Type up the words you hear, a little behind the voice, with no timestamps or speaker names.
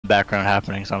background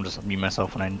happening, so I'm just mute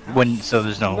myself when so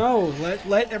there's no. No,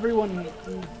 let everyone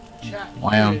chat.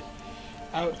 Wow.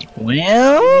 Out.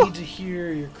 Well. I need to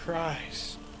hear your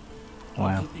cries.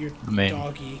 Wow. Your I mean,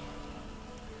 doggy.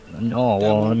 no,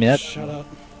 well, I mean, Shut up.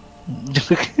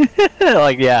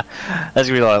 like, yeah, that's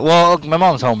gonna be like, well, my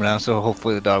mom's home now, so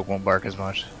hopefully the dog won't bark as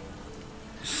much.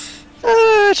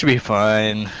 It should be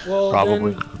fine. Well,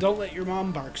 probably. then don't let your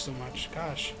mom bark so much.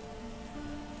 Gosh.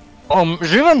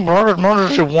 She can bark as much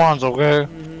as she wants, okay?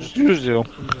 Just use you.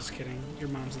 I'm just kidding. Your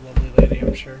mom's a lovely lady,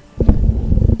 I'm sure.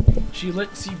 She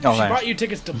bought you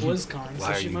tickets to BlizzCon,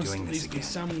 so she must at least be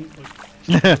some.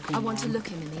 I want to look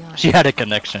him in the eye. She had a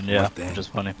connection, yeah, which is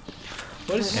funny.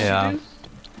 What does she do?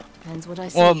 Depends what I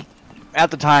see. Well,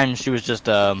 at the time she was just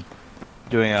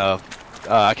doing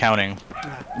accounting,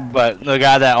 but the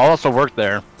guy that also worked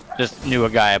there just knew a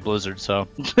guy at Blizzard, so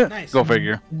Nice. Go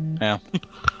figure. Yeah.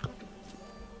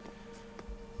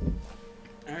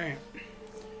 All right.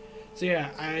 So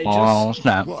yeah,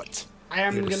 Snap. What? I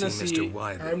am gonna see.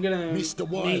 I'm gonna Mr.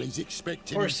 Wiley's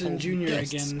expecting Horson Jr.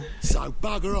 guests, again. So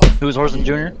bugger off. Who's Horson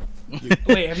Jr.?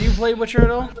 Wait, have you played Witcher at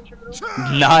all?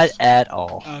 Not at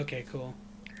all. Oh, okay, cool.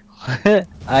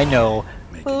 I know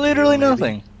literally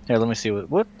nothing. Here, let me see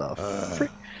what the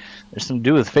frick. There's some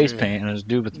dude with face paint and there's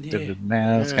dude with the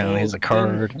mask and he's a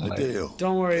card.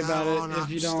 Don't worry about it if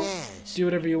you don't do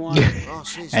whatever you want.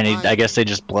 And I guess they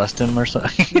just blessed him or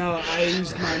something. No, I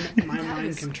used my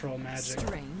mind control magic.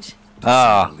 Strange.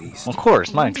 Ah, of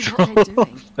course, mind control.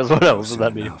 Because what else would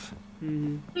that be?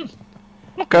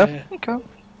 Okay, Yeah. okay.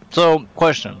 So,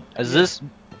 question: is this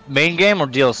main game or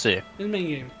DLC? It's the main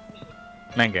game.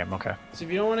 Main game, okay. So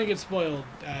if you don't want to get spoiled,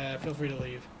 feel free to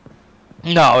leave.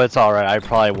 No, it's alright. I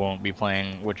probably won't be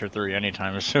playing Witcher 3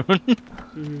 anytime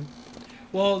soon.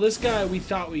 Well, this guy we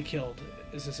thought we killed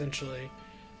is essentially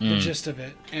the gist of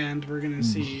it, and we're gonna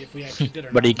see if we actually did or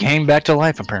not. But he came back to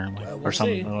life apparently, Well, or we'll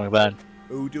something see. like that.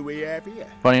 Who do we have here?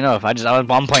 Funny enough, I'm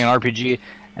playing an RPG,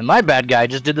 and my bad guy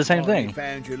just did the same thing.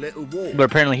 Found your little wall. But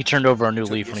apparently he turned over a new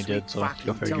leaf when he did, so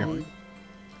go figure.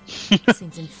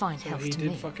 Seems in fine So health he to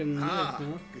did me. fucking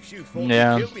Because you thought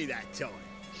Yeah. you killed me that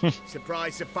time.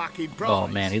 Surprise the fucking prize. Oh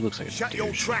man, he looks like a Shut your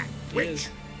douche. trap, He witch. is.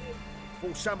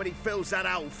 Before somebody fills that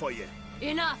hole for you.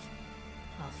 Enough.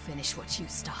 I'll finish what you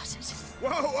started. Whoa,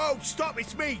 whoa, stop,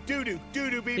 it's me, Doodoo.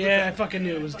 Doodoo be Yeah, I fucking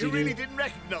knew it was You really Dudu. didn't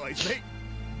recognise me.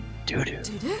 Doo-doo.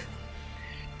 Doo-doo?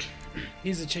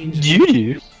 He's a change.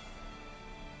 Doo-doo?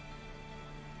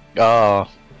 Oh,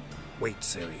 Wait,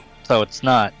 Ciri. so it's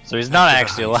not. So he's not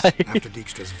actually alive. After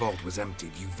Dijkstra's vault was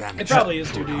emptied, you vanished. It probably is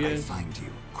Dudu, How'd I yeah. find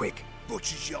you? Quick.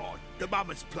 Butcher's Yard, the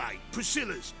Mama's Play,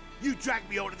 Priscilla's. You dragged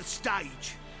me onto the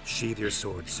stage. Sheathe your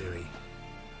sword, Ciri.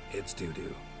 It's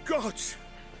Dudu. God,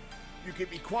 you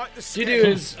give me quite the scare. Dudu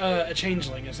is a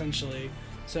changeling essentially,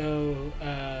 so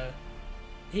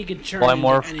he can turn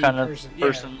Polymorph into any kind of person.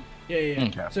 person. Yeah.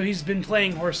 Okay. So he's been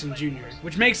playing Horson Jr.,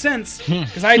 which makes sense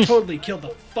because I totally killed the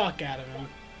fuck out of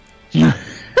him.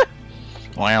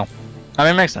 Wow. I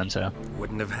mean, it makes sense, yeah.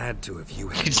 Wouldn't have had to if you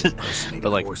had Just- impersonated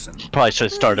but like, Orson. probably should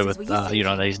have started with, you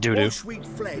know, that he's doo-doo. Once we'd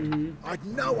fled, I'd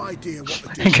no idea what to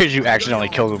do. In case you accidentally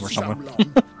I'd killed him been or so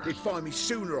something. long, they'd find me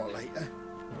sooner or later.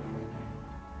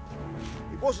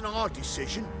 It wasn't our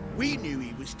decision. We knew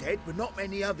he was dead, but not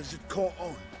many others had caught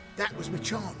on. That was my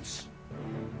chance.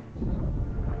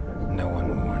 No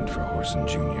one mourned for Orson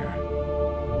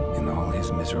Jr. In all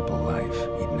his miserable life,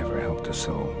 he'd never helped a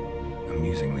soul.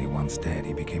 Amusingly, once dead,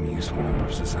 he became a useful member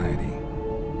of society.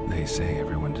 They say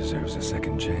everyone deserves a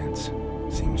second chance.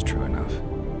 Seems true enough.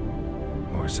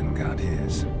 Orson got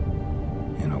his,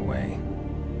 in a way,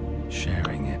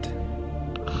 sharing it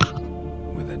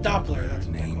with a Doppler, that's Doppler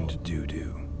what they named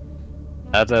Dudu.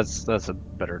 That's a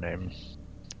better name.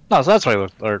 No, so that's what he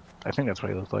looked, or I think that's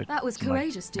what he looked like. That was Some, like,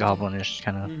 courageous, Dudu. goblinish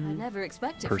kind of I never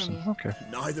expected person. from you. Okay.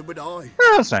 Neither would I. Yeah,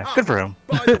 that's nice. Good for him.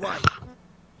 By the way,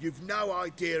 you've no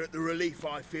idea at the relief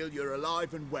I feel you're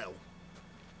alive and well.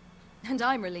 And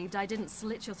I'm relieved I didn't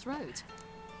slit your throat.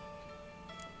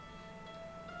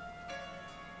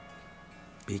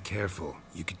 Be careful,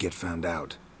 you could get found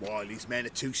out. Wiley's men are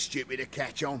too stupid to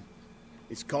catch on.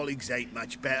 His colleagues ain't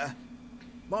much better.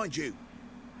 Mind you,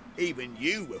 even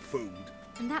you were fooled.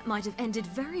 And that might have ended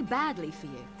very badly for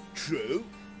you. True,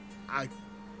 I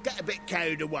get a bit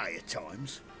carried away at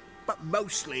times, but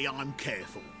mostly I'm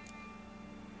careful.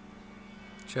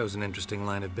 Shows an interesting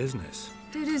line of business.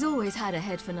 Dudu's always had a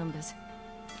head for numbers.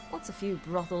 What's a few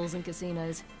brothels and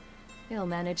casinos? He'll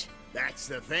manage. That's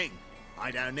the thing.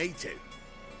 I don't need to.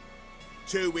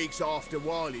 2 weeks after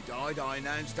Wiley died, I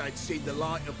announced I'd seen the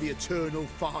light of the eternal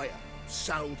fire,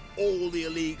 sold all the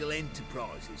illegal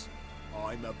enterprises.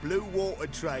 I'm a blue water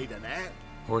trader now,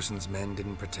 Horson's men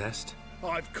didn't protest?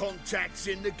 I've contacts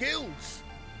in the guilds.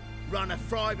 Run a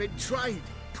thriving trade.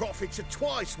 Profits are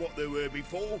twice what they were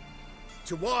before.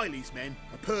 To Wiley's men,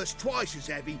 a purse twice as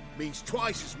heavy means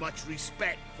twice as much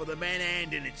respect for the men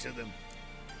handing it to them.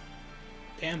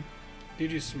 Damn.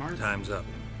 Dude, you're smart. Time's up.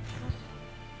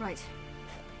 Right.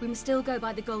 We must still go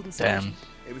by the Golden Station. Damn.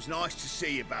 It was nice to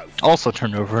see you both. Also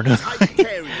turned over into. Take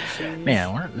care of yourself.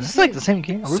 Man, is this like the same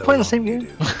game? Are we So playing the same long, game?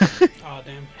 you Oh,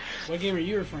 damn. What game are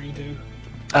you referring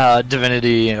to?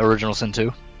 Divinity Original Sin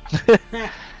 2.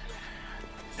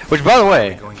 Which, by the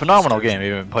way, phenomenal game.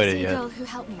 You haven't played it See a yet. girl who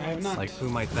helped me I have once. not. Like, Who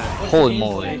might that be? What's holy the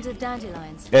moly. Friend gameplay? of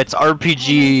dandelions. It's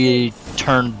RPG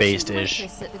turn-based-ish.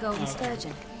 Waitress at the Golden Okay.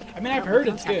 Sturgeon. I mean, I've heard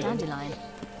it's Contact good. Dandelion.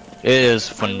 It is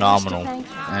phenomenal,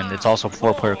 and it's also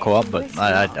 4-player co-op. But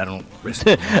I don't.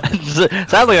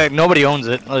 Sadly, like nobody owns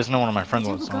it. At least no one of my friends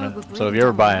wants to own it. So if you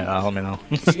ever buy it, let me know.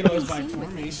 You can always buy Seen it for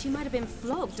with me. her, she might have been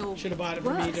flogged or Should have bought it for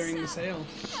me worse. during the sale.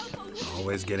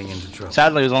 Always getting into trouble.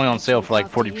 Sadly, it was only on sale for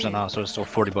like 40% off, so it's still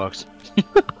 $40.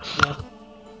 Yeah.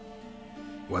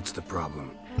 What's the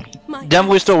problem?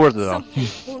 Definitely still worth it though.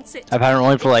 I've had it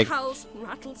only for like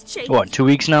what 2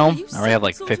 weeks now. I already have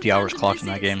like 50 hours clocked in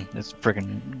that game. It's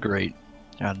freaking great.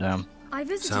 Goddamn. I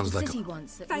visited Sounds a like city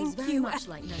once that was very much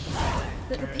like Nova.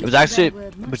 But the It people was actually there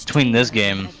were much between this taller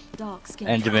game and had dark skin.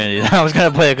 and Divinity. I was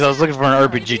gonna play it because I was looking for an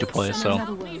RPG to play. So,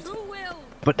 Another world.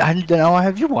 but I don't know.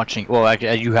 Have you watching? Well,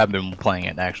 actually, you have been playing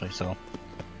it actually. So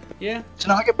Yeah.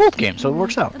 now I get both games, so it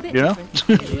works out. A bit You know.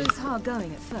 different. It was hard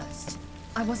going at first.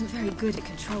 I wasn't very good at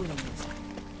controlling it,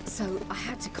 so I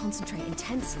had to concentrate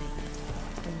intensely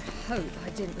and hope I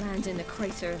didn't land in the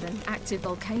crater of an active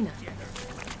volcano.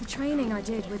 The training I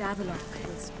did with Avalok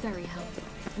was very helpful.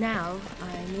 Now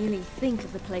I merely think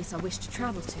of the place I wish to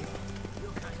travel to.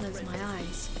 Close my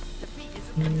eyes.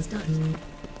 It's done.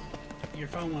 Your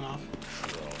phone went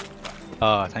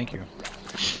off. Thank you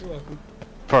You're welcome.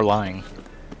 for lying.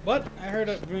 What? I heard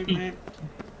a man.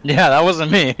 Yeah, that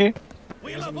wasn't me.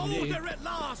 We'll Wasn't have me. order at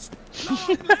last. Long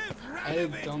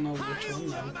live I don't know which one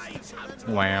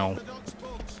though. Wow.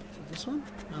 This one?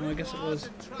 Oh, I guess it was.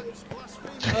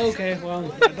 Okay,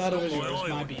 well, I thought it was yours.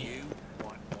 My B.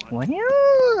 Wow. I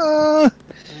know.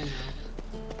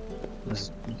 This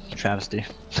is a travesty.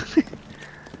 You're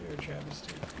a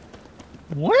travesty.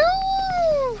 Wow.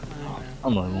 I know.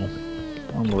 Unbelievable.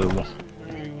 Unbelievable.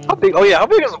 Alright, well. How big? Oh yeah, how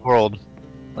big is the world?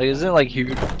 Like, is it like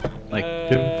huge? Like,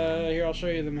 Here, I'll show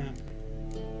you the map.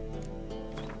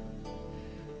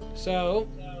 So,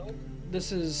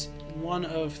 this is one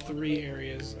of 3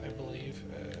 areas, I believe.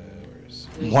 Where's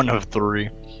one of 3.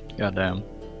 Goddamn.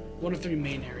 one of 3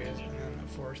 main areas, and then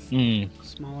a 4th Hmm.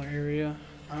 smaller area.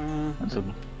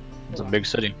 That's a big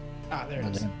city. There it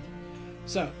is. Goddamn.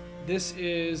 So, this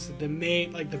is the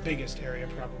main, like the biggest area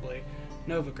probably,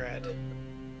 Novigrad.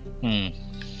 Hmm.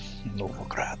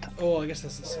 Novigrad. Oh, I guess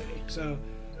that's the city. So,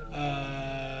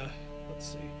 let's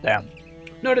see. Damn.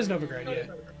 No, it is Novigrad, yeah.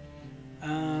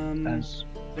 That's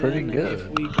pretty Then good. If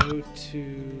we go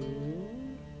to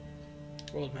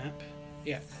world map,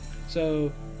 yeah.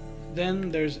 So then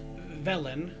there's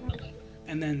Velen,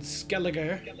 and then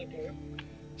Skellige,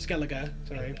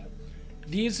 sorry.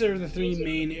 These are the 3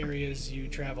 main areas you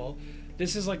travel.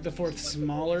 This is like the 4th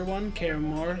smaller one, Kaer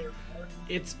Mor.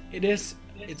 It is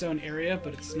its own area,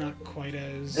 but it's not quite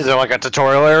as. Is it like a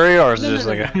tutorial area, or is it No, just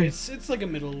no, like no, a? it's like a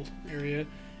middle area.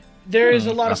 There is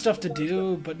a lot of stuff to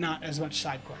do, but not as much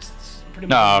side quests. Pretty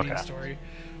much No, the main okay. story.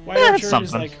 Yeah, Wire it's Church is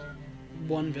something. like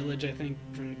one village, I think,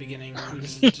 from the beginning. And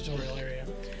this is the tutorial area.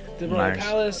 The Royal Nice.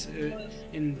 Palace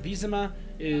in Vizima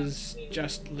is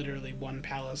just literally one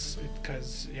palace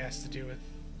because it has to do with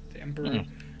the Emperor.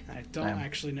 I don't Damn.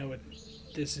 actually know what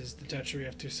this is. The Duchy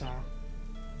of Toussaint.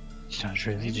 Not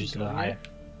sure. Maybe You just go here?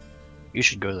 You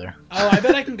should go there. Oh, I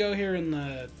bet I can go here in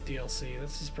the DLC.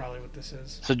 This is probably what this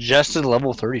is. Suggested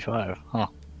level 35. Huh.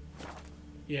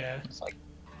 Yeah, It's like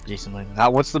decently.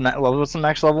 What's the what's the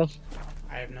max level?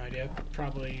 I have no idea.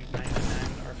 Probably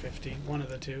 99 or 50. One of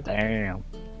the 2. Damn.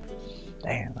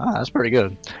 Damn. Ah, that's pretty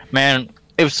good. Man,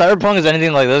 if Cyberpunk is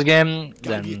anything like this game,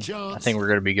 then I think we're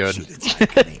gonna be good.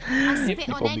 I spit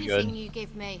We'll on be good. anything you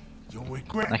give me.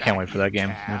 I can't wait for that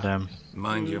game. Goddamn.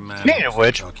 Mind your manners. Speaking of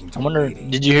which, talking to I a wonder, lady.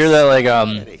 did you hear that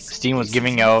like Steam was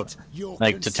giving out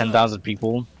like to 10,000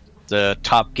 people the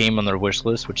top game on their wish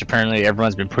list, which apparently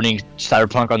everyone's been putting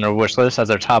Cyberpunk on their wish list as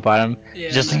their top item, Yeah,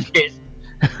 just in case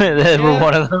they were Yeah.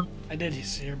 one of them. I did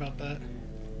hear about that.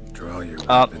 Draw your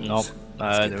Oh, weapons. nope.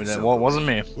 Let's get this That over wasn't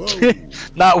with. me.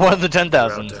 Not one of the You're out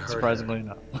 10,000, to hurt surprisingly her.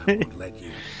 not. I won't let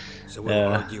you. So we'll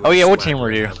Yeah. argue Oh, and yeah, what swagger team were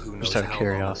and you? have who Just knows out of how long a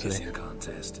curiosity. pissing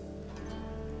contest.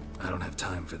 I don't have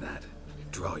time for that.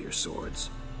 Draw your swords.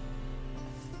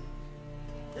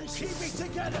 Keep it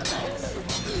together,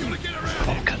 men.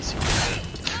 Oh, cutscene.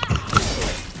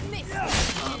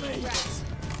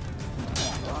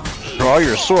 Draw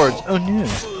your swords. Oh no.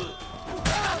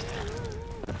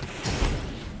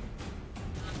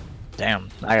 Damn,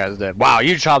 that guy's dead. Wow,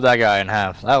 you chopped that guy in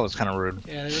half. That was kind of rude.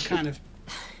 Yeah, they were kind of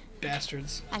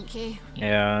bastards. Thank you.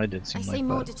 Yeah, it did I seem seem like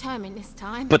more that. determined this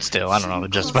time. But still, I don't know.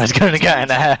 It justifies cutting a guy in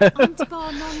half. I'm to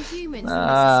bar non-humans from this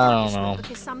I don't establishment know.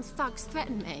 because some thugs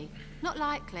threatened me. Not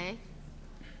likely.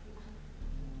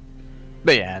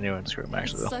 But yeah, anyway, screw him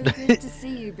actually So though. good to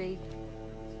see you, B.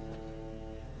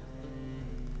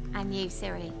 And you,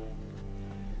 Siri.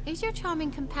 Who's your charming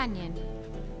companion?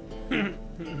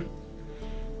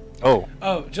 Oh,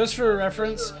 Oh, just for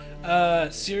reference,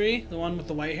 Ciri, the one with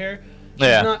the white hair, she's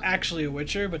Yeah. not actually a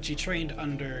Witcher, but she trained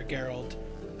under Geralt.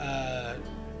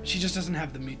 She just doesn't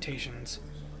have the mutations.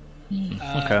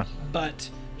 okay. But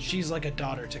she's like a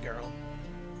daughter to Geralt.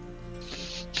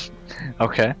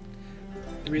 Okay.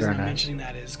 The reason Very I'm nice. mentioning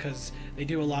that is because they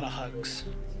do a lot of hugs.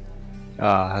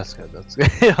 That's good. That's good.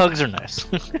 Hugs are nice.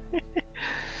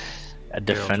 A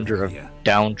defender of Rivia.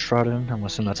 downtrodden. I'm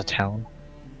assuming that's a town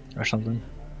or something.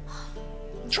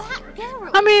 That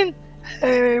Geralt. I mean,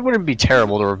 it wouldn't be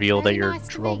terrible to reveal that Very you're nice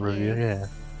to Geralt meet you. Rivia. Yeah.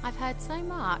 I've heard so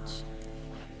much.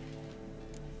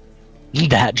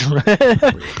 That.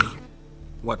 Really?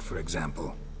 What, for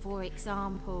example? For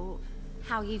example,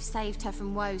 how you've saved her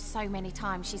from woes so many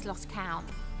times she's lost count.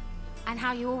 And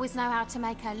how you always know how to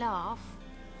make her laugh.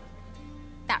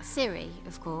 That's Ciri,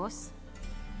 of course.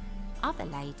 Other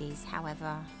ladies,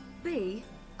 however. B,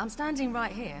 I'm standing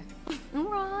right here.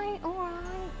 Alright,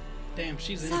 alright. Damn,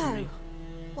 she's into So, me.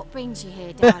 what brings you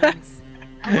here, darlings?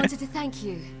 I wanted to thank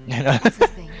you.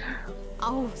 Everything.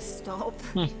 Oh, stop.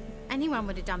 Anyone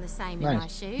would have done the same in my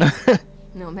Nice. shoes.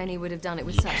 Not many would have done it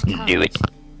with such courage. Do it.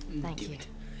 Thank you.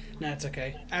 No, it's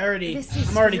okay. This is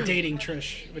I'm already for you. dating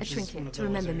Trish, A which is trinket one of to the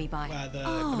remember wizard- me by.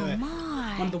 Oh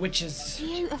my. one of the witches.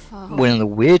 Beautiful. One of the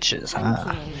witches, Thank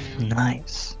huh? you.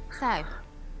 Nice. So,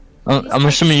 I'm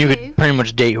assuming you could pretty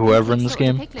much date whoever in this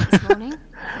game. Piglet this morning.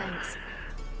 Thanks.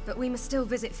 But we must still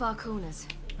visit Far Corners.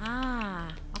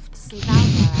 Ah, off to see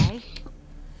Valdo, eh?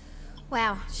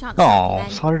 Well, shan't Oh, then.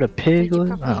 slaughtered a Feed you piglet?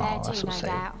 properly Oh, there that's too, so no sad.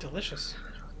 doubt. Delicious.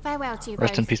 Farewell to you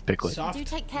Rest in both. peace, Piglet. Soft. Do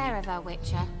take care of her,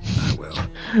 Witcher. I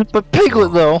will. But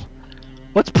Piglet, though?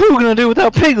 What's Pooh gonna do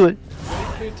without Piglet?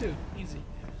 Food too. Easy.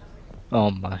 Oh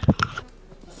my.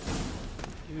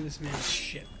 Give me this man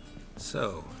shit.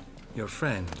 So, your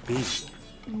friend, B.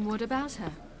 What about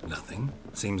her? Nothing.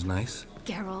 Seems nice.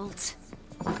 Geralt.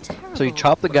 Terrible. So you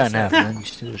chop the guy in half, and then you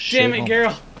still shit Damn it, on-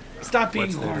 Geralt. Stop being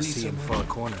What's there to horny see so in much. Far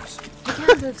Corners?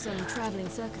 Account of some traveling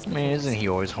circus. I mean, isn't he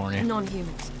always horny?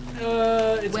 Non-humans.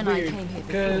 It's When I weird. came here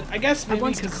 'Cause before, I guess I maybe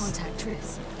wanted to because contact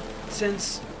Triss.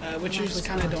 since Witchers was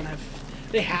kind of hard. don't have,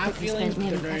 they have quickly feelings,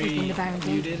 spent but they're nearly everything very the Baron gave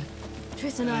muted. me.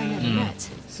 Triss and I never Mm. met.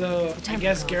 So The I temper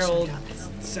guess garage showed up.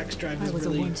 Gerald's sex drive I is was a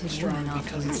really wanted strong woman because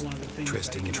afterwards. it's one of the things Triss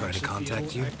that didn't can try to actually contact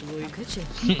feel you? actively. How could she?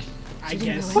 I She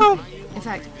didn't guess. know anything. In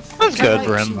fact, That's Kinda good like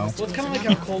for she him, though. Well, it's kind of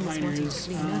like how coal miners used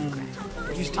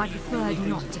to I eat preferred things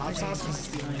not with to hot present sauce 'cause it's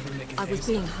the only thing they can I was taste.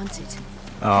 being hunted.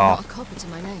 Oh, Not a copper to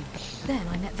my name. Then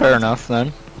I met fair Valdo. enough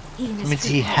then. He and That his means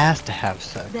three he helped. has to have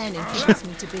sex Then introduced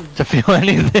me to B. to feel And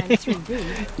anything, through B,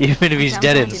 even if he's found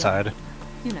dead Valdo. inside.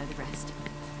 You know the rest.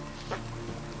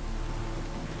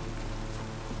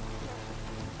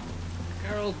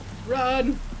 Gerald,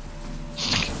 run!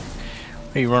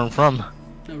 Where you running from?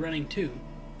 No, running too.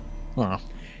 Oh,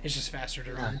 It's just faster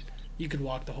to run. You could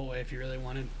walk the whole way if you really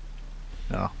wanted.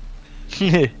 no.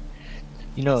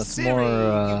 You know, it's Siri, more,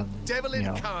 you devil you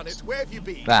know. incarnate, where have you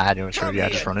been? I don't sure. Come Yeah,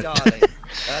 here, just run it. darling.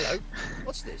 Hello.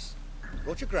 What's this?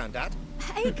 Brought your granddad?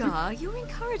 Hagar, you're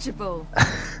incorrigible.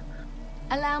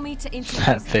 Allow me to That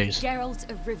introduce face. Geralt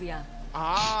of Rivia.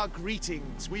 Ah,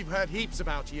 greetings. We've heard heaps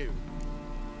about you.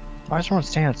 Why does everyone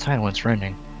stay outside when it's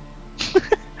raining?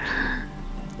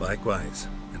 Likewise.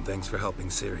 And thanks for helping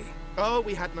Ciri. Oh,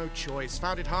 we had no choice.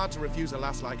 Found it hard to refuse a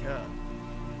lass like her.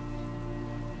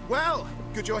 Well,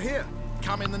 good you're here.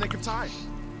 Come in the nick of time.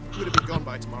 Would have been gone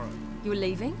by tomorrow. You're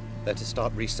leaving? They're to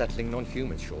start resettling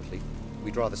non-humans shortly.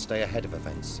 We'd rather stay ahead of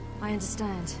events. I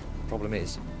understand. Problem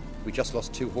is, we just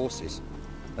lost 2 horses.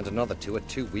 And another 2 are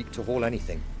too weak to haul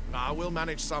anything. Ah, we'll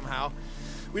manage somehow.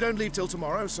 We don't leave till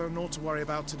tomorrow, so naught to worry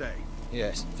about today.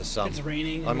 Yes, for some. It's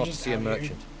raining. I'm we're off to just see a out here.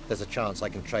 merchant. There's a chance I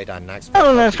can trade our nags for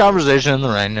Having a nice conversation in the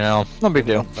rain, you know. No big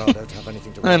deal. Valdo to have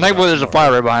anything to worry And thankfully about there's a tomorrow.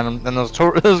 fire right behind them, and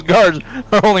those guards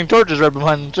are holding torches right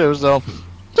behind them too, so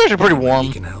it's actually pretty We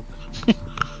warm. can help.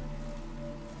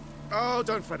 Oh,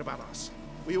 don't fret about us.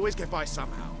 We always get by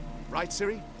somehow. Right,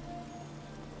 Ciri?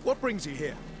 What brings you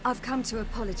here? I've come to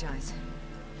apologize.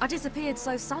 I disappeared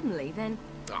so suddenly, then...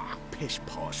 Ah, pish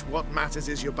posh. What matters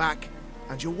is you're back,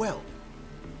 and you're well.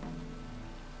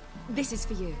 This is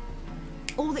for you.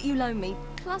 All that you loan me,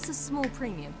 plus a small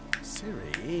premium.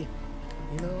 Ciri,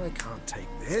 you know I can't take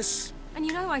this. And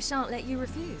you know I shan't let you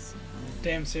refuse.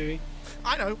 Damn, Ciri.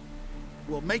 I know.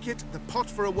 We'll make it the pot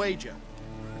for a wager.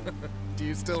 Do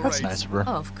you still That's race? nice, bro.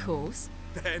 Of course.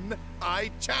 Then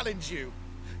I challenge you.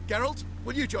 Geralt,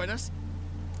 will you join us?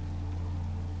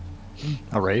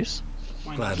 A race?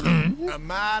 Why not? Gladly. A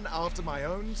man after my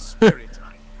own spirit.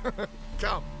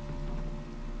 Come.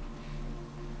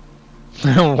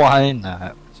 Why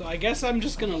not? So I guess I'm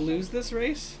just gonna lose this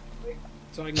race,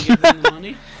 so I can give them the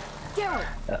money.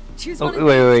 Geralt, choose Oh, one of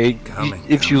wait. Coming,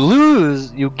 If you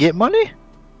lose, you get money?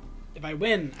 If I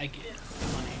win, I get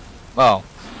the money. Oh.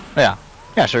 Yeah.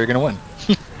 Yeah, sure, you're gonna win.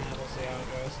 We'll see how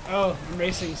it goes. Oh, I'm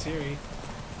racing Ciri.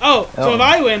 Oh, so Oh. if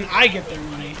I win, I get their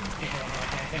money.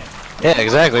 Yeah,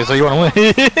 exactly, so you wanna win.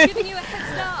 giving you a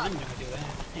head I'm start. gonna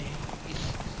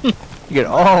do that. You get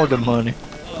all the money.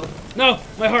 Oh. No,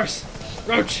 my horse!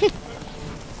 Roach!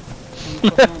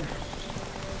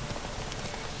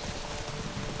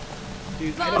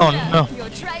 Dude, I don't, Oh, Vulture, no. You're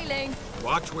trailing.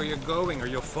 Watch where you're going or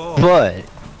you'll fall. But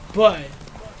but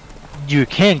you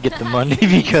can get the money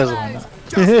because why not?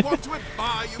 Just want to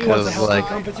admire he you. wants a Because, healthy like-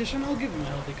 competition, I'll give him a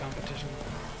healthy competition.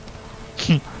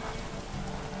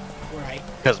 Right.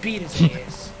 'Cause- Beat his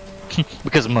ass.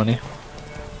 Because of money.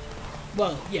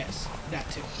 Well, yes, that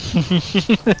too.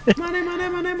 Money, money,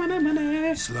 money, money,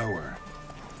 money. Slower.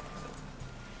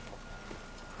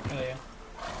 Hell yeah.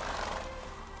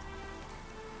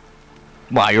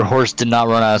 Wow, your horse did not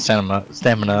run out of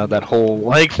stamina that whole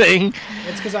like thing.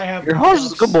 It's because I have Your horse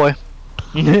is a good buffs.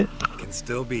 boy. Can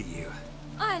still beat you.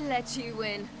 I let you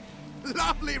win.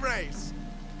 Lovely race.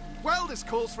 Well, this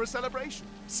calls for a celebration.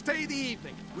 Stay the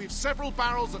evening. We've several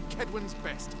barrels of Kedwin's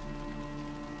best.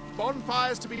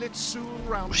 Bonfires to be lit soon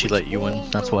round. She which let you win, all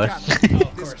that's will why. gather. Oh,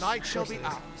 of This course. night Of shall course be it is.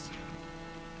 ours.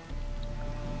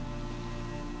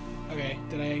 Okay,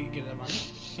 did I get the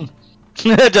money?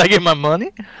 Did I get my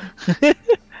money?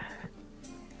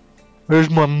 Where's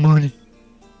my money?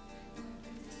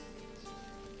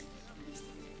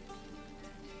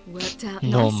 Worked out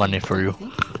No nicely, money for don't you.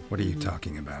 think? What are you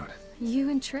talking about? You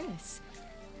and Triss.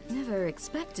 Never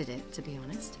expected it, to be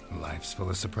honest. Life's full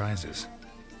of surprises.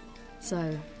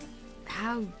 So,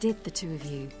 how did the two of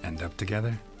you... End up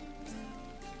together?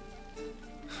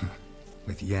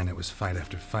 With Yen, it was fight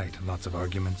after fight. Lots of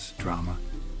arguments, drama.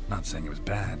 Not saying it was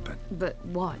bad, but But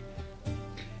what?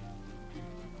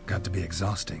 got to be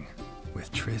exhausting.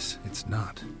 With Triss, it's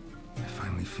not. I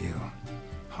finally feel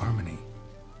harmony,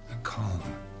 a calm.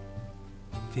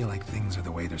 Feel like things are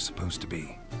the way they're supposed to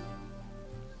be.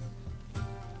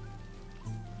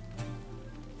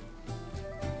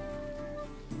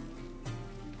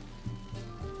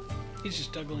 He's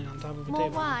just juggling on top of a More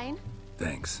table. wine?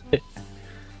 Thanks.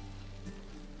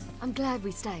 I'm glad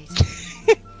we stayed.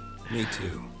 Me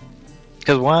too.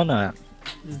 Because why not?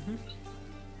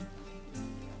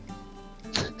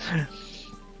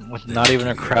 With not even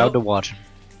a crowd to watch.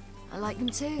 I like them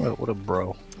too. What a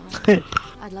bro.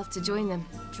 I'd love to join them.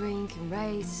 Drink and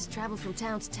race, travel from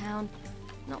town to town.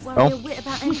 Not worry Oh. a whit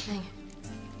about anything.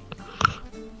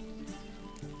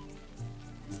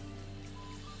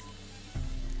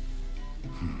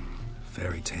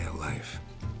 Fairy tale life.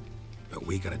 But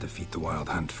we gotta defeat the Wild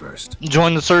Hunt first.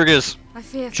 Join the circus. I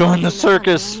fear Join the fighting that hunt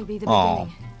will circus. only be the Aw.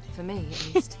 beginning. For me,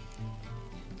 at least.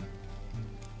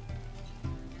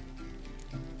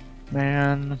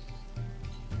 Man.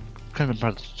 Couldn't be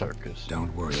part of the circus.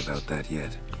 Don't worry about that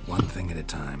yet. One thing at a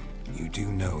time. You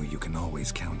do know you can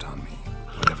always count on me.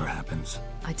 Whatever happens.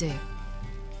 I do.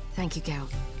 Thank you,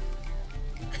 Geralt.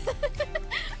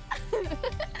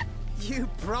 You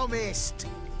promised.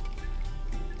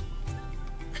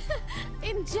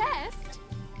 In jest?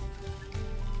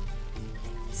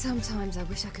 Sometimes I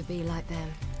wish I could be like them.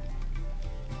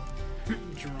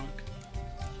 Drunk.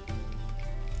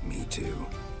 Me too.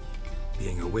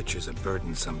 Being a witch is a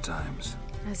burden sometimes.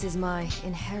 As is my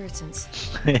inheritance.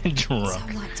 Drunk. So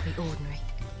I like to be ordinary.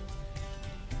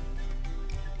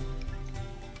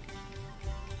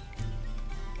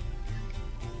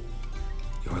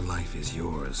 Your life is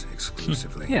yours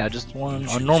exclusively. Yeah, just one You a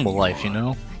choose normal who you life, you are.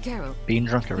 know? Geralt, Being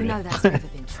drunk you every know day. that's never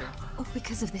been true. All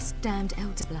because of this damned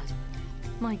elder blood.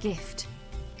 My gift.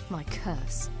 My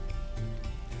curse.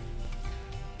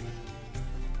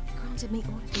 Granted me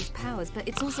all of these powers, but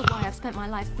it's also why I've spent my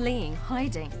life fleeing,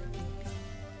 hiding.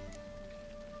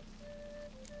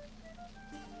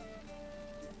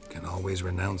 Can always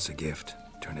renounce a gift.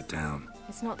 Turn it down.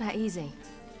 It's not that easy.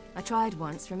 I tried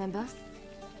once, remember?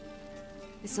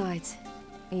 Besides,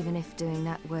 even if doing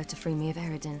that were to free me of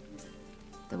Eridan,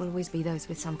 there will always be those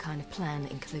with some kind of plan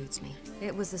that includes me.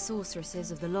 It was the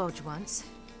sorceresses of the Lodge once.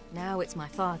 Now it's my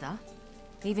father.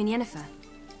 Even Yennefer.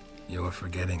 You're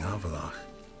forgetting Avallac'h.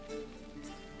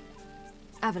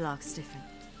 Avallac'h's different.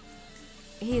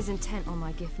 He is intent on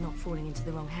my gift not falling into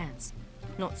the wrong hands,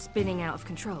 not spinning out of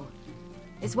control.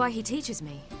 It's why he teaches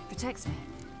me, protects me.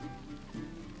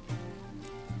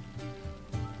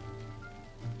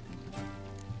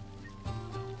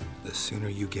 The sooner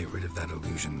you get rid of that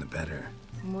illusion, the better.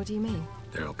 What do you mean?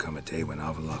 There'll come a day when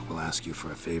Avallac'h will ask you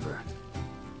for a favor.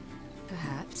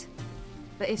 Perhaps.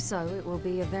 But if so, it will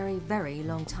be a very, very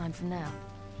long time from now.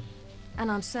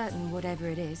 And I'm certain whatever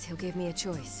it is, he'll give me a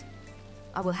choice.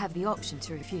 I will have the option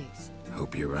to refuse.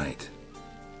 Hope you're right.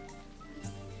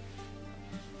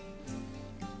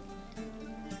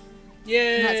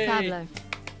 Yay! That's Pablo.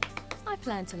 I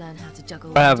plan to learn how to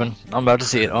juggle. What happened? I'm about to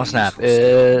see it. Oh snap!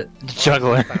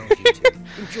 Juggler. Found you two.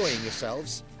 Enjoying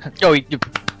yourselves. Oh,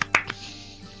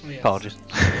 Oh, yes. apologies.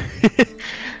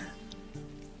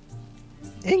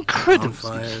 Incredible.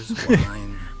 Bonfires,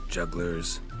 wine,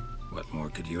 jugglers. What more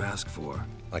could you ask for?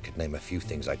 I could name a few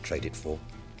things I'd trade it for,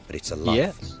 but it's a life.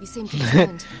 Yes. You seem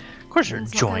concerned. Of course you're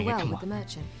Things not go enjoying it. well Come with on. the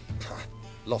merchant.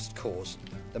 Lost cause.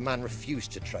 The man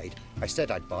refused to trade. I said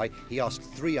I'd buy. He asked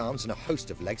 3 arms and a host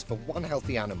of legs for 1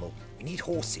 healthy animal. We need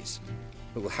horses.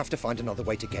 But we'll have to find another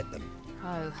way to get them.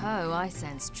 Ho ho, I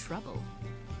sense trouble.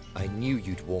 I knew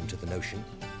you'd warm to the notion.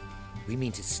 We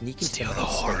mean to sneak into Steal the the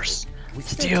man's stable. horse. With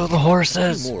Steal 30 the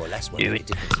horses. More or less won't Do make a it.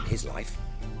 difference in his life.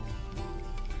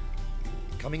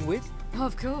 Coming with?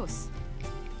 Of course.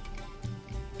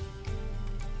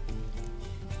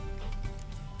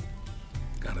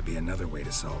 Gotta be another way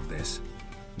to solve this.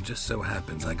 It just so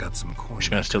happens I got some coins.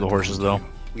 Just gonna steal the horses though.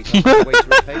 We'd have no way to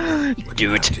repay you,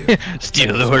 Do it. have to.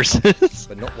 Steal the horses.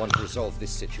 but not one to resolve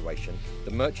this situation.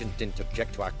 The merchant didn't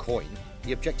object to our coin.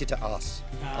 He objected to us.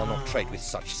 I'll not trade with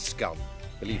such scum.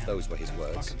 Believe those were his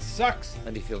words. Fucking sucks.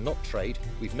 And if he'll not trade,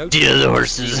 we've no Steal the choice but to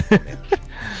horses. steal from him.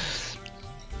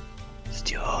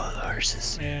 Steal all the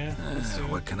horses. Yeah. Let's do it.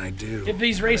 What can I do? If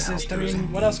he's Gotta help racist, I those mean,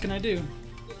 in what need. else can I do?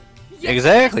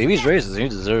 Exactly. If he's racist, he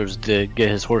deserves to get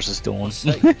his horses stolen.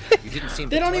 Say, you didn't seem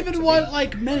They the don't type even to want me.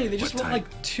 like many. They just What want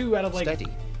type? like 2 out of like Steady.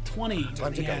 20 Time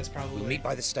that to he go. has probably. We'll meet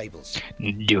by the stables.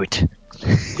 Do it.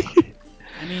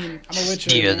 I mean, I'm a witcher.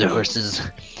 Steal the man. horses.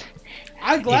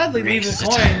 I'd gladly leave the Racist.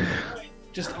 coin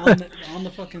just on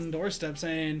the fucking doorstep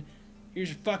saying, "Here's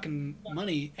your fucking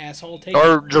money, asshole. Take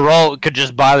Or it." Geralt could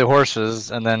just buy the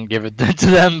horses and then give it to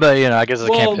them, but you know, I guess it's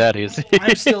Well, Camp Daddy's.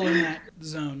 I'm still in that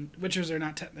zone. Witchers are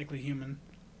not technically human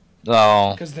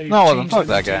Oh. because they No, changed fuck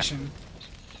the that guy. rotation.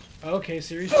 Okay,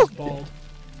 Ciri's just bald.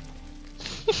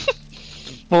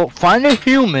 Well, find a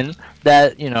human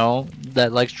that, you know,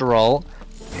 that likes Geralt,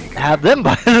 have them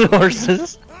buy the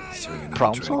horses. So you're not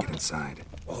Problem trying to solved. get inside.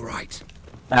 All right.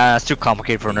 It's too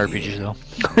complicated for an RPG, though.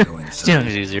 I'll go inside.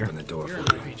 Stealing's easier. Open the door You're an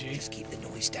for you. RPG. Just keep the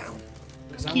noise down.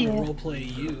 Because I'm gonna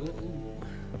roleplay you. Ooh.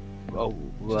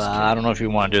 Oh, I don't know if you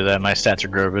want to do that. My stats are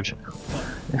garbage.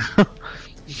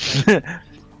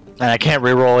 And I can't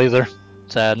reroll either.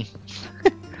 Sad.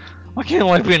 Why can't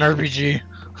life be an RPG?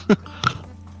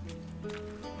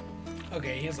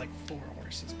 Okay, he has like 4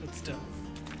 horses, but still.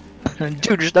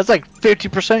 Dude, that's like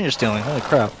 50% you're stealing. Holy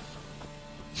crap.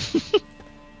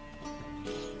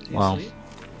 Wow. Easily.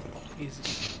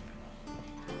 Easy.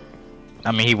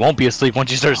 I mean, he won't be asleep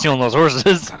once you start stealing those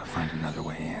horses. Gotta find another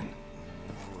way in.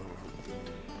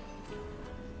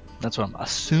 That's what I'm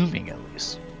assuming, at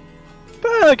least.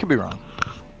 But I could be wrong.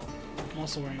 I'm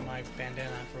also wearing my bandana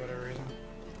for whatever reason.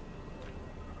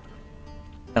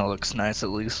 That looks nice, at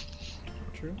least.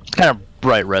 True. It's kind of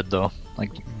bright red, though.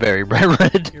 Like, very bright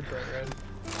red. You're bright red.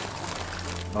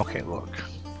 Okay, look.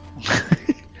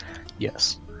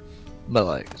 Yes. But,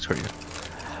 like, screw you.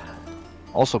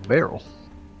 Also, barrel.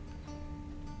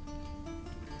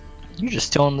 You're just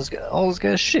stealing this guy, all this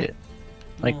guy's shit.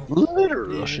 Like, Oh,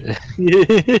 literal yeah.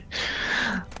 shit.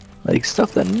 Like,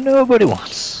 stuff that nobody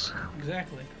wants.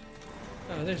 Exactly.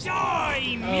 Oh, there's. Oh,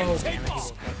 damn it.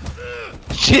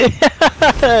 he woke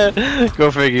up.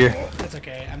 Go figure. That's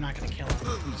okay. I'm not gonna kill him.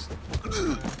 I'm just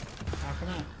knock him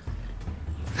out.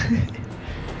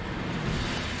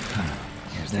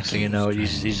 Next thing you know,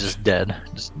 he's just dead.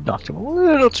 Just knocked him a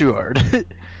little too hard.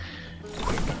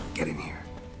 Get in here.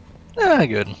 Ah,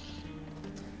 good.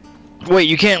 Wait,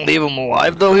 you can't leave him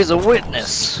alive though. He's a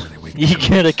witness. You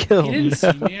gotta kill He him. didn't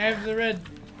see me. I have the red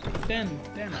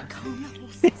bandana.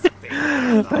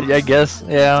 I guess.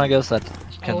 Yeah, I guess that.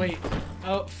 Can... Oh wait.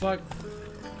 Oh fuck.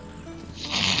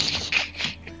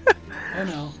 Oh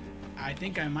no. I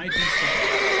think I might be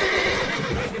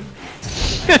stuck.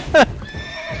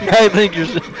 I think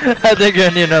I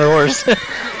need another horse.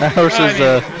 That horse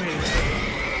is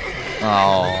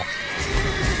Oh.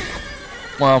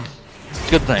 Well,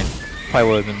 good thing. Probably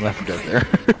would have been left dead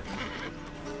there.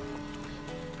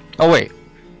 Oh wait.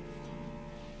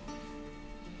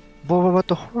 What about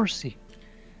the horsey?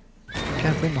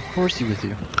 Can't bring the horsey with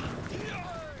you.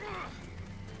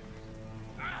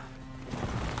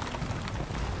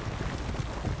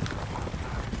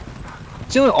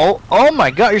 Stealing all? Oh my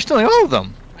god, you're stealing all of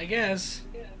them! I guess.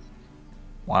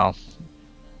 Wow.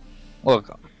 Look,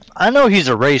 I know he's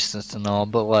a racist and all,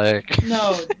 but like...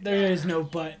 No, there is no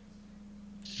but.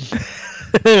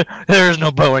 There is no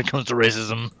but when it comes to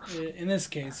racism. In this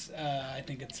case, I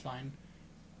think it's fine.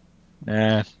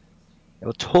 Nah. It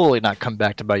will totally not come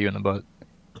back to bite you in the butt.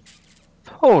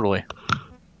 Totally.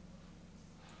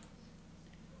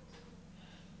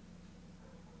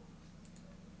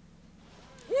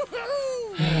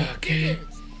 Okay.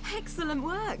 Excellent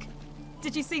work.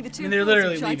 Did you see the two they're fools who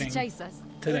literally tried leaving to chase us?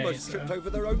 today. Almost tripped over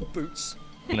their own boots.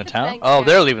 In the town? Thanks, Oh, Jack.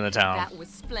 they're leaving the town. That was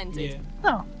splendid. Yeah.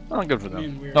 Oh, well, good for them.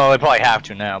 mean, we're- Oh, they probably have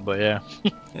to now, but yeah.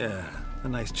 Yeah, a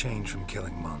nice change from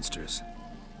killing monsters.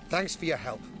 Thanks for your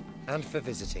help and for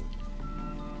visiting.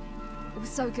 It was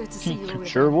so good to see you all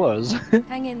Sure again. was.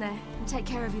 Hang in there and take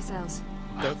care of yourselves.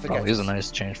 Don't forget. Probably is a us.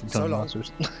 nice change from So killing long.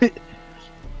 monsters.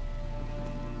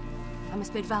 I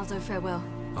must bid Valdo farewell.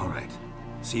 All right.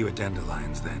 See you at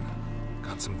Dandelions then.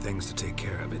 Got some things to take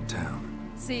care of in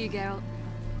town. See you, Geralt.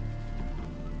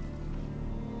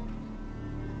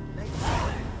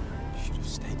 Should have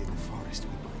stayed in the forest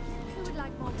with my unit. Who would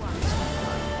like more wine?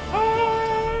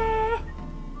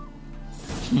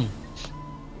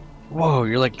 Whoa,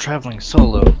 you're like traveling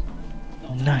solo.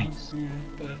 Nice. Yeah,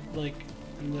 but like,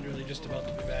 I'm literally just about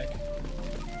to be back.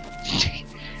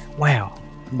 Wow.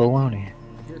 Baloney.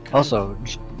 You're kind Also,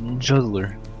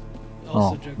 juggler. of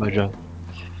also Oh, my joking.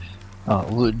 Oh,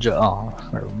 rip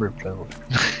juggler.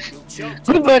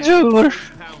 What about juggler?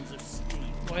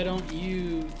 Why don't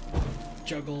you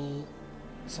juggle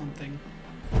something?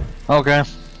 Okay.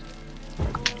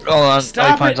 Hold on, I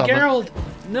Stop find it, something. Geralt!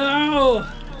 No!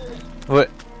 What?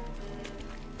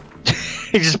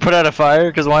 You just put out a fire?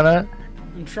 Cause why not?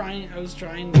 I was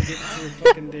trying to get to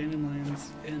fucking Dandelions,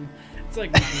 and it's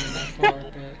like not even that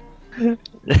far,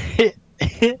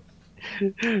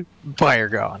 but... Fire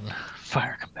gone.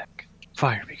 Fire come back.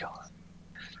 Fire be gone.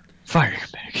 Fire come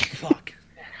back. Fuck.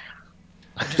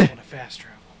 I just want to fast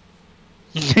travel.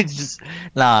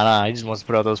 Nah, he just wants to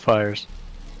put out those fires.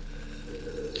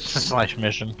 It's a slash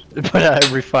mission. Put out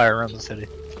every fire around the city.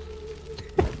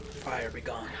 Fire be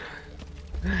gone.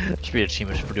 Should be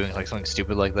achievement for doing like something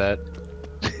stupid like that.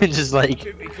 Just like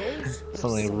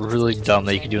something really dumb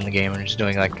that you could do in the game and just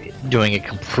doing it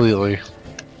completely.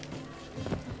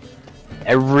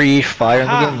 Every fire in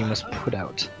the game you must put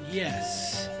out.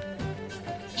 Yes.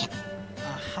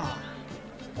 Aha.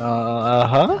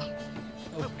 Uh-huh.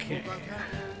 Okay.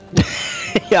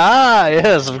 Ah,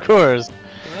 yes, of course.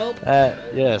 Well,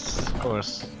 Yes, of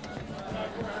course.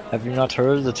 Have you not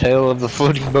heard the tale of the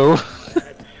floating bow?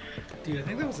 dude, I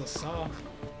think that was a saw.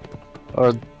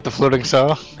 Or the floating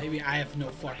saw? Maybe I have no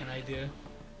fucking idea.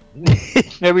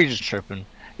 Maybe you're just tripping.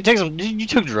 You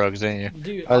took drugs, didn't you?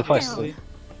 Dude, Oh, they probably obviously.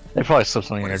 They probably slipped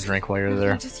something in your drink while you're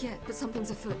there. Nothing just yet, but something's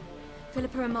afoot.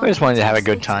 Philippa and I just wanted to have a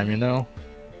good Margaret time, you know?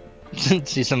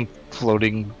 See some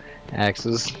floating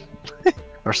axes.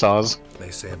 Or saws. They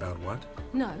say about what?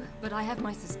 No, but I have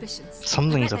my suspicions.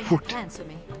 Something's I bet they have afoot. plans for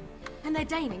me, and they're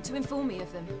deigning to inform me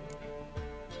of them.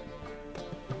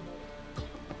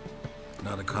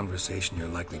 Not a conversation you're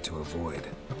likely to avoid.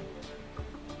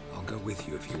 I'll go with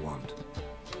you if you want.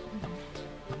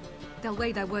 They'll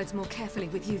weigh their words more carefully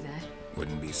with you there.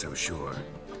 Wouldn't be so sure.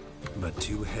 But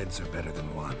two heads are better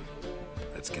than one.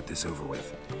 Let's get this over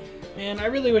with. Man, I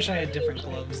really wish I had different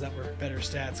gloves that were better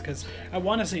stats, because I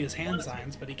want to see his hand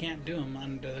signs, but he can't do them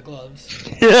under the gloves.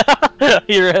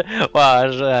 You're right. Wow,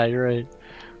 yeah, you're right.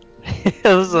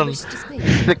 Those You wish to speak?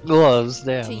 thick gloves,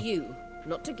 damn. To you,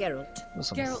 not to Geralt. Those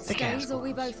some Geralt thick-ass stays or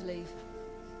we gloves. both leave.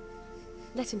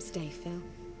 Let him stay, Phil.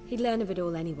 He'd learn of it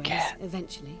all anyways, Cat.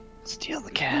 eventually. Steal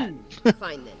the cat.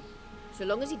 Fine then. So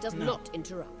long as he does not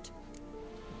interrupt.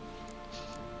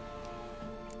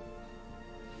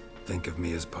 Think of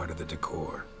me as part of the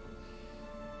decor.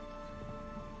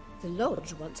 The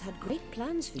Lodge once had great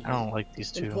plans for you. I don't like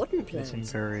these two. Important They seem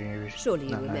plans. very Surely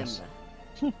you not remember. nice.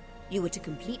 You were to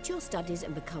complete your studies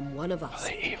and become one of us. Are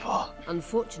they evil?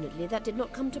 Unfortunately, that did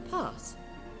not come to pass.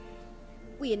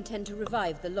 We intend to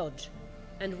revive the Lodge,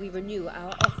 and we renew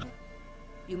our offer.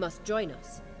 You must join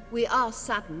us. We are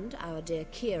saddened our dear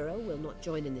Kira will not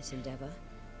join in this endeavor,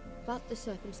 But the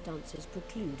circumstances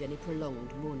preclude any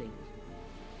prolonged mourning.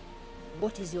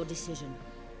 What is your decision?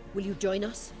 Will you join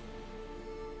us?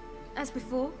 As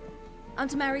before, I'm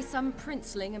to marry some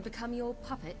princeling and become your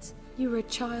puppet. You were a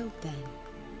child then,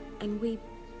 and we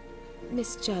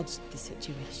misjudged the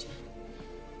situation.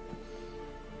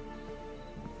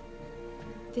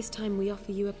 This time we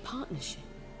offer you a partnership.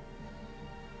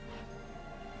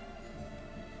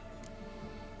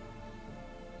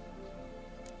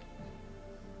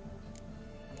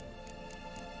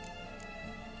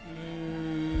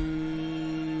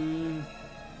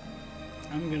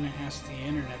 I'm gonna ask the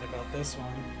internet about this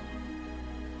one.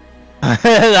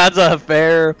 That's a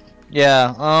fair...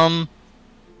 Yeah,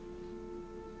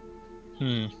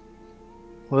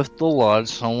 With the lodge,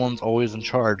 someone's always in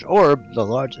charge, or the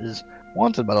lodge is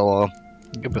wanted by the law.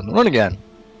 You can put in the run again.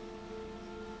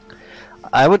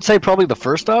 I would say probably the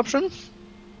first option.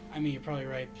 I mean, you're probably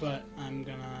right, but I'm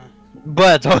gonna...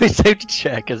 But it's always safe to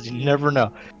check, because you never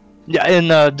know. Yeah, in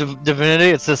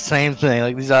Divinity, it's the same thing.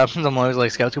 Like, these options I'm always,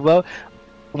 like, skeptical about.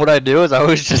 What I do is I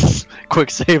always just quick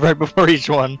save right before each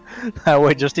one. That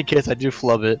way, just in case I do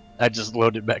flub it, I just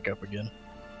load it back up again.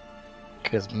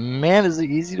 Because, man, is it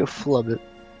easy to flub it.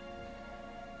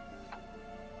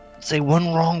 Say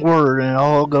one wrong word and it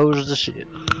all goes to shit.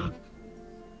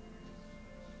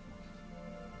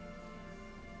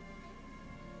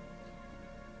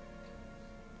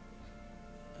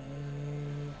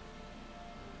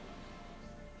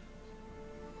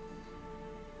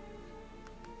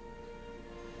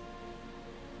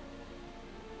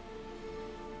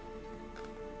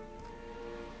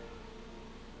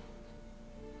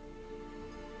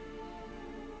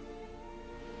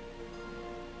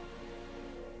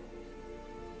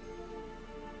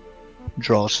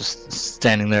 Draw's just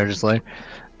standing there, just like,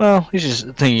 well, he's just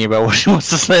thinking about what she wants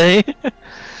to say.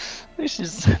 He's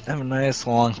just have a nice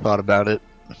long thought about it.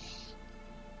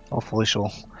 Hopefully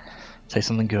she'll say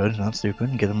something good, not stupid,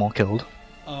 and get them all killed.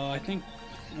 I think,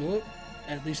 whoop,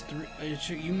 at least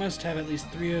 3. You must have at least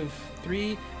 3 of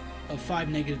 5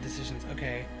 negative decisions.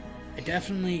 Okay, I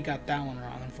definitely got that one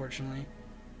wrong, unfortunately.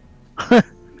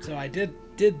 So I did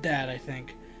that. I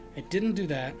think I didn't do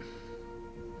that.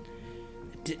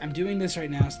 I'm doing this right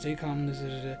now. Stay calm.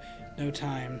 No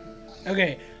time.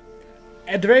 Okay.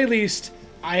 At the very least,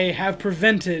 I have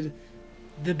prevented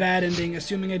the bad ending,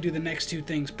 assuming I do the next 2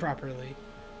 things properly.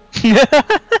 Which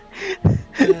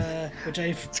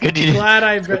I'm glad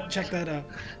I checked that up.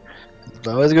 It's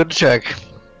always good to check.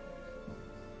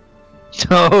 It's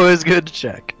always good to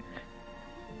check.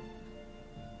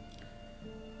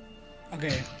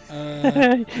 Okay.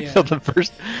 Yeah. So the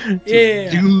first.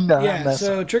 Do not mess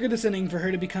so trigger this ending for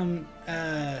her to become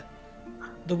the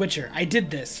Witcher. I did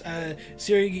this.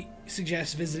 Ciri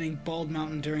suggests visiting Bald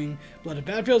Mountain during Blood of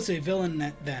Battlefield. Say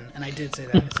villain then, and I did say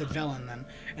that. I said villain then.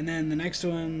 And then the next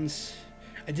ones,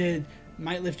 I did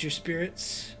might lift your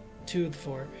spirits. 2 of the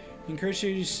 4. Encourage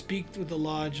you to speak with the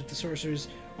Lodge of the Sorcerers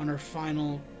on her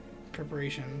final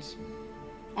preparations.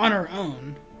 On her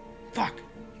own. Fuck.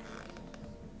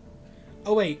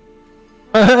 Oh wait.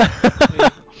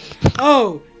 Wait.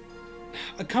 Oh!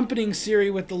 Accompanying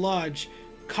Ciri with the Lodge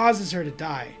causes her to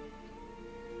die.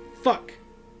 Fuck.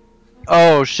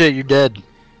 Oh shit, you're dead.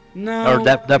 No, or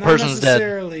that person's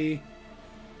necessarily.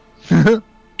 Dead.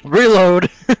 Reload.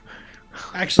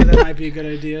 Actually, that might be a good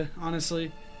idea,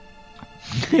 honestly.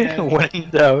 Yeah. When in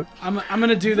doubt. I'm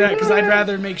gonna do that because I'd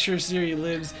rather make sure Ciri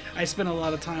lives. I spent a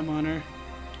lot of time on her.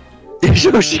 You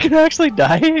sure she can actually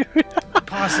die?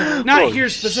 Possibly. Not here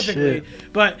specifically,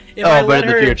 shit. But if I let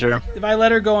her, in the future. If I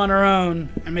let her go on her own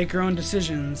and make her own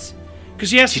decisions, because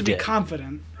she has to be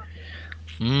confident.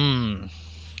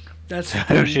 That's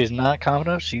if she's not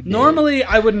confident, she did. Normally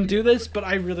I wouldn't do this, but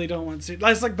I really don't want to.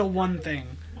 That's like the one thing.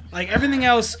 Like everything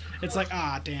else, it's like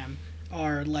damn,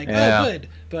 or like oh good,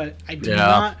 but I do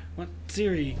not want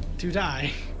Ciri to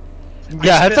die.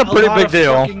 Yeah, that's a pretty big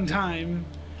deal. Fucking time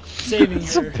saving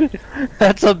her.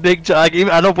 That's a big job.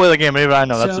 I don't play the game, but I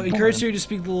know that's. So encourage her to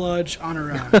speak the Lodge on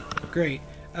her own. Great.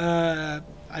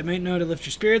 I might know to lift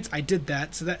your spirits. I did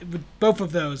that, so that with both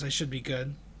of those I should be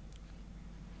good.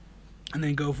 And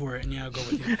then go for it, and I'll go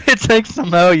with you. It's like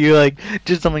somehow you like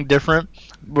did something different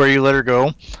where you let her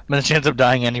go, but she ends up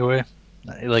dying anyway.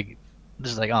 Like,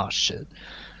 just like oh shit.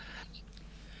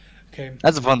 Okay.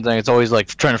 That's a fun thing. It's always like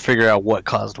trying to figure out what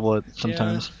caused what.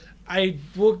 Sometimes. Like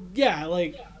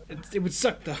it would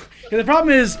suck though. Yeah, the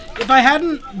problem is if I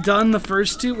hadn't done the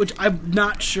first 2, which I'm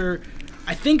not sure.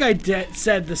 I think I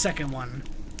said the second one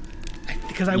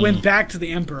because I went back to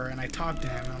the Emperor and I talked to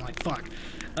him, and I'm like, fuck.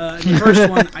 The first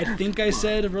one, I think I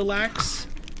said, relax.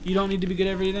 You don't need to be good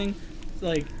at everything.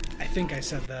 Like, I think I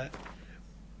said that.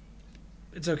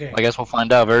 It's okay. I guess we'll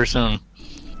find out very soon.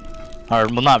 Or,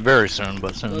 well, not very soon,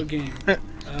 but soon. Load game.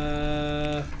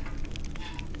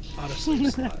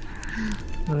 Autosave slot.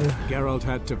 Geralt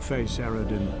had to face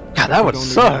Eredin. God, that would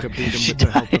suck. To beat him She with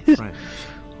the help of died. friends.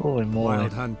 Holy moly.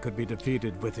 Wild Hunt could be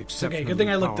defeated with exceptionally Okay, good thing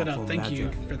I looked it up. powerful Thank you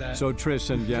magic. for that. So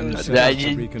Triss and Yen That- set out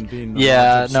to reconvene the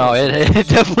Yeah, Lodge of no, Sorcerers. it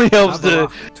definitely helps to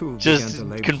Avalok, too, began just to lay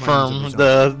plans of confirm his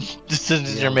the own.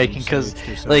 decisions The you're making, Elven because sage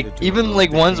decided like to even avoid like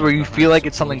the ones king where you perhaps feel like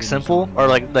it's of something Odin's simple own or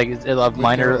like it'll have With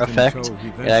minor Geralt in effect, tow, he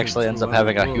it ventured actually ends through up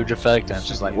having a other huge worlds effect, to and it's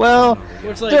just see like, if well, another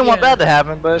It's like, didn't want yeah. that to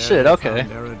happen, but There shit, they okay,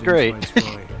 found Eredin's great.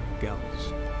 viceroy, Gels.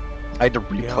 I had to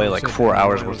replay like 4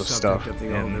 hours worth of stuff Of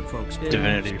the in older folks'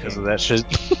 Divinity because of that shit.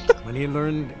 When he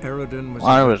learned Eredin was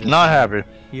I was not happy.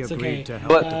 He It's agreed okay. to help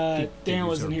But- defeat the Daniel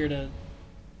wasn't usurper. here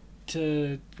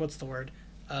to what's the word?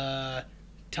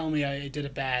 Tell me I did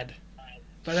it bad.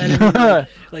 By that I mean,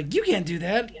 like you can't do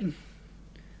that.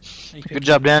 Like, Good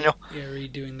job, Daniel. Yeah,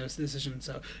 redoing those decisions.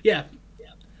 So yeah,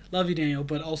 love you, Daniel.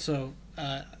 But also,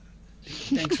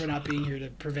 thanks for not being here to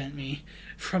prevent me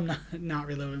from not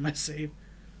reloading my save.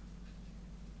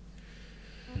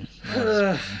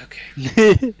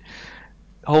 Okay.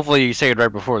 Hopefully you saved right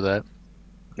before that,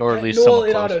 or at least well, somewhat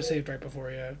it close. auto saved right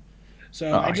before, yeah. So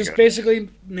Oh, I just good. basically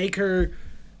make her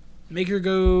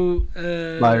go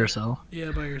By herself.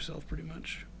 Yeah, by herself, pretty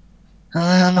much.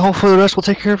 And hopefully the rest will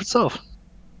take care of itself.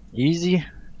 Easy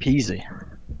peasy.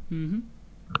 Mm-hmm.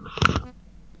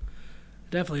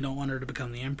 Definitely don't want her to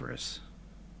become the Empress.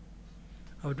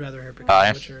 I would rather her become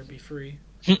the Witcher and be free.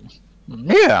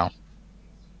 Yeah.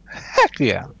 Heck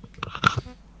yeah.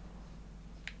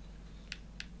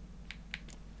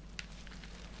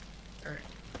 Alright.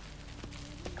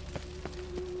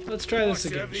 Let's try this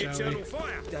again, shall we?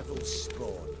 Devil's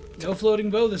spawn. No floating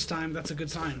bow this time, that's a good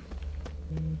sign.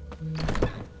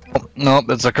 Nope,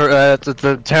 it's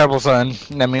a terrible sign.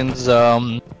 That means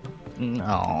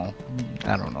no,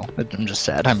 I don't know. I'm just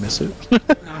sad. I miss it.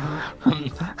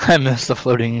 I miss the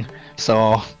floating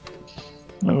saw.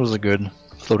 It was a good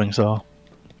floating saw.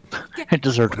 It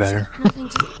deserved better. Nothing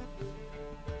to...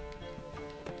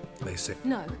 They say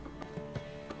No.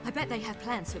 I bet they have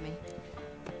plans for me.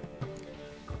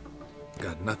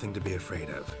 got nothing to be afraid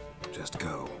of. Just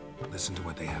go. Listen to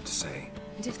what they have to say.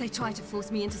 And if they try to force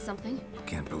me into something?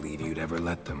 Can't believe you'd ever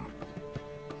let them.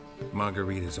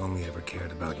 Marguerite's only ever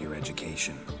cared about your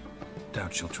education.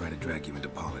 Doubt she'll try to drag you into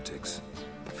politics.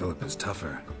 Philippa's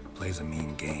tougher, plays a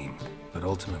mean game, but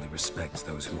ultimately respects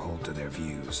those who hold to their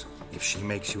views. If she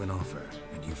makes you an offer,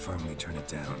 and you firmly turn it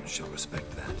down, she'll respect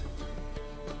that.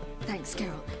 Thanks,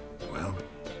 Geralt. Well,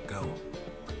 go.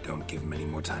 Don't give him any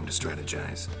more time to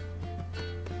strategize.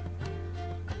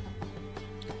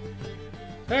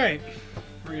 Alright.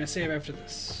 We're gonna save after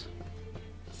this.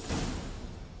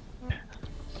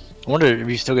 I wonder if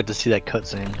you still get to see that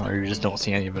cutscene, or you just don't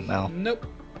see any of it now. Nope.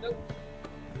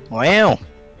 Wow.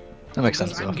 That makes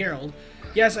Because sense, I'm though. Geralt.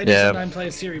 Yes, I do Yeah. sometimes play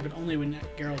as Ciri, but only when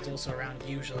Geralt's also around,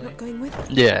 usually. Not going with them.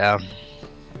 Yeah.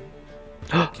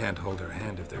 Can't hold her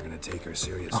hand if they're gonna take her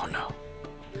seriously. Oh no.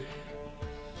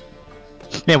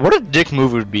 Man, what a dick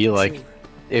move would be like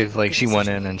if like she went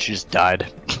in and she just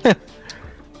died.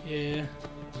 Yeah.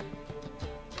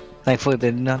 Thankfully they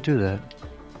did not do that.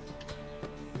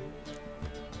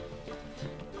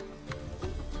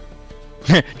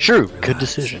 True, good Relax,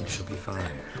 decision. She'll be fine.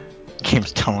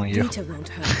 Game's telling you. Rita won't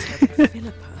hurt her, but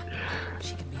Philippa,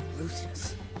 she can be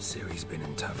ruthless. Ciri's been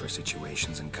in tougher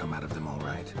situations and come out of them all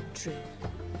right. True.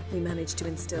 We managed to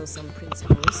instill some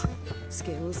principles,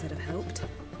 skills that have helped.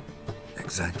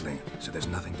 Exactly. So there's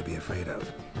nothing to be afraid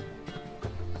of.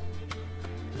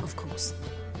 Of course.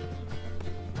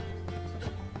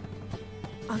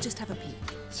 I'll just have a peek.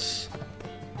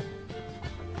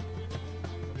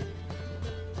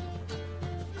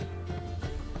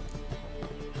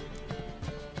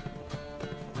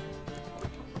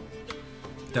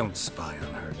 Don't spy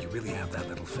on her. You really have that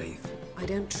little faith. I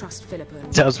don't trust Philippa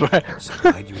and That's right. So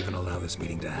why'd you even allow this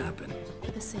meeting to happen?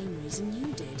 for the same reason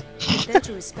you did. If they're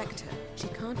to respect her, she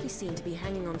can't be seen to be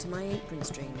hanging on to my apron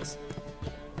strings.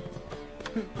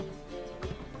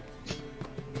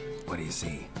 What do you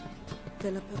see?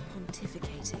 Philippa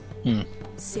pontificating.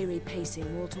 Ciri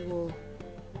pacing wall to wall.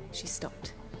 She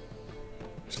stopped.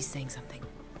 She's saying something.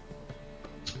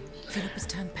 Philippa's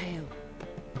turned pale.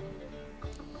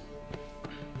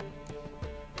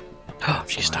 Oh,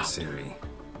 she Why stopped. Ciri.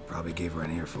 Probably gave her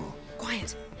an earful.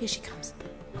 Quiet! Here she comes.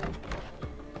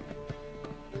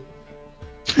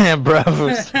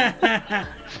 Bravos.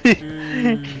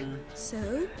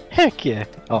 So? Heck yeah.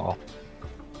 Uh oh.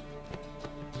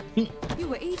 You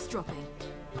were eavesdropping.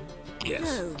 Yes.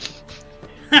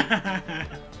 No.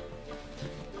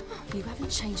 You haven't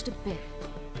changed a bit.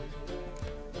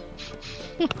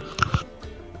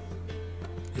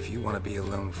 If you want to be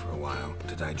alone for a while,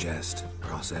 to digest,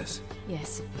 process.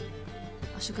 Yes.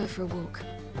 I shall go for a walk.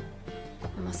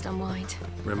 I must unwind.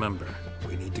 Remember,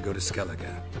 we need to go to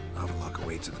Skellige. Avallac'h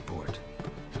awaits at the port.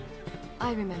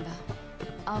 I remember.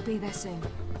 I'll be there soon.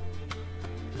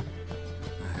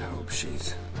 I hope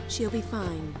she's... She'll be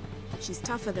fine. She's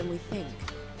tougher than we think.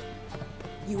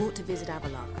 You ought to visit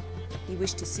Avallac'h. He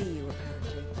wished to see you,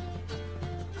 apparently.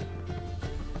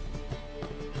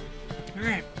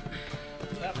 Alright.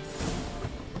 Well,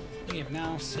 we have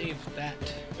now saved that.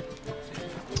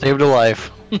 Saved a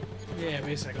life. Yeah,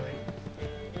 basically.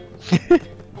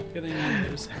 Good thing I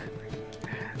noticed.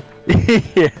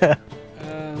 Yeah.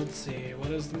 Let's see.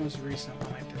 What is the most recent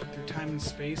one I did? Through Time and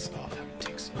Space? Oh, that would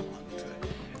take so long to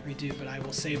redo, but I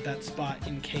will save that spot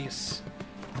in case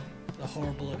the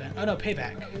horrible event. Oh no,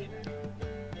 Payback.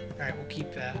 Alright, we'll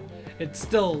keep that. It's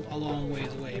still a long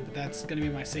ways away, but that's gonna be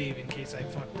my save in case I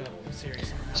fucked up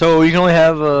seriously. So you can only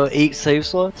have 8 save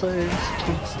slots, I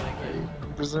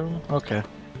presume? Okay.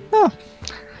 Oh.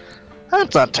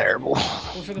 That's not terrible.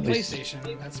 Well, for the PlayStation,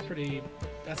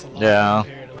 that's a lot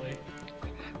comparatively.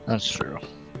 That's true.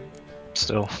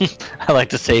 Still, I like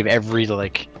to save every,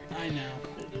 like... I know.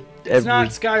 It's not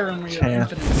Skyrim where you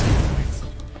have infinite save points.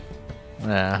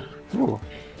 Yeah. Ooh.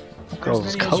 Look at all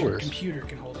those colors. Computer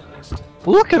can hold at least.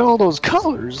 Look at all those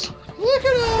colors! Look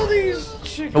at all these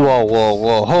chickens! Whoa, whoa,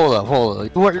 whoa, hold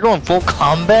up. What, you're going full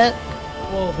combat?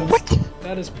 Well, what?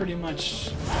 That is pretty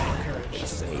much my courage.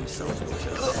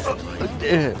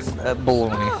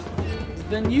 Baloney.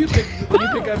 Then you pick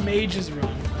a mage's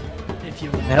run, if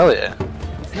you want. Hell yeah.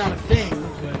 It's not a thing,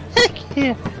 but... Heck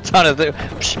yeah. It's not a thing.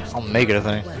 I'll make it a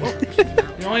thing.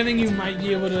 The only thing you might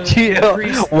be able to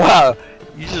yeah. Wow.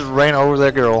 You just ran over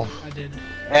that girl. I did.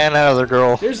 And that other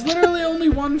girl. There's literally only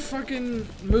one fucking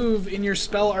move in your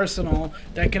spell arsenal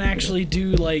that can actually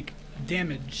do, like,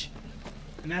 damage.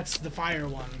 And that's the fire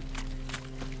one.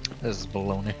 This is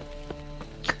baloney.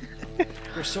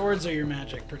 Your swords are your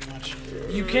magic, pretty much.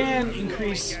 You can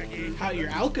increase your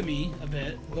alchemy a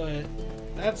bit, but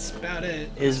that's about it.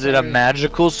 Is it a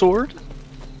magical sword?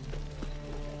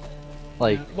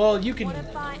 Like, well, you can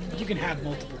have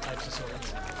multiple types of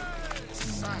swords.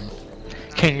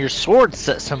 Can your sword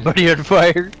set somebody on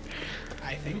fire?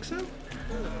 I think so.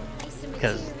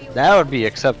 Because that would be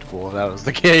acceptable if that was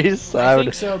the case. I would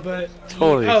think so, but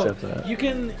totally accept that.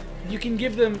 You can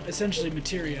give them essentially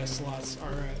materia slots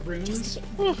or runes.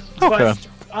 Okay. But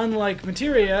unlike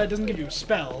materia, it doesn't give you a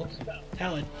spell.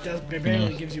 Hell, it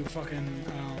barely gives you a fucking.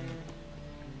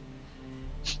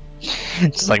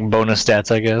 It's like bonus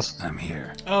stats, I guess. I'm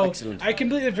here. Oh, excellent. I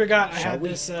completely forgot I had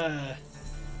this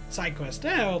side quest.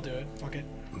 Yeah, I'll do it. Fuck it.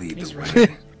 Lead He's the right.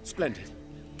 way. Splendid.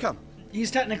 Come. He's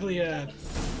technically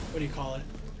what do you call it?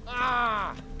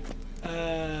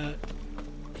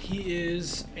 He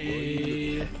is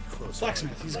a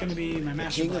blacksmith. He's gonna be my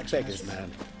master blacksmith.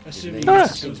 Man. Assuming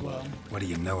this goes well. What do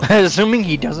you know? Assuming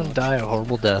he doesn't die a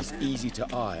horrible death. It's easy to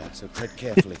ire, so tread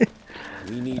carefully.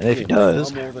 We need and if he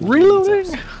does,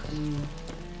 reloading.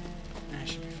 That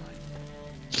should be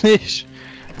fine.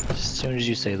 As soon as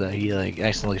you say that, he like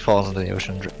accidentally falls into the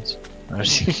ocean and drowns. That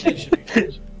should be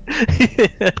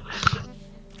fine.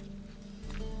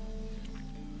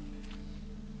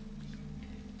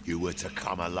 You were to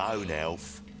come alone,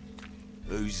 elf.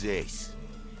 Who's this?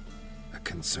 A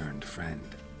concerned friend.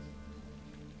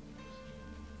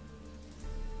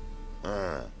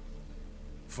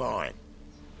 Fine.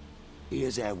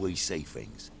 Here's how we see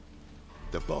things.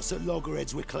 The boss at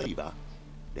Loggerheads with Cleaver,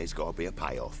 there's got to be a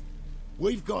payoff.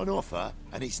 We've got an offer,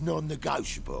 and it's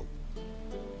non-negotiable.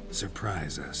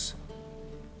 Surprise us.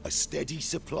 A steady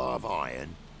supply of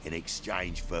iron in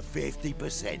exchange for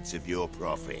 50% of your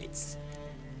profits.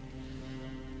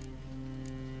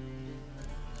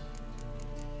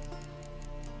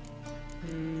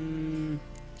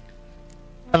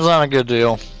 That's not a good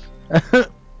deal.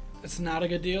 It's not a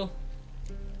good deal.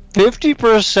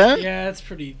 50%? Yeah, it's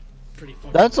pretty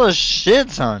fucking. That's a shit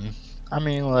ton. I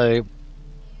mean, like.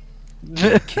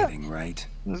 You're kidding, right?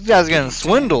 This guy's getting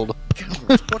swindled.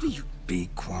 What are you? Be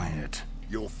quiet.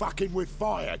 You're fucking with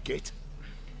fire, Git.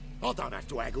 I don't have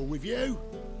to haggle with you.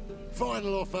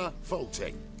 Final offer,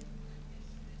 40.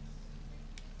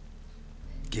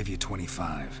 Give you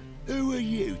 25. Who are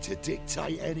you to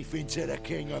dictate anything to the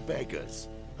king of beggars?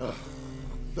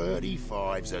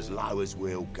 35's as low as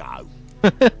we'll go.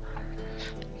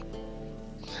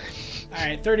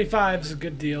 Alright, 35 is a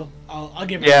good deal. I'll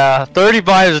give it. Yeah,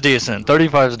 35 is decent.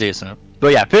 35 is decent.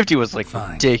 But yeah, 50 was like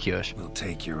fine. Ridiculous. We'll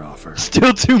take your offer.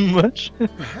 Still too much.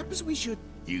 Perhaps we should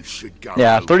You should go.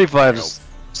 Yeah, home 35 yourself.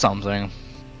 is something.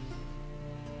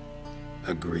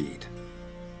 Agreed.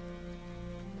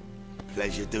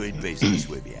 Pleasure doing business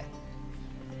with you.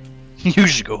 You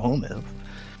should go home, Ev.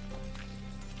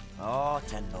 Oh,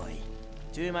 Tin Boy.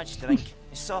 Too much drink.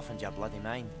 It softened your bloody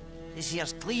mind. This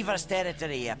here's Cleaver's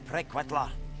territory, you prick whittler.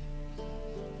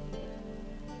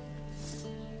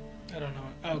 I don't know.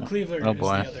 Oh, Cleaver Oh, is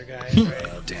boy. the other guy.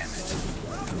 Right? Damn it.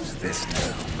 Who's this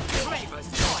now?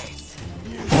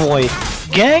 Boy,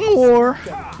 gang war.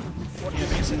 Yeah,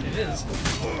 Mason, it is.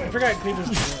 I forgot Cleaver's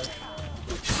the dwarf.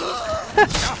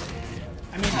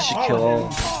 I mean, You should I kill followed all,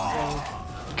 him,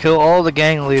 so... kill all the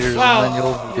gang leaders, Wow. and then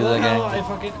you'll do that Wow, gang. I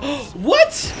fucking...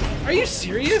 What? Are you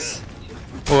serious?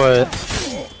 What?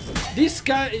 This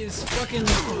guy is fucking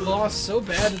lost so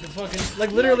bad at the fucking...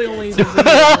 Like, literally only...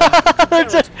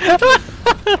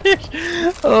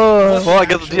 Oh, well, I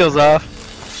guess the deal's off.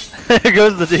 There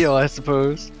goes the deal, I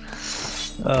suppose.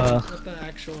 What the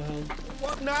actual hell?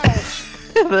 What now?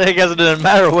 I guess it didn't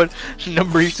matter what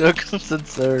number you took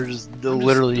since they're just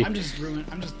literally. I'm just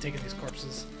taking these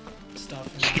corpses stuff.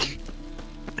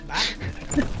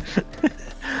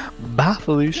 And Bye,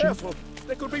 Felicia. Careful,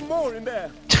 there could be more in there.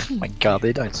 Oh my god,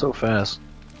 they died so fast.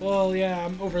 well, yeah,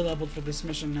 I'm over leveled for this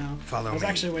mission now. Follow I was me.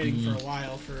 actually waiting for a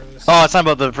while for this. Oh, it's not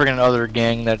about the freaking other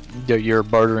gang that you're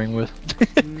bartering with.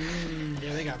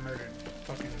 Yeah, they got murdered.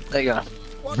 Fucking. They got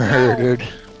murdered.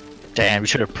 Damn, you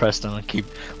should have pressed them and keep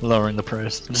lowering the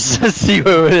price. Just to see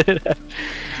what would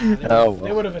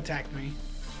They would have attacked me.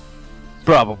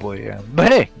 Probably, yeah.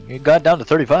 But hey, it got down to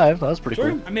 35. That was pretty Sure.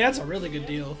 cool. I mean, that's a really good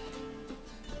deal.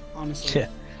 Honestly. Yeah,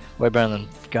 way better than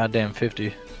goddamn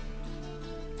 50.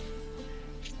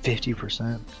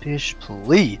 50%. Bish,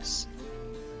 please.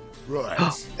 Right.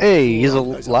 Hey, he's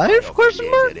alive? Question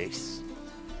mark?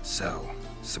 So,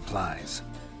 supplies.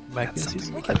 Back That's in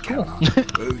something we season can one. count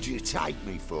on. Who'd you take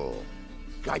me for?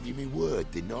 Gave you me word,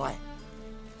 didn't I?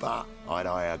 But I'd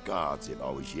hire guards if I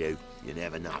was you. You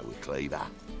never know with Cleaver.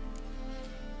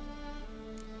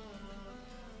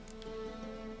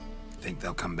 Think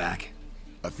they'll come back?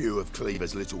 A few of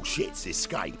Cleaver's little shits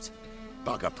escaped.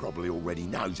 Bugger probably already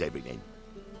knows everything.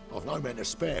 I've no men to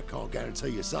spare, can't guarantee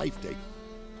your safety.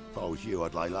 If I was you,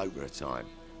 I'd lay low for a time.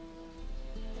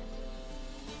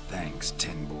 Thanks,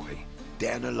 Tin Boy.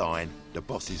 Down the line, the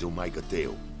bosses will make a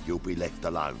deal. You'll be left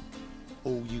alone.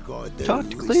 All you gotta do Talk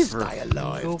to is Cleaver. stay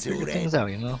alive Go till figure then. things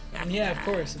out, you know? Yeah, of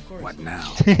course, of course. What now?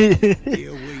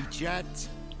 Here we chat,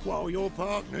 while your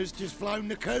partner's just flown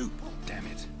the coop. Damn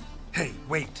it. Hey,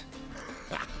 wait.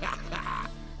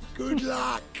 Good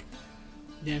luck.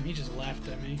 Damn, he just laughed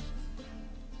at me.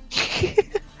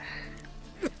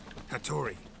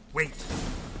 Hattori, wait.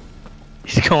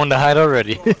 He's going to hide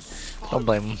already. Don't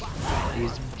blame him.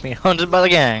 He's being hunted by the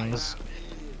gangs.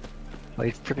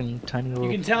 By freaking tiny little.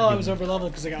 You can tell I was over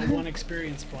leveled because I got 1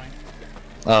 experience point.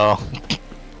 Oh.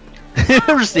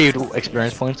 Received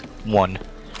experience points. 1.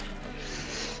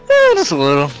 Just a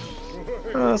little.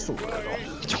 Just a little.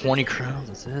 20 crowns,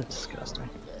 that's it. Disgusting.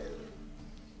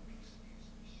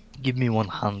 Give me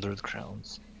 100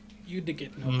 crowns. You did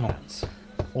get no crowns.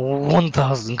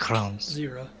 1,000 crowns.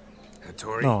 0.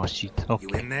 Hattori, Oh, shit. Okay.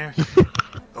 you in there?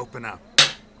 Open up.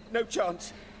 No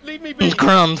chance. Leave me be.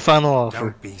 Crown final offer.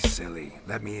 Don't be silly.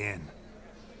 Let me in.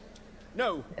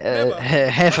 No, never.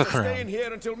 Half a I'll crown. stay in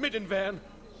here until Middenvern.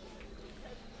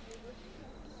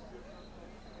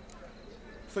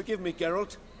 Forgive me,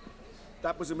 Geralt.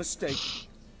 That was a mistake.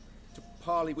 To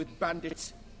parley with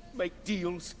bandits, make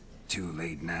deals. Too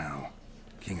late now.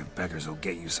 King of Beggars will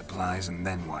get you supplies, and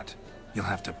then what? You'll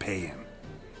have to pay him.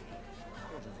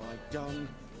 What have I done?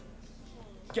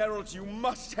 Geralt, you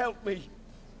must help me.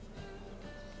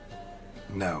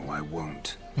 No, I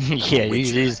won't. Yeah,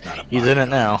 he's in it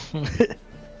now.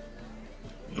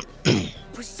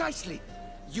 Precisely.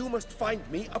 You must find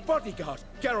me a bodyguard.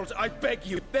 Geralt, I beg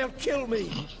you. They'll kill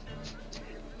me.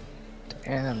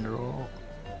 Andrew.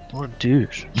 What a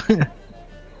douche.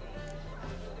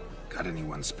 Got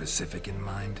anyone specific in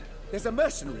mind? There's a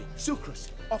mercenary, Sucrus.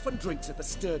 Often drinks at the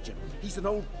Sturgeon. He's an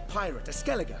old pirate, a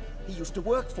Skelliger. He used to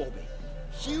work for me.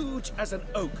 Huge as an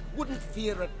oak. Wouldn't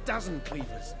fear a dozen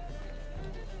cleavers.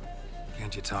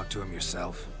 Can't you talk to him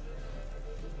yourself?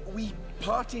 We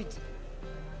parted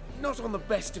not on the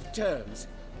best of terms.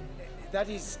 That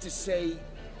is to say,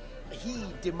 he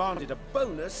demanded a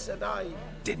bonus and I...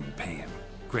 Didn't pay him.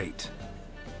 Great.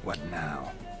 What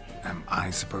now? Am I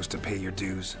supposed to pay your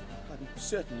dues? I'm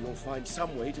certain you'll find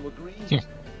some way to agree.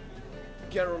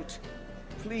 Geralt,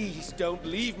 please don't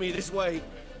leave me this way.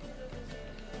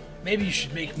 Maybe you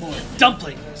should make more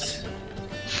dumplings.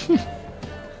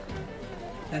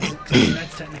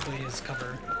 That's technically his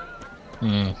cover.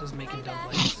 was making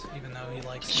dumplings, even though he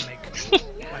likes to make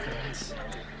weapons.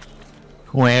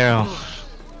 Well,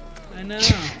 I know.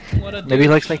 What a maybe he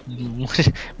likes to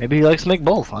make. Maybe he likes to make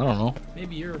both. I don't know.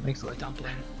 Maybe you're a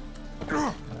dumpling.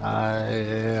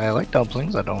 I like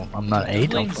dumplings. I'm not a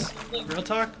dumpling. Real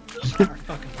talk, are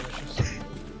fucking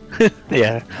delicious.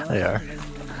 Yeah, they are.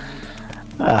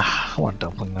 I want a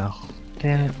dumpling now.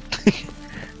 Damn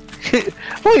it.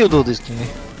 Why you do this to me?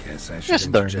 Yes, I should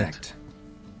Just darn interject. it.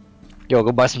 Yo,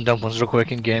 go buy some dumplings real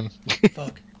quick in game.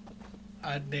 Fuck.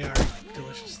 They are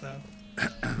delicious though.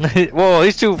 Whoa,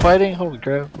 these two fighting? Holy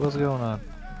crap, what's going on?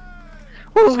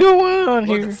 What's going on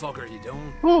here? What the fuck are you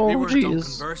doing? Oh, we were done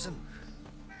jeez. conversing.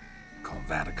 Call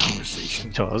that a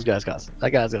conversation. So those guys got.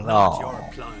 That guy's got. Oh,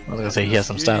 I was gonna say he has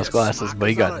some stylish glasses, but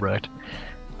he got wrecked.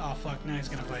 Oh fuck, now he's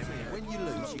gonna fight me. When you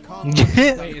lose, you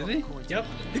can't. Wait, is he? Yep.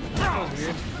 That was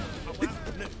weird.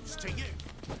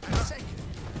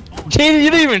 Gee, you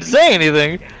didn't even say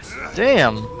anything.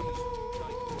 Damn.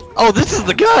 Oh, this is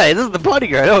the guy. This is the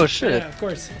bodyguard. Oh shit. Yeah, of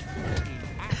course.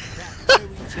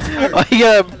 Oh, you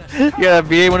gotta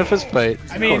be able to fist fight.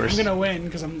 I mean, of course. I'm gonna win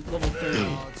because I'm level 30.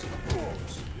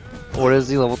 What is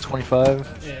he? Level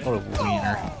 25? Yeah. What a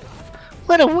wiener.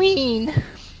 What a ween.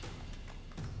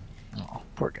 Oh,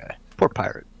 poor guy. Poor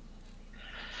pirate.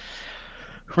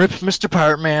 Rip Mr.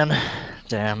 Pirate Man.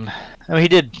 Damn. I mean, he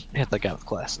did hit that guy with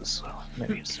glasses, so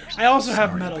maybe he's there. I also have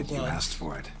Sorry, metal but you gloves. asked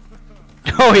for it.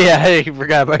 Oh yeah, hey, you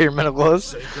forgot about your metal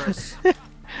gloves.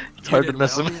 It's hard to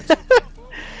miss them.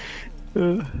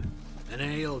 An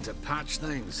ale to patch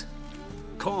things.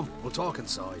 Come, we'll talk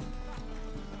inside.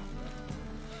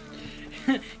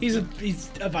 He's a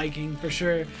Viking for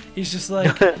sure. He's just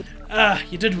like,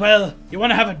 you did well. You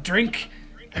want to have a drink?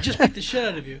 I just beat the shit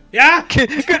out of you. Yeah,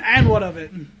 and what of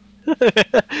it?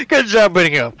 Good job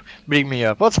beating me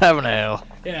up. Let's have an ale.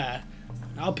 Yeah,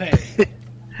 I'll pay.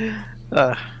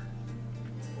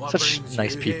 Such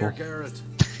nice people. Here,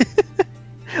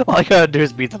 All I gotta do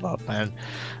is beat them up, man.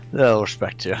 They'll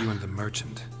respect you. You and the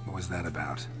merchant. What was that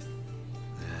about?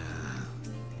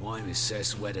 Why Miss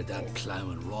Cess wedded that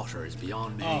ploughing rotter is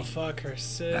beyond me. Oh fuck her,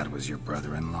 Sid. That was your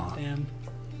brother-in-law. Damn.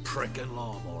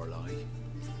 Prick-in-law, more like.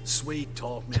 Sweet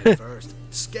talk me at first.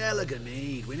 Skelligan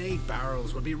need. We need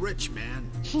barrels. We'll be rich men.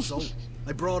 So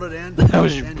I brought it in. That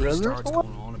was your then he brother? starts going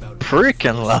on about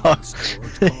Prick-in-law.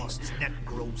 storage costs, net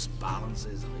gross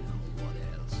balances, and I don't know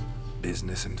what else.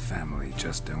 Business and family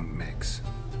just don't mix.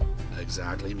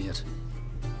 Exactly, mate.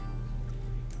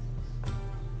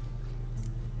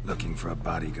 Looking for a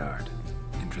bodyguard.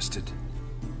 Interested?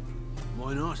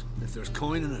 Why not? If there's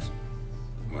coin in it.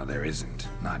 Well, there isn't.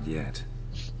 Not yet.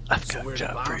 I've So got a we're the job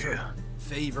for barter. you.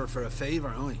 Favor for a favor,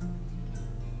 aye?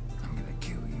 I'm gonna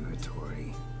kill you,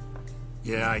 Hattori.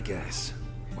 Yeah, I guess.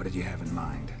 What did you have in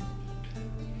mind?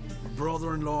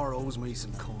 Brother-in-law owes me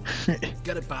some coin.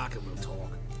 Get it back and we'll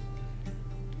talk.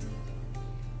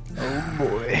 Oh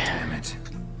boy. Damn it.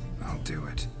 I'll do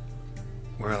it.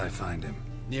 Where'll I find him?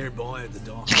 Nearby at the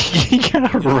dock. You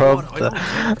gotta You know rub what? I don't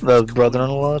care if the it's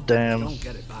brother-in-law. If I Damn. don't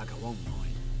get it back, I won't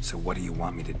mind. So what do you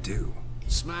want me to do?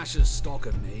 Smash his stock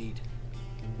of mead.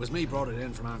 Was me brought it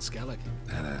in from Aunt Skellig.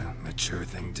 That a mature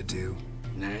thing to do?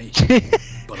 Nay,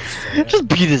 but it's fair. Just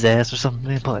beat his ass or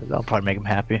something. I'll probably make him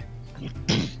happy.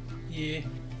 Yeah.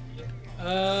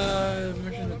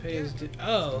 Merchant that pays.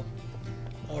 Oh.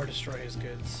 Or destroy his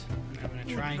goods. I'm gonna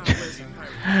try and get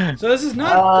some. So this is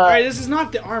not. Alright, this is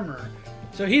not the armor.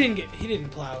 So he didn't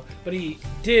plow, but he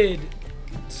did.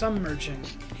 Some merchant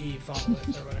he fought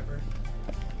with or whatever.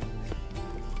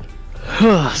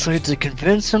 So you have to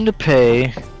convince him to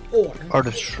pay Or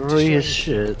destroy his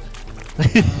shit.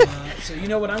 So you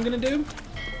know what I'm gonna do?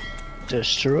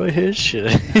 Destroy his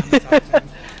shit.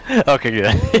 Okay,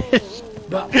 good.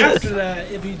 But after that,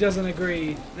 if he doesn't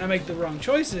agree and I make the wrong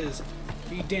choices,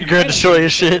 you damn You're gonna right destroy I'm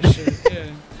his gonna shit. destroy his shit.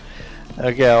 Yeah.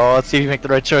 Okay, well, let's see if you make the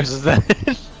right choices then.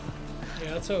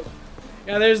 Yeah, let's hope.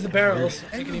 Yeah, there's the barrels.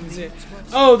 I can even see it.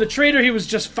 Oh, the trader he was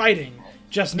just fighting.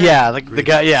 Just now. Yeah, the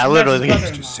guy. Yeah, So literally. that's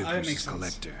The, his brother-in-law. That makes sense.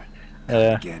 Collector.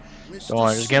 yeah. Don't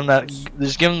worry. Just give him that.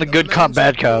 Just give him the good cop,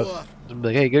 bad cop. Just be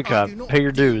like, hey, good cop, pay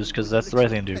your dues, because that's the right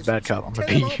thing to do. Bad cop, I'm gonna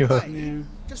beat you up. Yeah.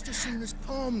 Just as soon as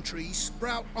palm trees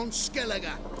sprout on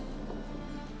Skelliger.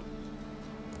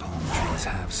 Palm trees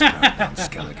have sprouted on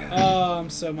Skelliger. Oh, I'm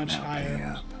so much Now pay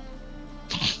higher. up.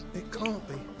 It can't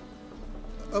be.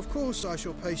 Of course I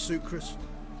shall pay Sucrus.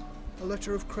 A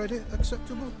letter of credit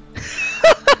acceptable?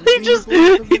 He just.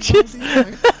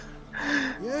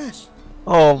 Yes.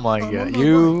 Oh my god,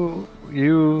 you.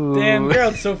 Damn,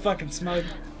 Geralt's so fucking smug.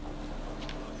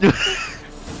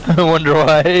 I wonder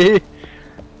why.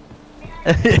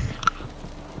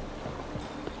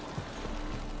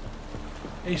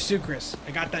 Hey, Sucrus,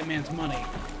 I got that man's money.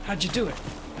 How'd you do it?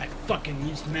 I fucking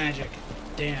used magic.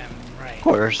 Damn right. Of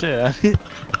course, yeah.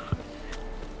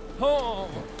 Oh.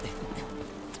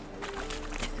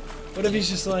 What if he's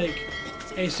just like,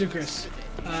 hey, Sucrus,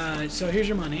 so here's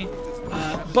your money,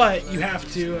 but you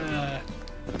have to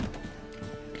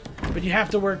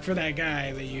work for that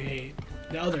guy that you hate.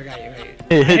 The other guy you hate.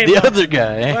 The other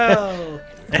guy. Well.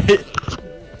 A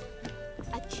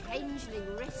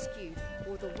changeling rescued,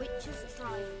 or the witch's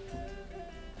trial.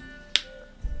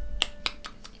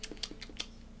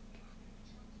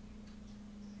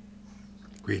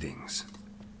 Greetings.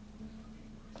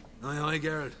 Aye,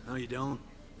 Geralt. How you doing?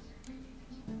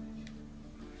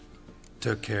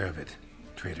 Took care of it.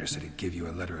 Trader said he'd give you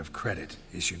a letter of credit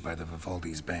issued by the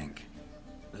Vivaldi's bank.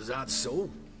 Is that so?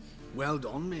 Well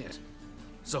done, mate.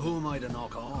 So who am I to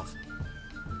knock off?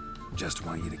 Just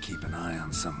want you to keep an eye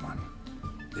on someone.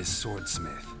 This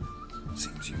swordsmith.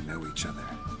 Seems you know each other.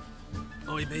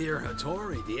 I be your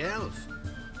Hattori, the elf.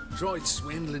 Tried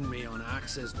swindling me on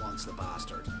axes once, the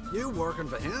bastard. You working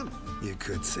for him? You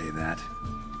could say that.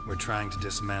 We're trying to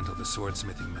dismantle the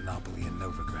swordsmithing monopoly in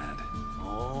Novigrad.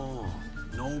 Oh,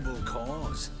 noble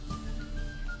cause.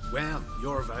 Well,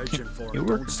 you're vouching for it. You Don't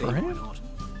working see for why him? not.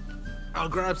 I'll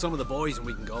grab some of the boys and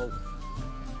we can go.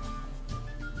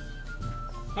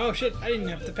 Oh shit, I didn't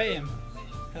have to pay him.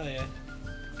 Hell yeah.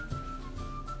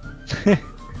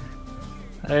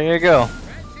 There you go.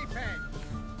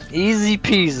 Easy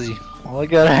peasy. All I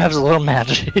gotta have is a little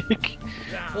magic.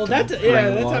 Well, that's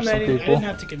time I didn't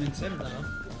have to convince him though.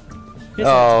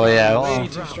 Oh yeah. Way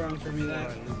too strong for me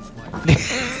that.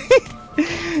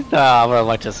 I would have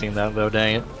liked to have seen that though.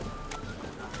 Dang it.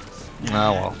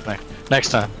 Oh well. Next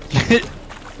time.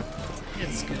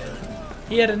 It's good.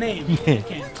 He had a name. You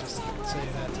can't just say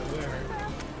that to her.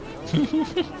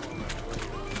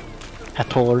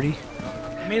 Hattori.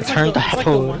 I mean, it's like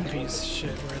the One Piece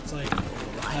shit where it's like,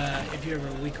 if you ever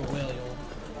leak a will, you'll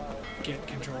get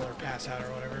control or pass out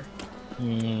or whatever.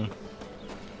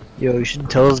 Yo, you should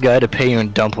tell this guy to pay you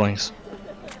in dumplings.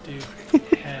 Dude,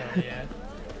 hell yeah.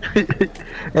 Hey,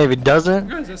 if he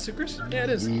doesn't. Oh, is that Sucrus? Yeah, it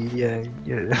is. Yeah.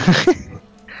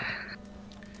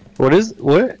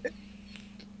 What?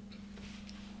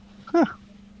 Huh.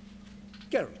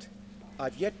 Geralt,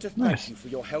 I've yet to thank you for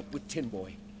your help with Tin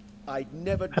Boy. I'd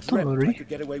never dreamt I could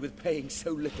get away with paying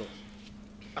so little.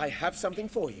 I have something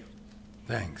for you.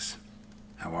 Thanks.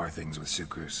 How are things with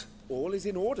Sucrus? All is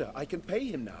in order. I can pay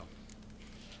him now.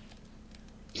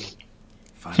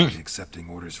 Finally accepting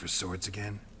orders for swords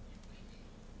again?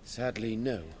 Sadly,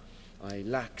 no. I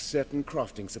lack certain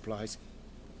crafting supplies.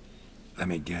 Let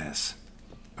me guess.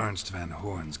 Ernst van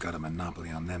Horn's got a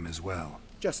monopoly on them as well.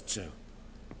 Just so.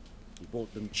 He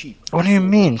bought them cheap. What do you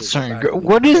mean, sir?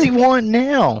 What does he want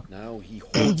now? Now he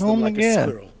hoards them like a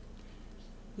squirrel.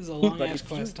 This is a long-ass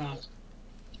quest, Tom.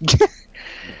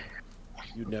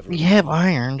 We have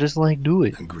iron, just like do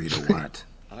it. Agree to what?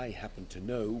 I happen to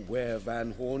know where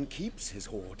Van Horn keeps his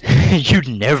hoard. You'd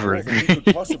never More than we could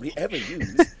possibly ever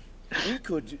use. We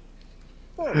could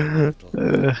borrow a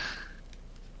little.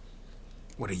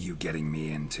 What are you getting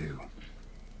me into?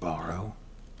 Borrow?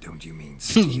 Don't you mean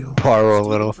steal? Borrow a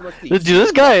little. Dude,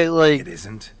 this guy, like, it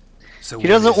isn't. So he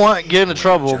doesn't want to get into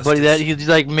trouble, but he's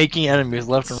like making enemies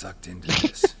left and sucked into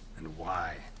this. And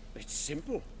why? It's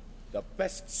simple. The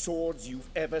best swords you've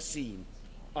ever seen.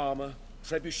 Armor,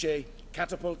 trebuchet,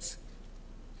 catapults.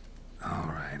 All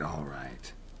right.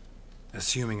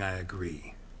 Assuming I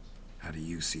agree, how do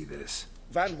you see this?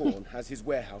 Van Horn has his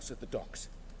warehouse at the docks.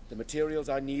 The materials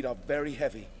I need are very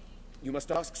heavy. You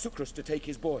must ask Sucrus to take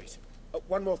his boys.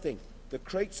 One more thing. The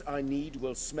crates I need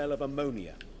will smell of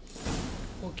ammonia.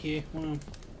 Okay, well,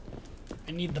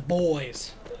 I need the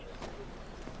boys.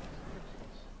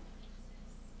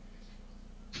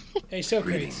 Hey,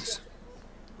 Socrates.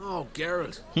 Oh,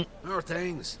 Geralt. How are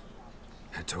things?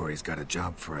 Hattori's got a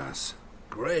job for us.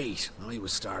 Great. I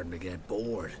was starting to get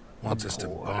bored. Wants us to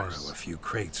borrow a few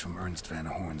crates from Ernst van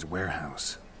Horn's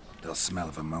warehouse. They'll smell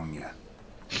of ammonia.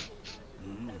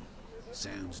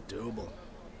 Sounds doable.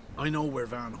 I know where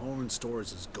Van Horn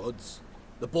stores his goods.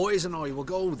 The boys and I will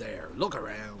go there, look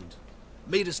around.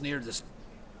 Meet us near this...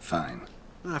 Fine.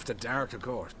 After dark, of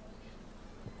course.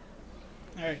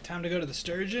 Alright, time to go to the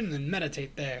Sturgeon and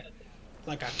meditate there.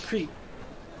 Like a creep.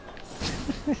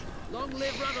 Long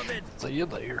live Radovid! See you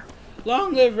later.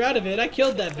 Long live Radovid, I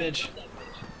killed that bitch.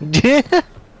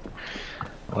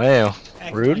 Wow.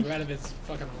 Rude. Like Radovid's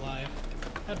fucking alive.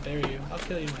 How dare you? I'll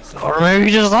kill you myself. Or maybe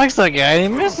he just likes that guy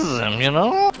and he misses him, you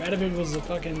know? Radovid was a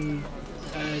fucking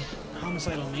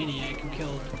homicidal maniac who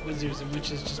killed wizards and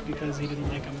witches just because he didn't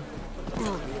like them.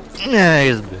 Yeah,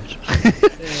 he's a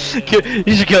bitch.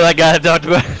 You should kill that guy I talked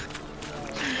about.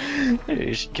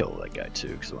 You should kill that guy too,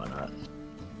 because why not?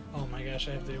 Oh my gosh,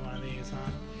 I have to do one of these,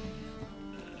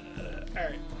 huh?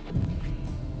 Alright.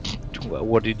 Well,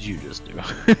 what did you just do?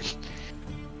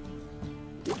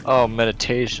 Oh,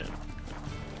 meditation.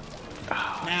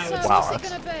 Now So wow, what's it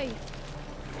gonna be?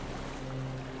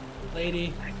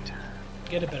 Lady,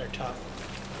 get a better top.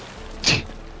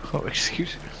 Oh,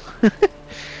 excuse me.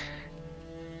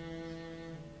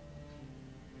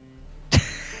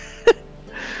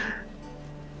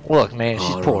 Look, man,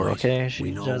 she's poor, okay?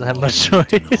 She doesn't have much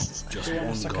choice. Just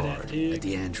one guard at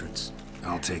the entrance.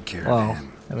 I'll take care Well, of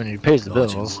him. I mean, he pays the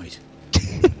Lodge bills. might.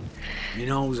 My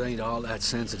nose ain't all that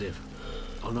sensitive.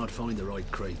 I'll not find the right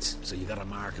crates, so you gotta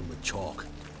mark him with chalk.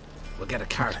 We'll get a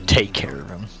carton. Take care of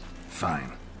him.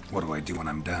 Fine. What do I do when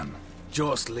I'm done?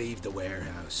 Just leave the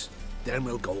warehouse. Then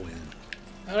we'll go in.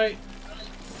 Alright.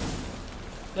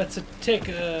 Let's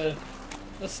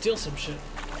let's steal some shit.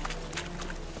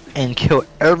 And kill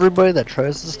everybody that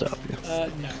tries to stop you. No,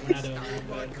 we're not doing that,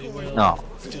 but we will No.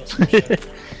 steal some shit.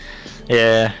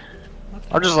 Yeah.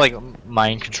 Or just like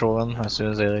mind control them as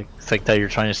soon as they like think that you're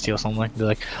trying to steal something. Be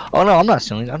like, oh no, I'm not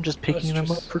stealing. I'm just picking them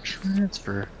up for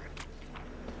transfer.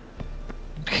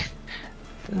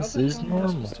 This is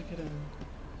normal.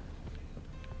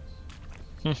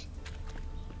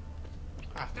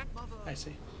 I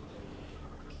see.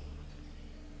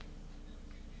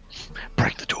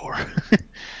 Break the door.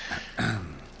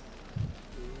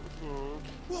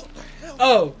 What the hell?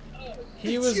 Oh,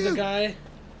 he It's was the you. guy.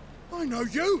 I know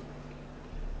you!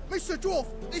 Mr. Dwarf,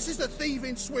 this is the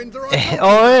thieving swindler I told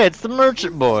Oh, yeah, it's the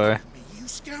merchant boy. you,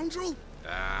 scoundrel!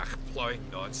 Ah, plowing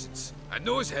nonsense. I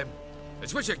knows him.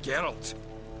 It's Witcher Geralt.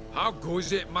 How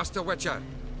goes it, Master Witcher?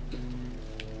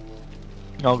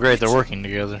 Oh, great, they're working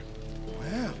together.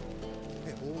 Well,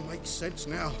 it all makes sense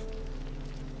now.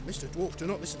 Mr. Dwarf, do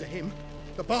not listen to him.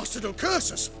 The bastard will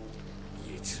curse us!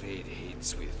 You trade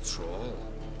heads with Troll.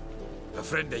 A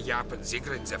friend of Yap and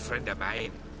Zigrin's a friend of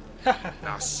mine.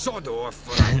 Now sod off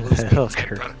for a loose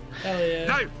temper. Hell yeah.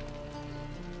 Now!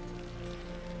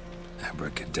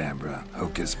 Abracadabra,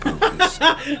 hocus pocus.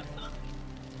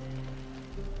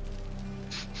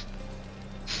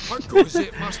 How goes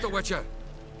it, Master Witcher?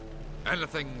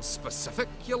 Anything specific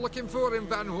you're looking for in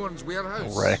Van Horn's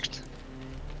warehouse? Wrecked.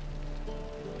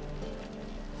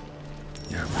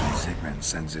 Your friend Zigrin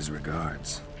sends his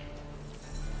regards.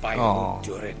 By Aw.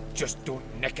 Durin, just don't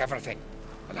nick everything.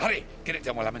 And hurry, get it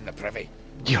done while I'm in the privy.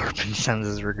 Yorpin sends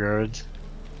his regards.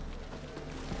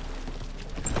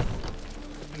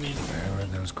 I mean, Where are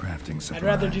those crafting supplies? I'd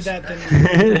rather do that than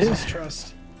lose his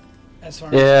trust. As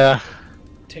far Yeah.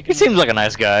 as taking He seems like a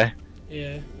nice guy.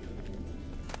 Yeah.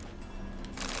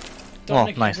 Well,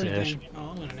 nick nice everything. ish. Oh,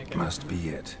 I'm gonna nick Must be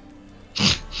it.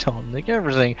 Don't nick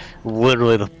everything.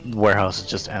 Literally, the warehouse is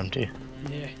just empty.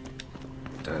 Yeah.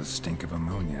 Does stink of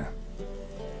ammonia.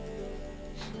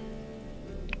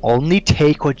 Only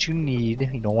take what you need.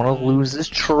 You don't want to lose his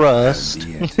trust.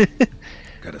 That'd be it.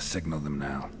 Gotta signal them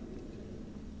now.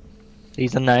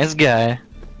 He's a nice guy.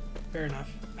 Fair enough.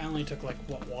 I only took like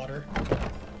what, water?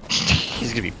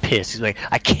 He's gonna be pissed. He's like,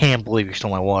 I can't believe you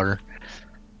stole my water.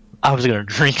 I was gonna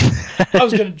drink that. I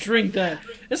was gonna drink that.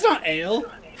 It's not ale.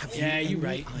 Yeah, you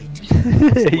right.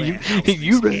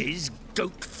 you right. Is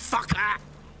goat fucker.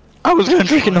 I was gonna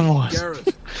drink it no more. Garrett,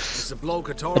 it's the bloke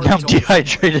at Torrey. Now I'm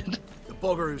dehydrated. The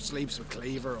bugger who sleeps with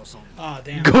Cleaver or something. Oh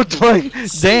damn.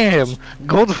 Goldfuck. Damn.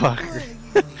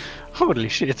 Goldfucker. Holy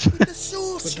shit.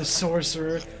 With the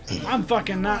sorcerer. I'm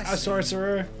fucking not a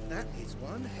sorcerer. That is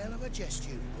one hell of a jest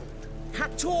you pulled.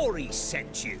 Hattori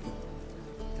sent you.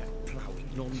 That ploughing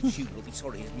non-Jew will be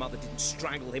sorry his mother didn't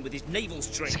strangle him with his navel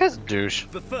string. This guy's a douche.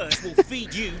 But first, we'll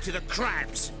feed you to the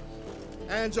crabs.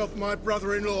 Hands off my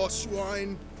brother-in-law,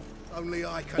 swine. Only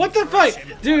I can. What the thrash fuck?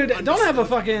 him. Dude, don't have a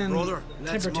fucking Brother,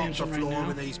 let's temper mop the tantrum right floor now.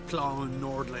 with these plowing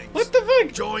Nordlings. What the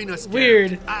fuck? Join us,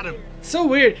 Weird. Garrett. Adam. So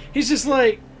weird. He's just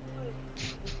like,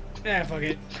 fuck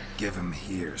it. Give him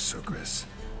here, Sucrus.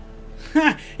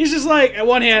 He's just like, at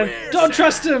one hand, don't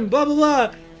trust him, blah blah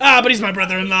blah. Ah, but he's my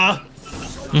brother-in-law.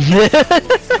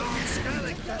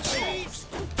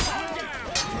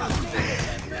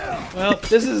 Well,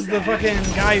 this is the fucking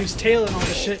guy who's tailing all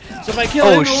this shit. So if I kill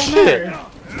him, it won't matter.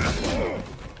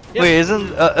 Yep. Wait,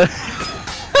 isn't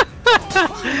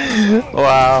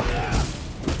wow.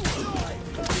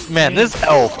 Man, this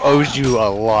elf owes you a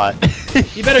lot.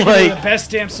 You better give like, me the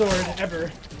best damn sword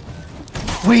ever.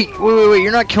 Wait,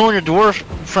 you're not killing your dwarf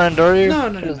friend, are you? No,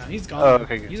 he's gone. Oh,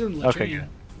 okay, good. He's in okay, latrine.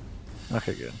 good.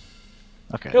 Okay, good.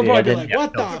 Okay. He'll yeah, probably be like,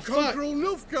 what the I fuck? conquer all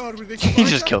Nilfgaard with this He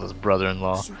just fighter. killed his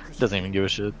brother-in-law. Doesn't even give a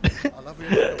shit. I love you,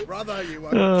 little brother, you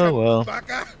Oh, well.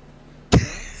 bugger.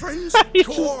 Friends, of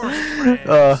course,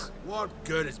 friends. What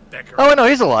good is Becker? Oh, no,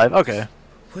 he's alive. Okay.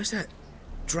 Where's that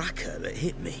Draka that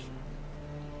hit me?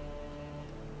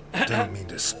 Don't mean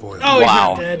to spoil Oh, it, he's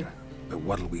not dead. but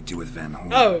what'll we do with Van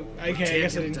Horn? Oh, okay, I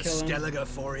guess I didn't kill him. Skellige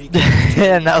for he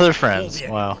And now they're friends.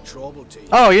 Wow. trouble to you.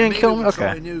 Oh, you didn't Maybe kill him? we'll try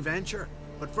Okay. a new venture.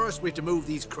 But first we have to move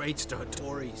these crates to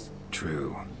Hattori's.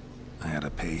 True. I had to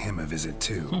pay him a visit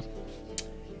too.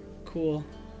 Cool.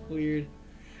 Weird.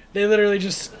 They literally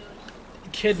just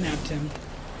kidnapped him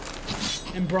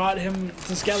and brought him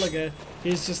to Skellige.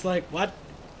 He's just like, what?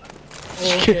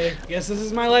 Oh, okay, guess this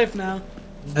is my life now.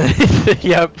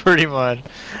 Yeah, pretty much.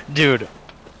 Dude,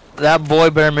 that boy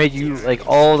bear made you like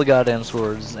all the goddamn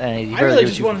swords, and he I really give it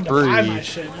just to you wanted to for buy free. my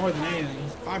shit more than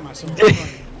anything. Buy my sword.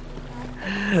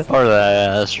 Or that,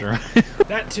 yeah, that's true.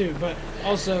 That too, but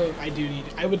also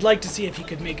I would like to see if he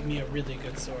could make me a really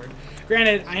good sword.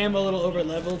 Granted, I am a little over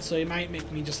leveled, so he might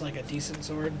make me just like a decent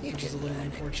sword, which is a little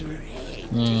unfortunate.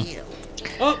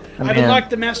 Oh, I've unlocked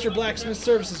the Master Blacksmith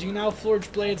services. You can now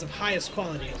forge blades of highest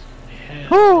quality.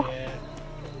 Hell yeah.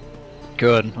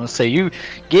 Good. Let's say you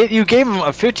gave him a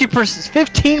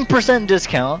 15%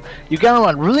 discount. You got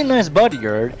him a really nice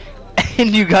bodyguard,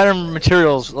 and you got him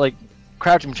materials like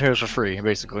crafting materials for free,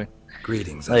 basically.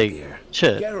 Greetings, like Albier.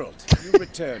 shit. Geralt, you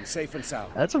return safe and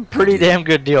sound. That's a pretty damn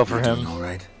good deal for him. All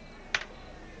right.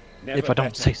 Never If I don't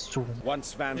better. say so.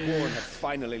 Once Van Horn had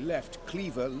finally left,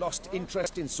 Cleaver lost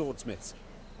interest in swordsmiths.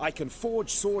 I can forge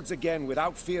swords again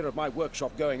without fear of my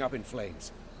workshop going up in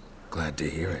flames. Glad to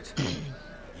hear it.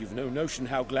 You've no notion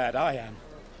how glad I am.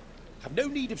 I've no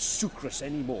need of Sucrus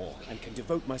anymore, and can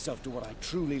devote myself to what I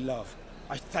truly love.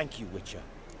 I thank you, Witcher.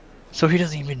 So he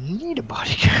doesn't even need a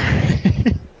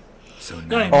bodyguard. So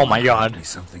now Oh my god. be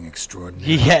something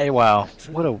extraordinary. Yeah, wow.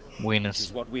 What a This weenus.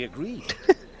 is what we agreed.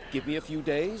 Give me a few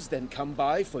days, then come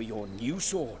by for your new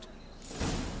sword.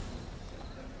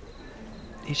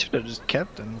 He should have just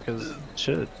kept him, because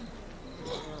shit.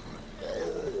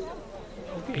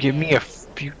 Give me a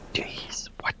few days.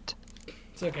 What?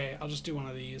 It's okay. I'll just do one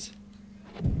of these.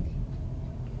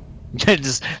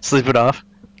 Just sleep it off.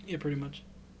 Yeah, pretty much.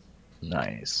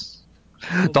 Nice.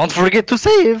 Don't forget to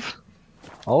save.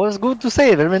 Always good to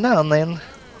save every now and then.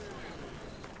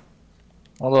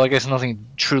 Although I guess nothing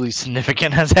truly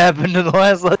significant has happened in the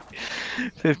last like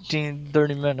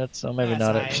 15-30 minutes, so maybe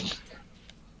not.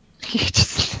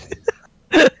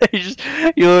 You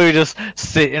literally just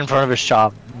sit in front of his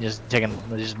shop and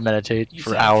just meditate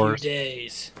for hours.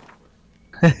 Days.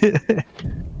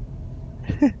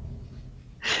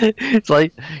 It's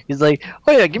like he's like,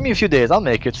 oh yeah, give me a few days, I'll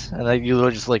make it, and like you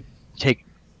literally just like take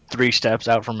 3 steps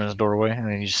out from his doorway and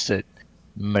then you just sit,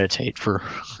 meditate for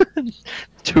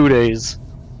 2 days.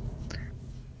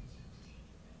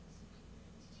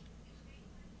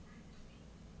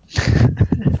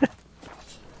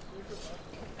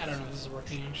 I don't know if this is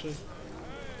working actually.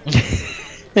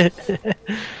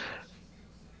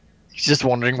 He's just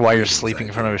wondering why you're sleeping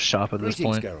in front of his shop at this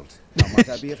Greetings, point. Geralt. How might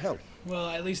I be of help? Well,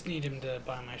 I at least need him to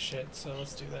buy my shit, so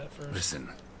let's do that first. Listen.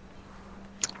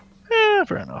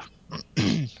 Fair enough.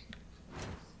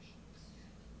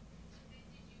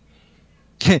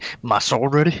 My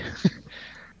sword ready?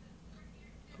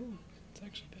 Ooh, it's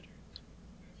actually better.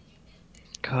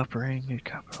 Copper ingot,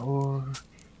 copper ore.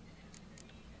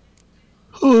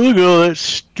 Oh, look at all that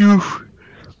stew.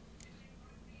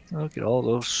 Look at all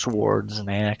those swords and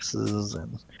axes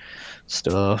and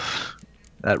stuff.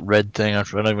 That red thing, I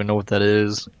don't even know what that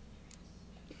is.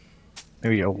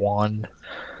 Maybe a wand.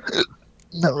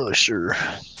 Not really sure.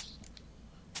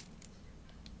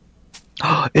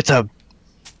 It's a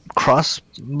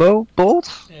crossbow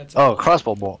bolt? Yeah, it's a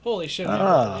crossbow bolt. Holy shit, I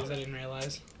have these, I didn't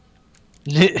realize.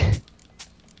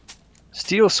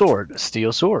 Steel sword,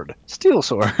 steel sword, steel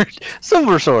sword,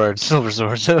 silver sword, silver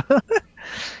sword.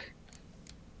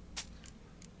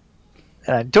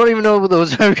 And I don't even know what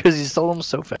those are because he stole them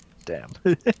so fast. Damn.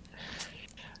 Is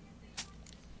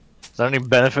there any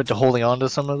benefit to holding on to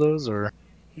some of those, or?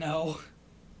 No.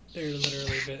 They're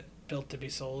literally built to be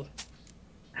sold.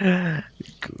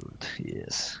 Good,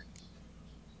 yes.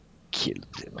 Kill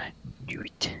them. Do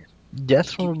it.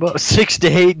 Death from about 6 to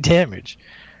 8 damage.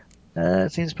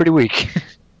 That seems pretty weak.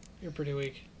 You're pretty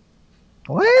weak.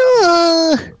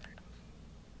 Well,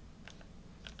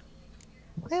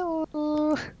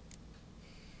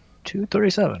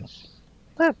 237.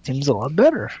 That seems a lot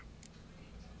better.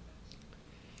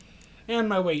 And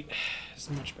my weight is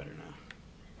much better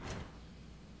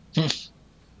now.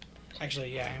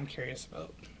 Actually, yeah, I'm curious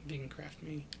about being craft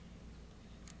me.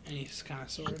 any kind of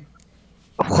sword.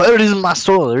 Where is my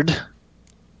sword?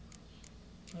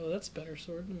 Oh, that's a better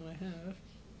sword than what I have.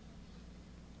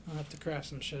 I'll have to craft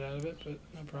some shit out of it, but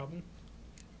no problem.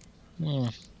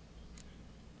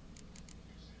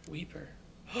 Weeper.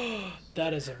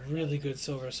 That is a really good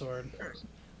silver sword.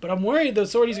 But I'm worried the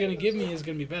sword he's going to give me is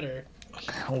going to be better.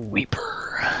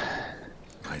 Weeper.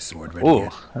 My sword ready. Oh,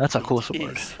 that's a cool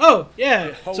sword. Oh,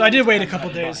 yeah. So I did wait a couple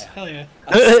days. Hell yeah.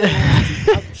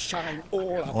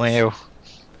 Wow.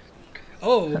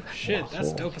 Oh, shit.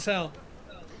 That's dope as hell.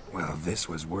 Well, this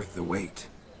was worth the wait.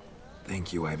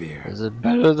 Thank you, Ibeer. Is it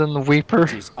better than the Weeper?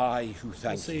 It is I who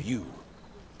thank you.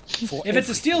 If it's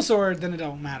a steel sword, then it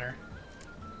don't matter.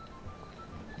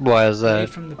 Why is that?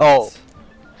 Oh.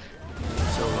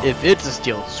 If it's a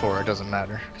steel sword, it doesn't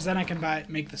matter. Because then I can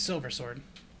make the silver sword.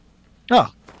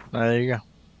 Oh, there you go.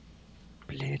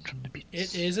 Blade from the beast.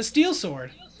 It is a steel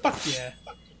sword. Fuck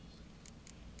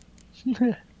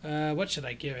yeah. What should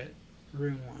I give it,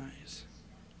 rune-wise?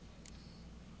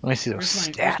 Let me see those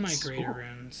stats. Where's my greater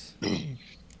runes?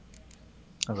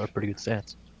 Those are pretty good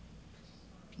stats.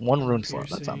 One rune slot,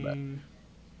 that's not bad.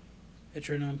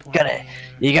 Adrenaline point.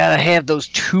 You gotta have those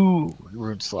 2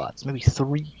 rune slots, maybe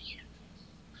 3.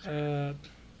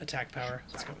 Attack power.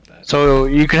 Let's go with that. So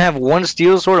you can have 1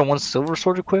 steel sword and 1 silver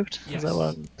sword equipped? Yes. Is that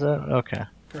what? Okay.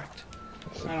 Correct.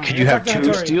 Could you have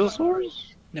 2 steel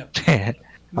swords? No.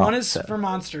 One is for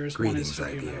monsters, one is for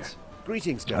humans.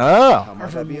 Greetings, Dad. Oh. How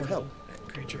might I be of help?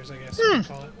 Creatures, I guess you could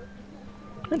call it.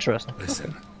 Interesting.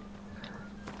 Listen.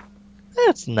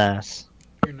 That's nice.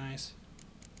 You're nice.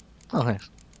 Oh, thanks.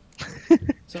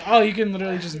 So, you can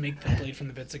literally just make the blade from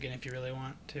the bits again if you really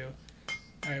want to.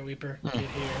 Alright, Weeper, get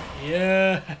here.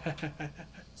 Yes!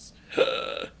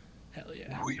 Hell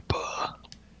yeah. Weeper.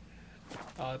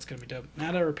 Oh, that's gonna be dope.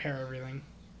 Now to repair everything.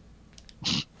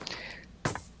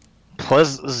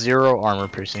 Plus 0 armor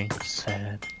piercing.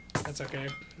 Sad. That's okay.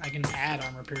 I can add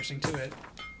armor piercing to it.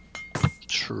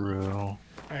 True.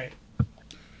 Alright.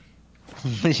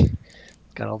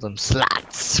 Got all them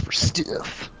slots for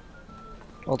stuff.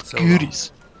 All the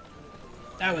goodies.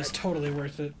 That was totally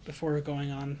worth it before going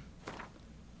on.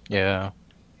 Yeah.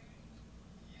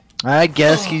 I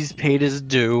guess he's paid his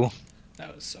due.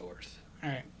 That was so worth.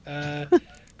 Alright.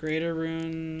 Greater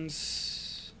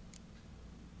runes.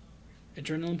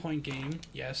 Adrenaline point gain.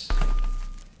 Yes.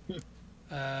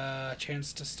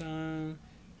 Chance to stun.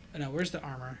 Oh, no, where's the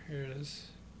armor? Here it is.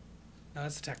 No,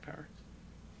 that's attack power.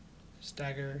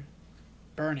 Stagger.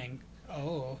 Burning.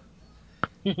 Oh.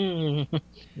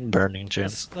 Burning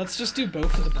chance. Let's just do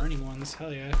both of the burning ones.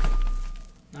 Hell yeah.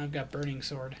 Now I've got burning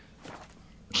sword.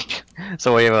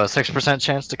 So we have a 6%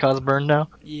 chance to cause burn now?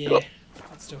 Yeah.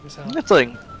 That's dope as hell. That's like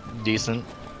decent.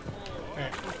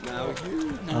 Alright. I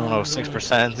don't know,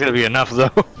 6% is gonna be enough though.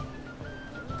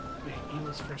 Wait,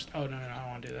 Eagles first. Oh, no, I don't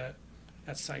want to do that.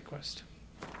 That's side quest.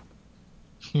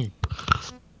 Main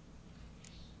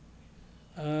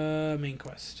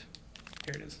quest.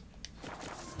 Here it is.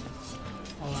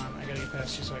 Hold on, I gotta get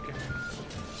past you so I can...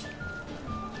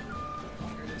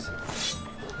 Here it is.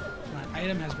 My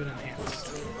item has been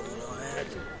enhanced.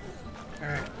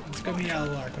 Alright, let's go meet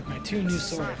Alark with my 2 new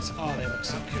swords. Oh, they look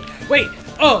so good. Wait!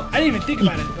 Oh, I didn't even think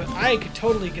about it, but I could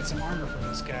totally get some armor from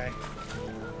this guy.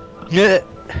 Yeah.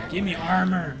 Give me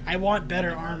armor. I want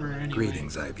better armor anyway.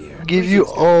 Greetings, Ibeer. Give you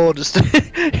all just. I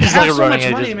have so much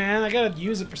money, man. I gotta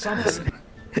use it for something.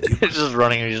 It's just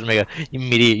running and you just make an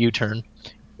immediate U-turn.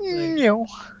 No.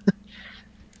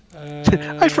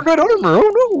 I forgot armor.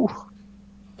 Oh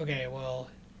no. Okay, well,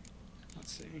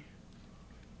 let's see.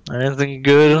 Anything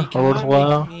good or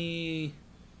worthwhile? He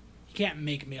can't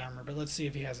make me armor, but let's see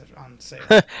if he has it on sale.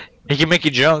 He can make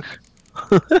you junk.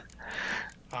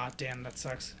 Ah, damn, that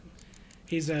sucks.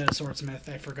 He's a swordsmith.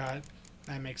 I forgot.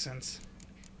 That makes sense.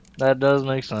 That does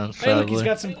make sense. Hey, look, he's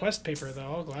got some quest paper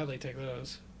though. I'll gladly take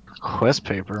those. Quest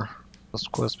paper? What's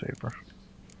quest paper?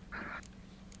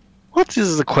 What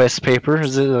is the quest paper?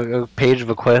 Is it a page of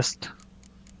a quest?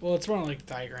 Well, it's more like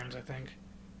diagrams, I think.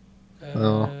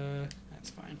 That's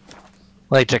fine.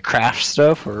 Like to craft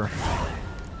stuff, or?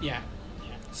 Yeah.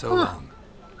 So long.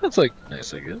 That's like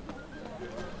nice, I guess.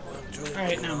 All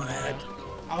right, now I'm mad.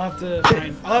 I'll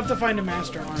have to find a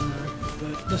master armor,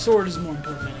 but the sword is more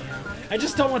important anyhow. I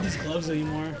just don't want these gloves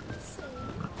anymore.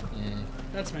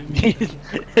 That's my main thing.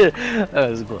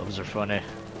 Those gloves are funny.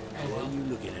 Oh, well.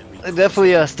 They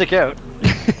definitely stick out.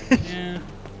 Yeah.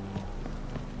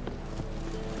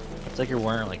 It's like you're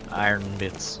wearing like iron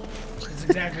bits. That's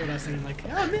exactly what I was thinking. Like,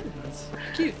 oh, mittens,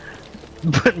 cute.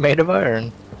 But made of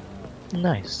iron.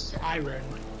 Nice. Iron.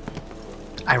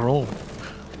 Iron.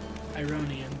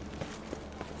 Ironian.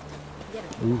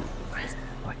 Ooh.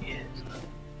 What is?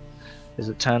 Is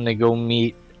it time to go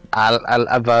meet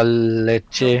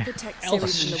Avaleche? Protect Ciri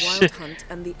from the Wild Hunt,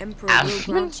 and the Emperor will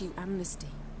grant you amnesty.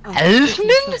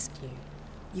 Elfman?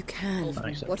 You can.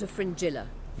 What of Fringilla?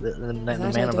 The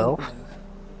man of Elf?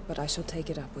 But I shall take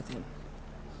it up with him.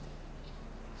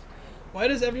 Why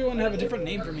does everyone have a different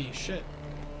name for me? Shit.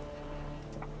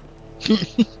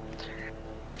 Just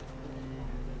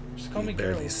call me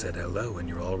barely Carol. said hello and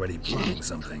you're already plotting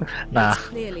something. Nah. It's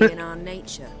clearly in our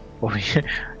nature. Well, your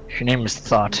name is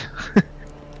Thought.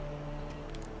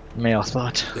 Male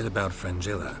Thought. Bit about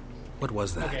Fringilla. What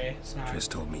was that? Okay, it's not. Triss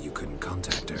told me you couldn't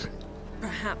contact her.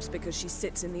 Perhaps because she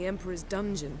sits in the Emperor's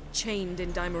dungeon, chained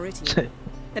in Dimeritium.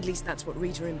 At least that's what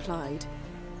Rita implied.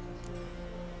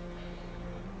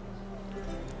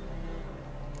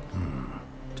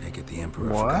 Take it the Emperor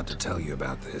forgot to tell you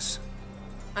about this.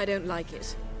 I don't like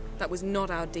it. That was not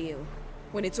our deal.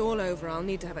 When it's all over, I'll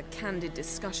need to have a candid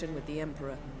discussion with the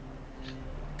Emperor.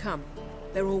 Come.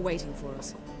 They're all waiting for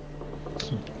us.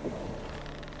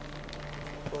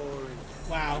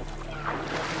 Wow.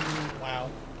 Wow.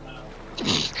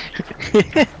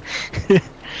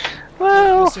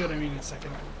 Well. You'll see what I mean in a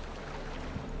second.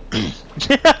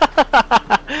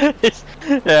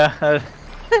 Yeah.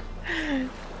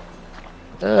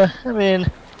 I mean,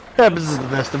 happens to the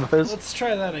best of us. Let's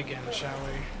try that again, shall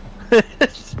we?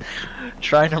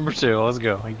 Try number 2. Let's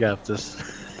go. We got this.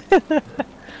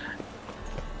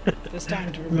 This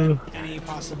time to prevent any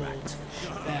possible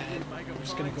bad, I'm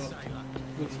just gonna go up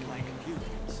with blank.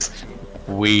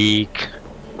 Weak.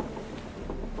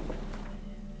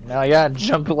 Now I gotta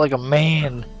jump it like a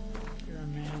man. You're a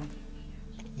man.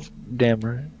 Damn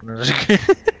right.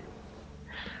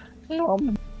 No, I'm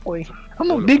a boy. I'm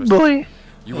a big boy.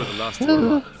 You were the last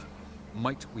to arrive.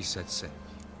 Might we set sail?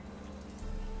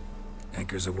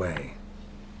 Anchors away.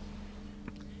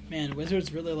 Man,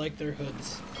 wizards really like their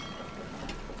hoods.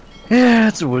 Yeah,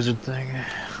 it's a wizard thing.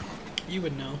 You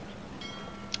would know.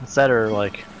 It's that or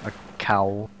like a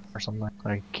cowl or something like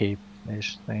a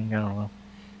cape-ish thing. I don't know.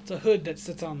 It's a hood that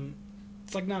sits on.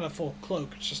 It's like not a full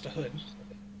cloak. It's just a hood.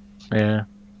 Yeah.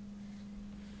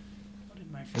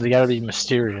 They gotta be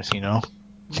mysterious, you know.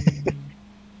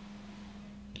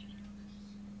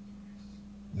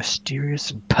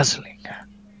 Mysterious and puzzling. At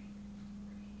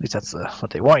least that's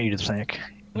what they want you to think.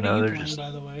 What are you playing, by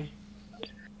the way?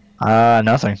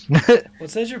 Nothing. Well, it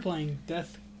says you're playing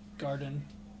Death Garden.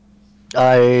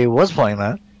 I was playing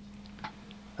that.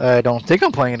 I don't think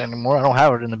I'm playing it anymore. I don't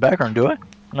have it in the background, do I?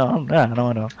 No, no,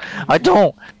 I don't. I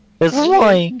don't. It's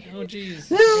lying. Oh, jeez.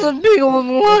 This is a big old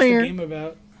liar. What's the game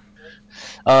about?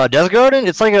 Death Garden?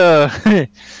 It's like a...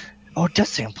 Oh,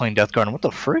 Death I'm playing Death Garden. What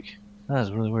the frick? That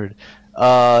is really weird.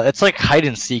 It's like hide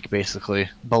and seek, basically.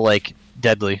 But, like,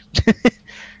 deadly.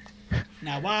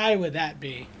 Now, why would that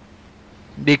be?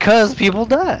 Because people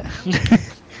die.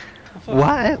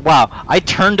 Why? Wow, I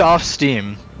turned off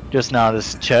Steam just now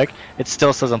to check. It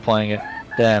still says I'm playing it.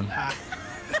 Damn.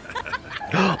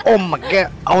 Oh my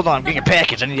god. Hold on, I'm getting a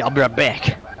package. I'll be right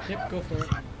back. Yep, go for it.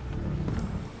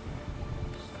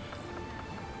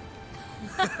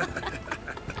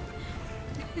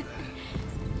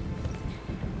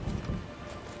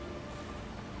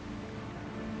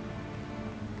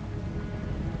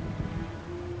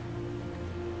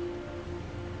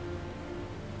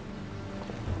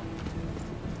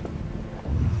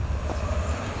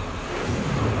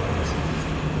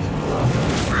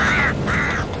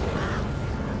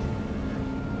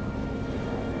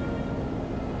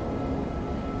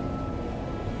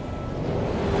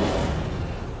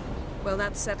 Well,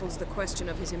 that settles the question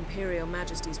of His Imperial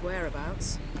Majesty's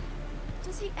whereabouts.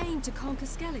 Does he aim to conquer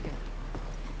Skellige?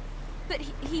 But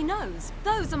he knows.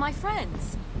 Those are my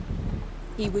friends.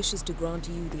 He wishes to grant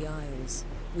you the Isles,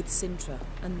 with Cintra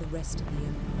and the rest of the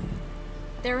Empire.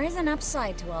 There is an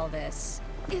upside to all this.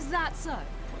 Is that so?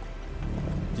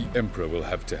 The Emperor will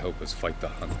have to help us fight the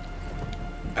Hunt.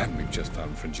 And we've just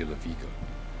found Fringilla Vigo.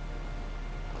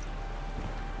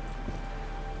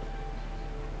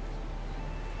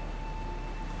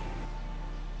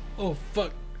 Oh,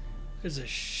 fuck. There's a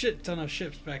shit ton of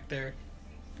ships back there.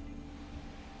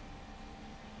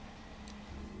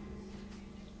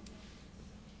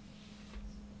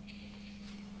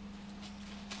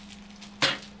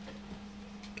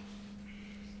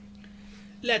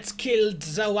 Let's kill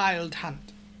the Wild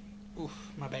Hunt.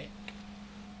 Oof, my back.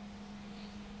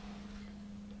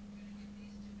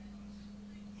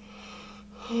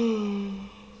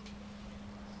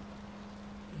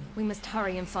 We must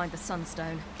hurry and find the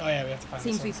Sunstone. Oh yeah, we have to find the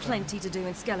Seems we've Sunstone. plenty to do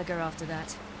in Skellige after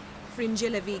that.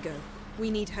 Fringilla Vigo. We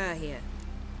need her here.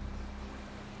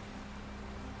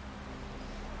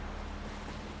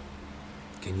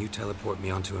 Can you teleport me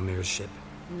onto Amir's ship?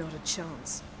 Not a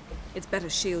chance. It's better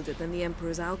shielded than the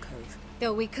Emperor's alcove.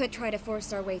 Though we could try to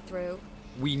force our way through.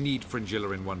 We need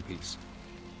Fringilla in one piece.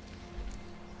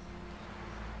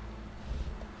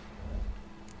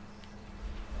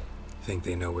 Think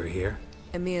they know we're here?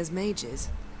 Amir's mages,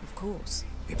 of course.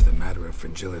 If the matter of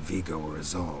Fringilla Vigo were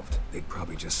resolved, they'd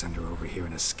probably just send her over here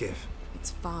in a skiff.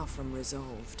 It's far from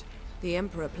resolved. The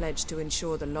Emperor pledged to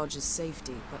ensure the Lodge's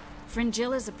safety, but...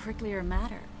 Fringilla's a pricklier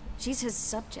matter. She's his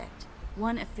subject.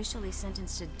 One officially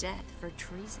sentenced to death for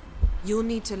treason. You'll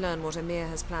need to learn what Amir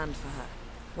has planned for her,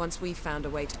 once we've found a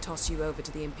way to toss you over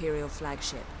to the Imperial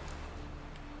flagship.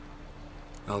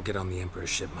 I'll get on the Emperor's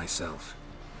ship myself.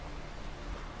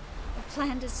 A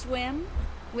plan to swim?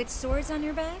 With swords on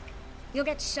your back? You'll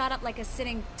get shot up like a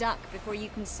sitting duck before you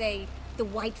can say, the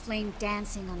white flame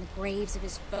dancing on the graves of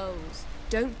his foes.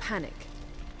 Don't panic.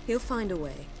 He'll find a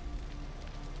way.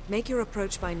 Make your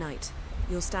approach by night.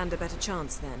 You'll stand a better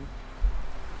chance then.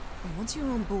 And once you're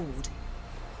on board,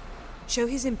 show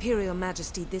His Imperial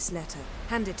Majesty this letter.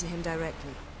 Hand it to him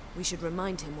directly. We should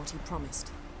remind him what he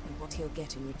promised, and what he'll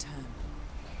get in return.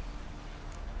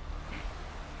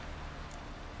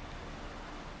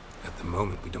 At the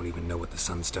moment, we don't even know what the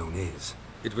Sunstone is.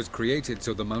 It was created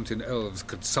so the Mountain Elves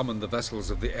could summon the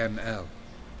vessels of the NL.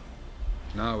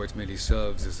 Now it merely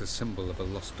serves as a symbol of a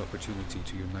lost opportunity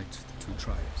to unite the two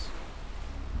tribes.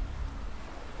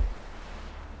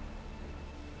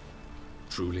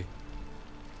 Truly?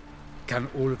 Can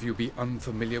all of you be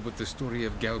unfamiliar with the story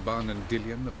of Gelban and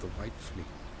Dillion of the White Fleet?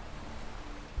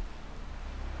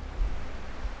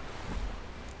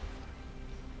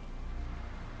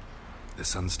 The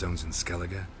Sunstone's in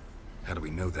Skellige? How do we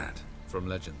know that? From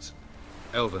legends.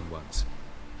 Elven ones.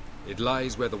 It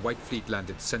lies where the White Fleet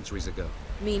landed centuries ago.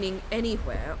 Meaning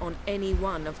anywhere on any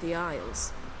one of the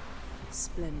Isles.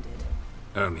 Splendid.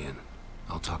 Ermion.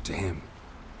 I'll talk to him.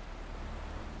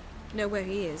 Know where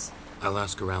he is? I'll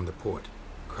ask around the port.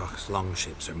 Croc's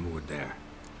longships are moored there.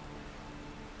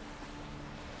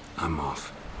 I'm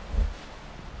off.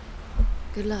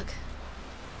 Good luck.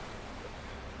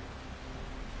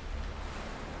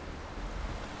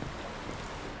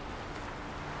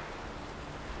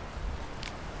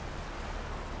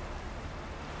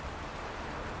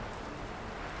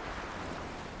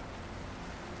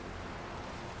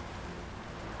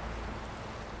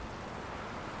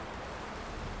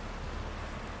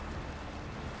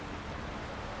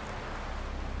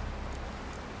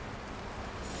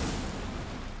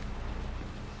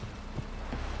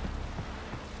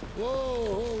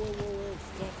 Whoa,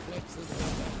 stop flexing.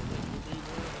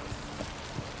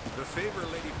 The favor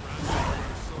Lady Brand for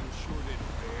our son sure did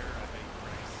bear a high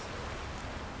price.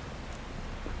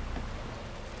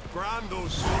 Grand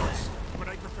those swords, but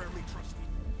I prefer me trusty.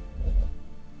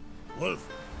 Wolf,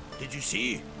 did you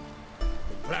see?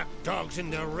 The black dogs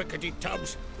in their rickety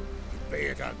tubs. They bay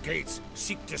at our gates,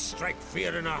 seek to strike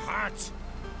fear in our hearts.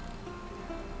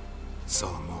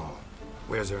 Saw them all.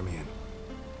 Where's Ermion?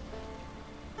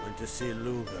 Went to see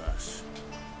Lugas.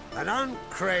 An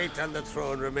uncrate on the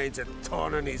throne remains a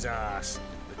thorn in his arse.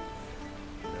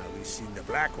 Now he's seen the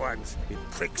Black Ones, it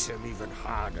pricks him even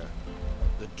harder.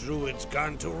 The Druid's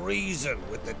gone to reason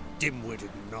with the dim-witted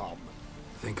knob.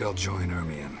 Think I'll join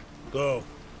Ermion. Go.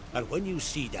 And when you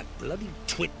see that bloody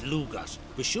twit Lugas,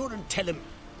 be sure and tell him...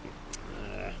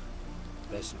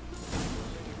 listen.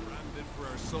 Lady Branded for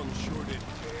our son sure did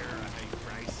bear a high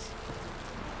price.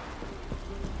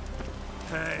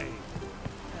 Hey.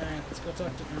 Alright, let's go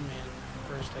talk to Ermion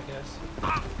first, I guess.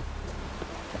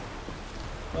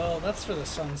 Well, that's for the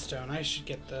Sunstone. I should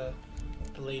get the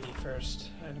lady first,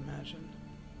 I'd imagine.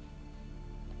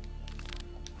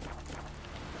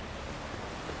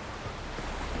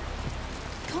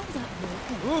 Calm that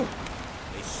Morgan.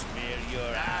 They smear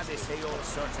your ass. They say all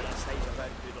sorts of stuff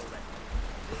about good already.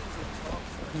 Things will talk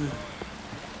for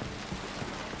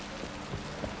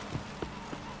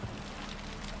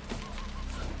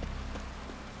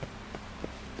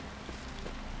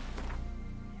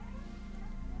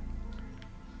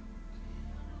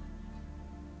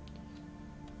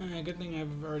Good thing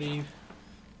I've already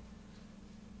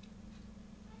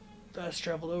fast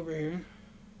traveled over here.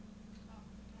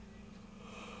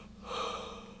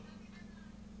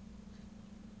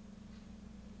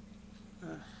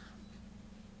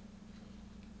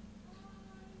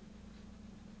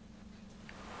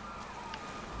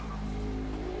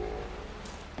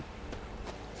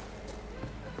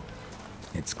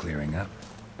 It's clearing up.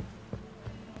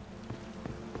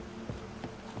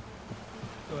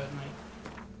 Go ahead, Mike.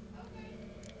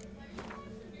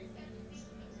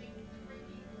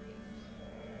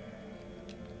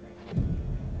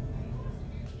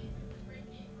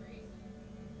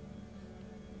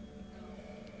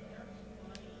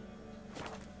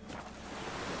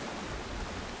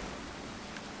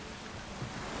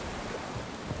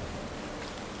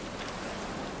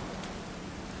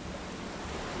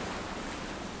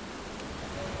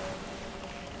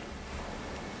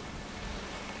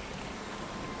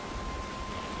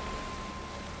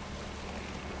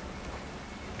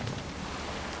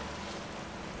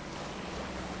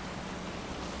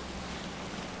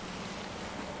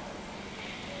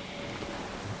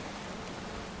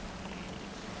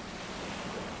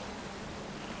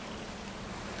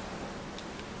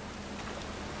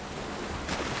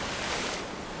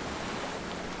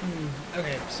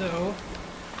 Okay, so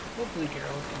hopefully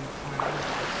Geralt can climb this.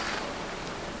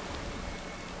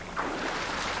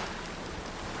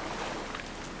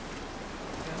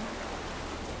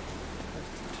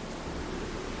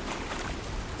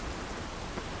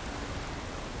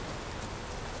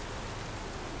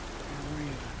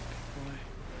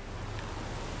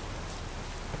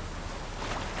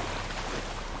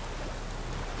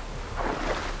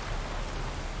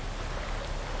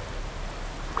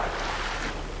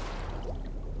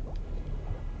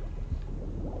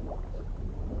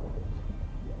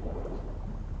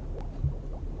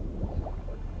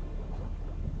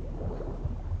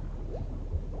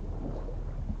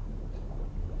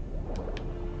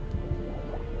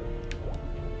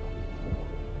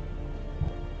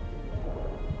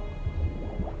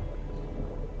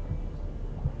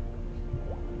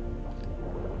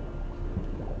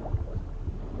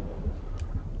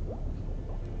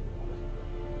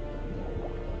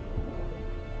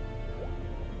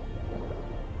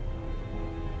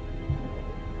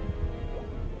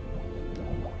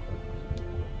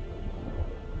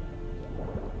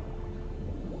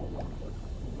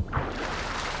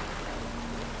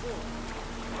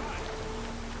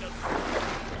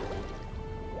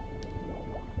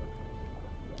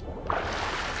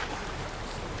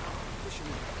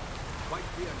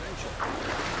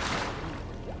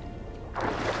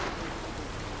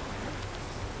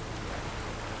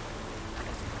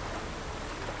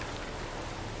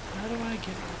 How do I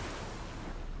get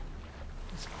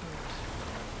this boat?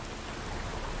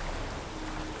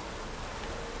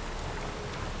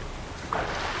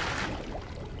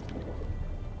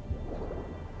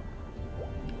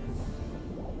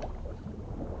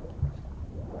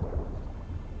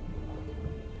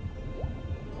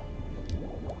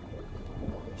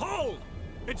 Hold!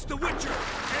 It's the Witcher!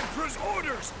 Emperor's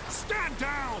orders! Stand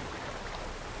down!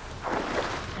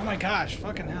 Oh my gosh,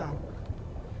 fucking hell.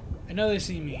 I know they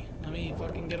see me. Let me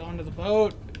fucking get onto the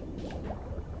boat.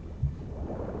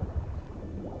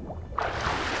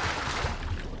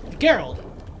 Geralt!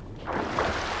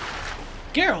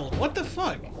 Geralt, what the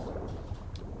fuck?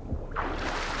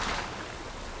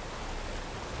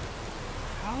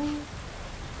 How?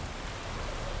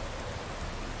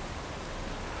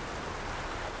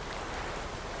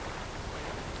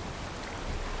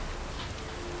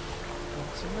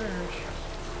 Don't submerge.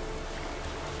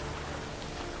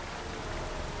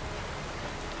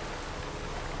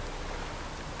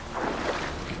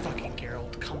 Fucking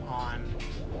Geralt, come on.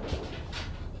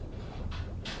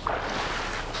 I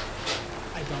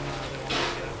don't know how they want me to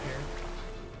get up here.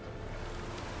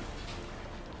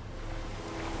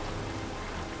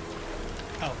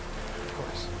 Oh, of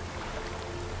course.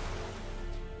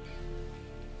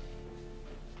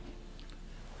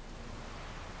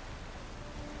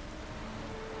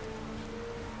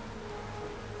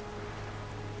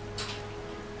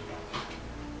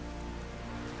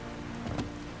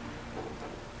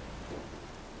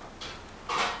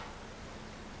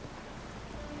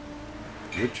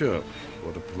 Witcher,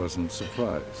 what a pleasant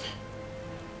surprise.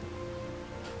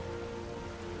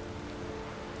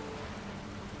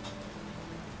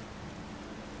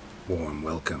 Warm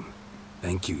welcome.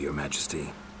 Thank you, Your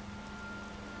Majesty.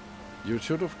 You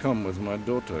should have come with my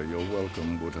daughter. Your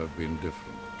welcome would have been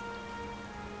different.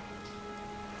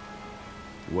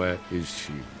 Where is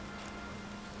she?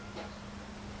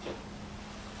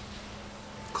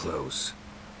 Close.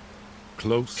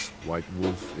 Close, White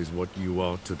Wolf, is what you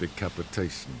are to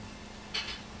decapitation.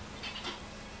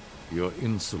 You're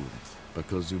insolent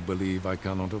because you believe I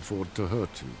cannot afford to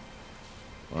hurt you.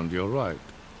 And you're right.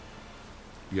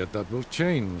 Yet that will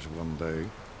change one day,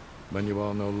 when you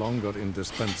are no longer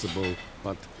indispensable,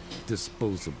 but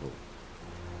disposable.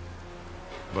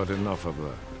 But enough of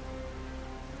that.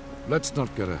 Let's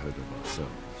not get ahead of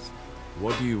ourselves.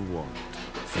 What do you want?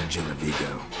 Fringilla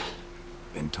Vigo.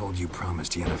 Been told you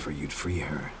promised Yennefer you'd free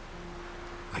her.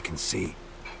 I can see.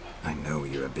 I know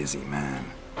you're a busy man.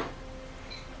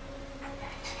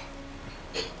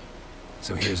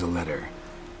 So here's a letter.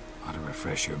 Ought to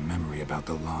refresh your memory about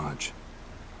the Lodge.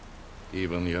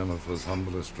 Even Yennefer's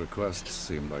humblest requests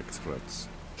seem like threats.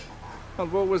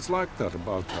 I've always liked that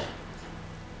about her.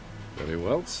 Very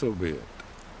well, so be it.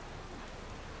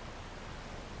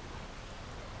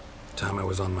 Time I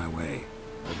was on my way.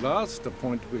 At last, a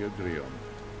point we agree on.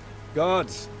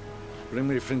 Guards, bring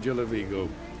me Fringilla Vigo.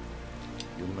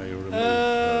 You may remove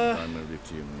her primary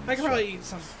team. I could probably eat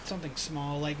something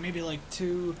small, like maybe like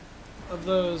 2 of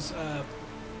those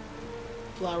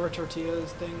flour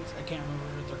tortillas things. I can't remember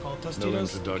what they're called. Tostitos? No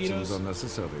introductions are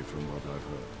necessary from what I've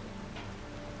heard.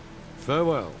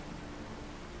 Farewell.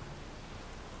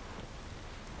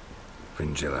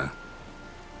 Fringilla.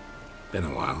 Been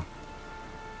a while.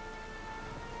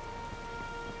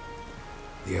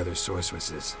 The other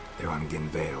sorceresses, they're on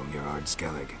Ginvale near Ard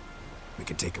Skellig. We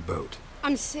could take a boat.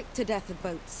 I'm sick to death of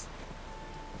boats.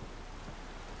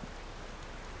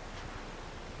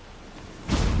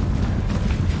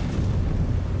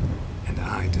 And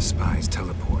I despise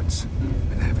teleports,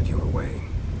 but have it your way.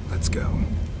 Let's go.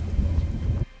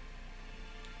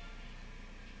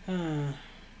 I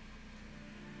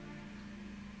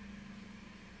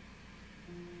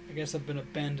guess I've been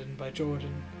abandoned by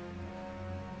Jordan.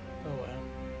 Oh well.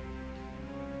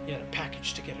 He had a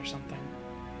package to get or something.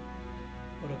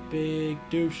 What a big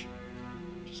douche.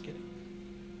 Just kidding.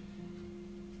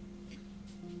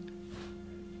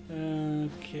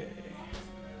 Okay.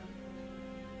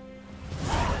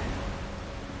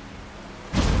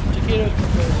 Chiquitos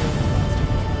prefer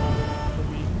for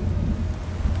me.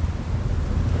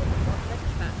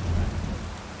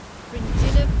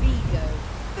 Fringilla Vigo.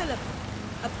 Philip,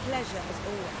 a pleasure as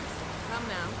always. Come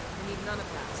now, we need none of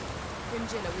that.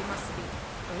 Fringilla, we must speak.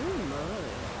 Oh my.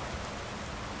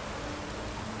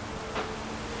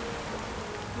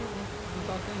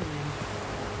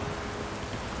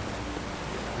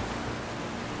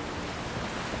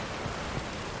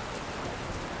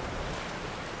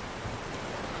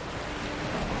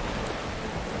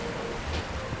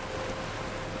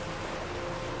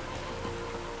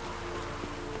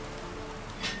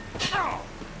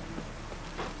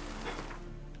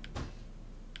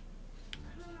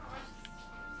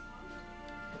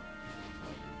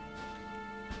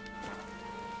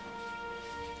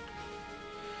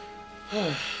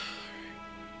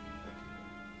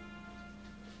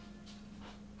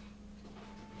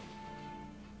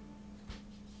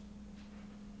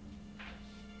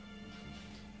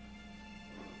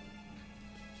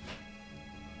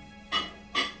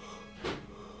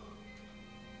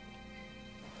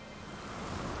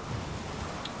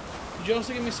 Did you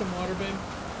also give me some water, babe?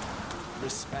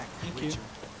 Respect, Thank Richard. you.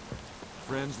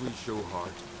 Friends we show heart,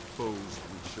 foes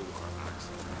we show our axe.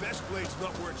 Best blade's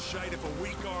not worth shite if a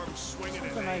weak arm's swinging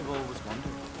Something an I've always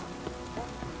wondered.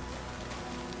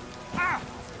 Ah!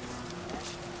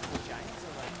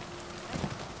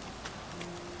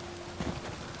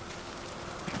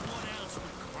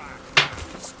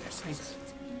 Thanks.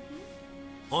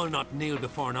 I'll not kneel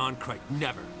before an Ahn'Crite,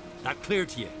 never. That clear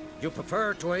to you? You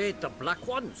prefer to aid the Black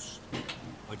Ones?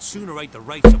 I'd sooner aid the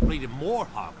rights of bleeding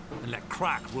Morhog than let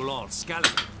Crack rule all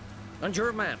Skellige. And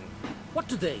your men, what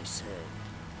do they say?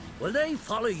 Will they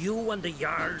follow you when the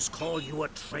Jarls call you a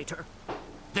traitor?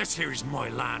 This here's my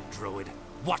land, Druid.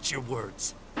 Watch your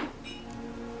words.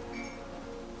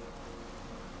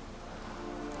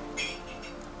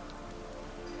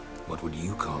 What would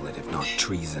you call it if not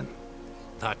treason?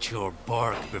 That's your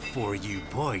bark before you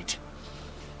bite.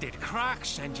 Did Crack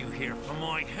send you here for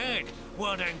my head?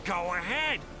 Well then go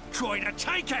ahead. Try to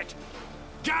take it.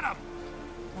 Get him!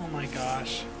 Oh my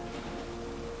gosh.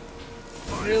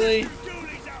 Really? I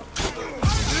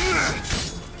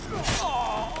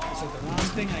said the wrong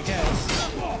thing, I guess.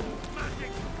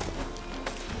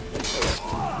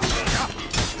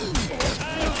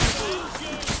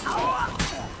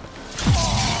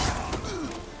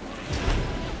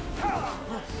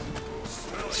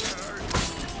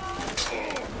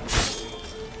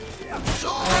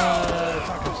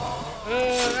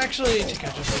 Actually, to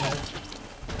catch up with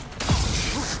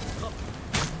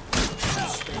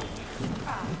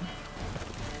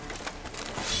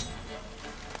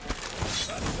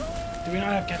Do we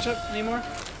not have ketchup anymore?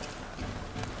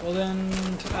 Well then,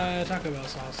 Taco Bell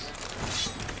sauce.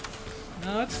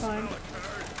 No, it's fine.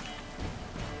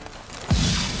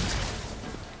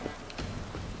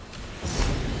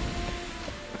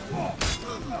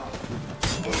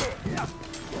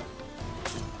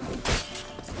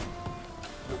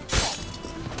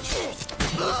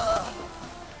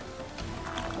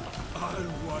 I'll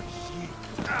watch you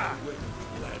die with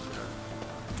pleasure.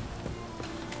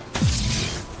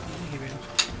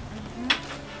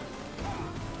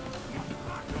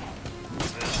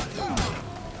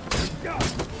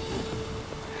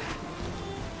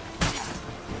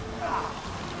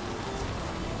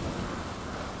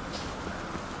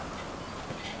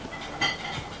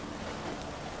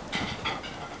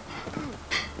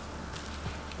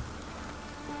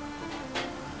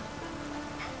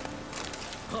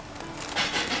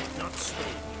 Not stay here.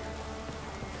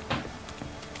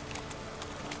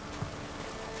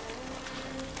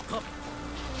 Come.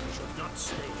 You should not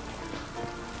stay here.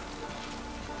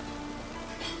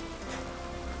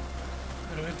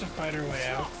 Do we have to fight our way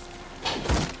out?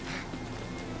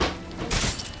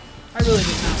 I really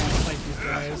did not want to fight these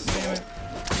guys. Damn it.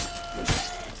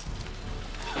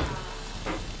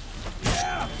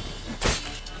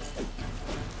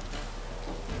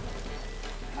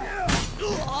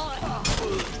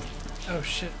 Oh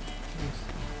shit.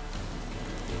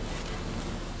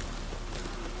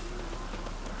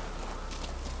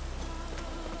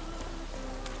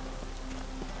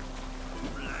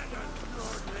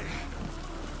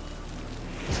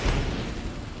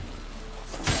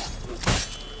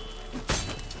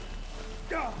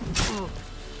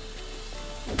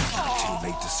 Too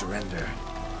late to surrender.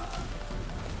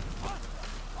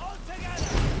 Oh, damn.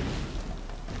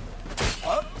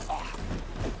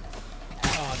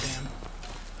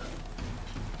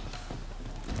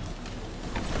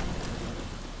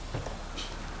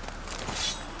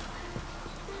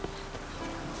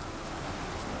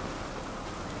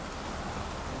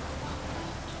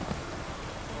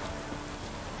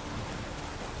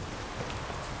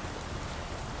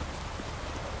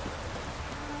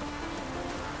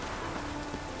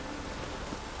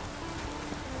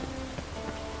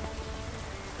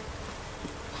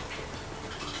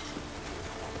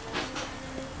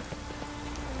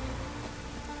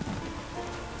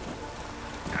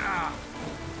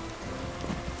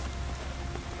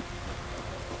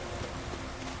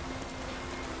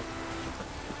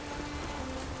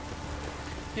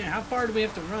 Yeah, how far do we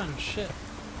have to run? Shit.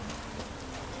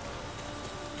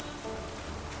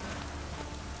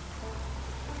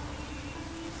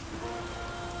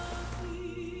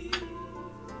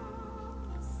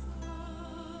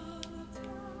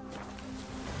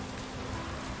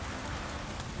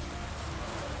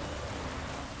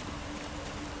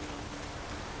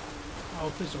 Oh,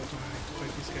 please don't tell me I have to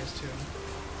fight these guys too.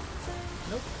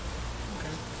 Nope.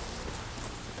 Okay.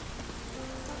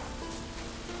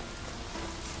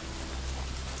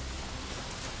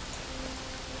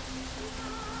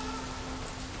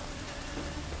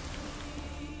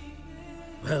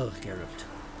 Well, Geralt,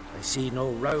 I see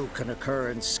no row can occur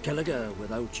in Skellige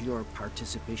without your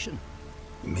participation.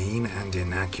 Mean and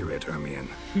inaccurate, Ermion.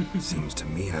 Seems to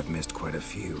me I've missed quite a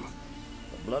few.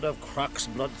 The blood of Croc's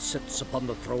blood sits upon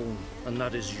the throne, and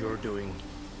that is your doing.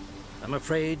 I'm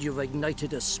afraid you've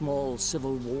ignited a small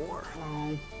civil war.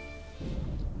 Oh.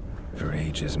 For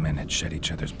ages, men had shed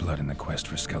each other's blood in the quest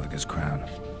for Skellige's crown.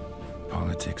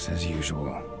 Politics as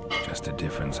usual, just a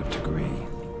difference of degree.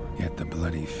 Yet the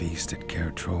bloody feast at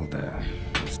Caer Trolda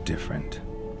was different.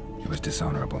 It was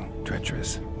dishonorable,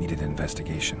 treacherous, needed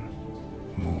investigation.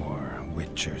 More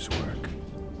Witcher's work.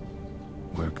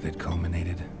 Work that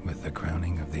culminated with the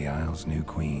crowning of the Isle's new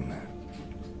queen.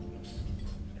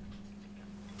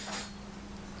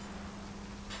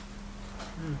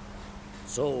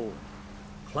 So,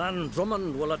 Clan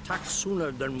Drummond will attack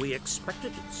sooner than we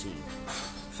expected, it seems.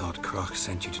 Thought Croc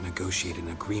sent you to negotiate an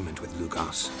agreement with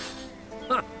Lugos.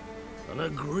 Ha! An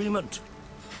agreement.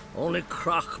 Only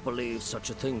Croc believes such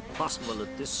a thing possible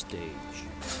at this stage.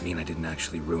 Mean I didn't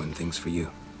actually ruin things for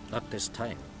you? Not this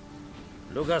time.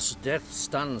 Lugos' death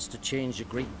stands to change a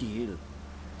great deal.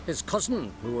 His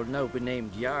cousin, who will now be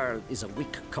named Jarl, is a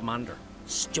weak commander.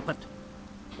 Stupid.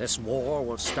 This war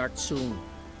will start soon,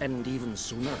 end even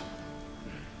sooner.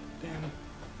 Damn.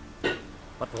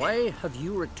 But why have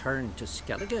you returned to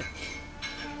Skellige?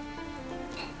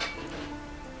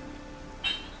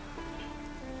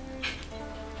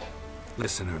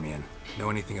 Listen, Ermion. Know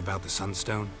anything about the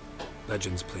Sunstone?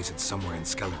 Legends place it somewhere in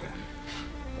Skellige.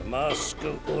 The mask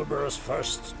of Uberus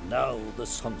first, now the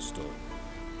Sunstone.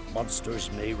 Monsters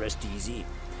may rest easy.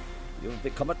 You've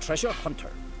become a treasure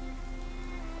hunter.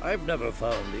 I've never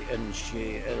found the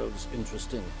Enshe elves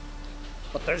interesting.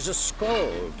 But there's a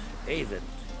Skald, Eyvind.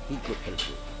 He could help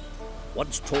you.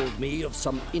 Once told me of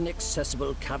some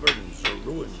inaccessible caverns or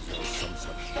ruins or some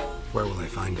such. Where will I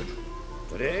find him?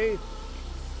 Today?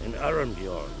 In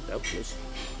Arenbjorn, doubtless.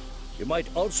 You might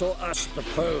also ask the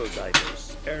Pearl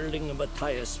Divers, Erling and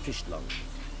Matthias Fishlung.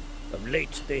 Of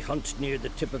late, they hunt near the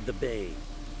tip of the bay,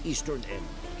 eastern end.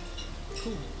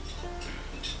 Cool.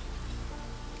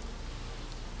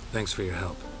 Thanks for your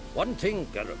help. One thing,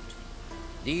 Geralt.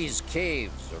 These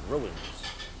caves are ruins.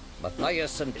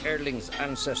 Matthias and Erling's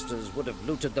ancestors would have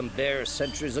looted them bare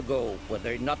centuries ago were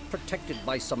they not protected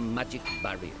by some magic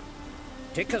barrier.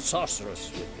 Take a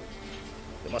sorceress with you.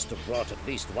 You must have brought at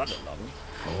least one along.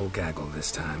 All gaggle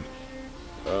this time.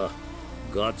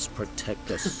 Gods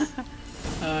protect us.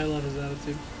 I love his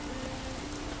attitude.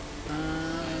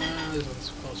 This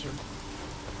one's closer.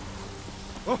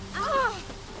 Oh. Ah!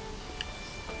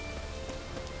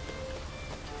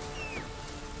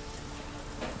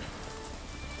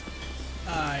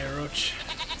 Aye, Roach.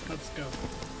 Let's go.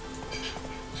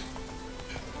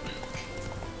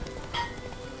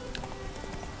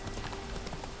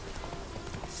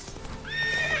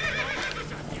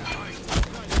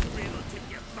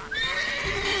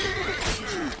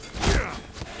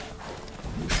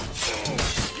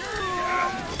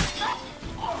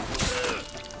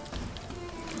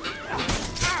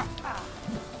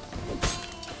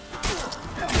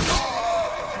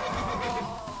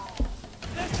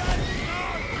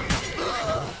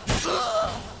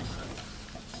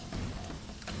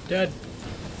 Dead.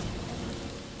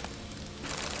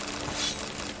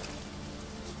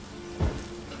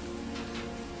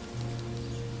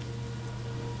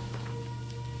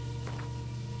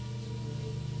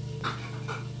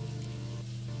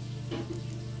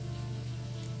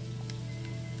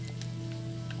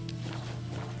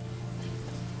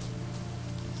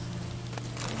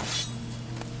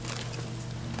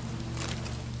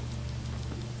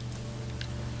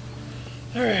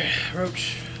 Alright,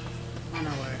 Roach. On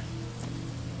our way.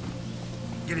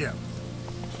 Giddy up.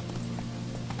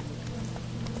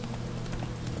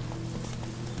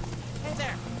 Hey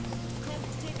there! Come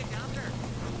take a gander.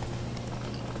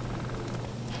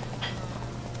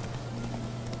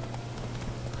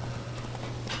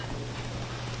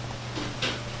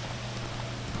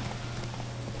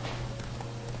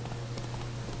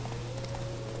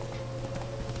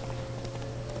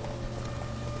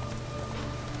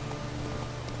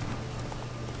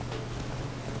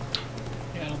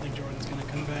 Yeah, I don't think Jordan's gonna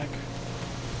come back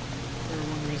for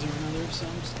one reason or another, so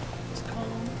I'm just taking this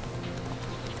calm.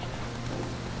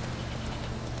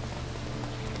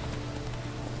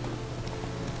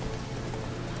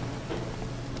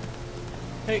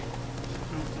 Hey!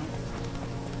 No, no.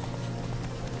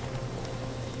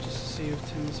 Just to see if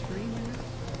Tim's free here.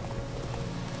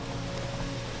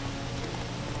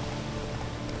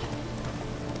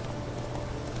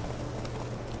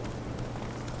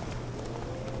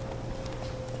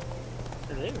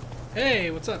 Hello.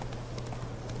 Hey, what's up?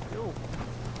 Yo.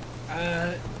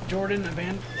 Jordan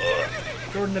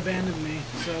abandoned me,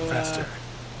 so Faster.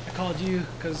 I called you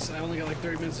because I only got like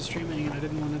 30 minutes of streaming and I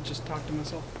didn't want to just talk to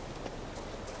myself.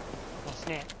 Well,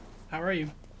 snap. How are you?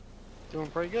 Doing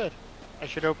pretty good. I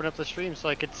should open up the stream so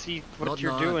I could see what Not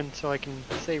you're now. doing so I can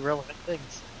say relevant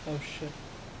things. Oh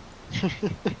shit.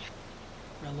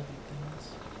 Relevant things.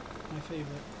 My favorite.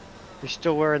 You're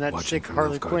still wearing that Watching sick from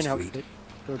Harley Nilfgaard's Quinn fleet. outfit.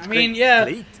 So it's I mean, great.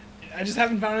 yeah. I just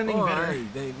haven't found anything Oh, better. aye,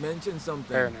 they mentioned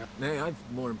something. Fair enough. Nay, I've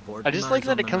more important. I just like matters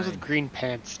that on it my comes mind. with green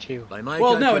pants too. By my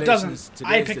Well, no, it calculations, doesn't.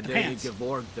 I today's picked the day pants.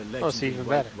 Gavord, the Oh, so legendary even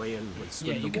white better. whale, will swim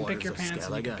Yeah, you the can pick waters your of pants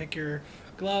and you Skellige. can pick your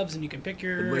gloves and you can pick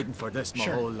your... Been waiting for this my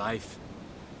Sure. whole life.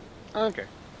 Okay.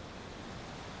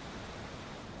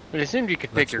 But I assumed you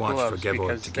could pick Let's your watch for gloves Gavord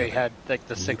because they together, had like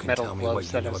the and you sick can metal tell me what gloves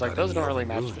you that I know was like, about those any don't really elven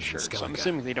match runes the in shirt, so I'm Skellige.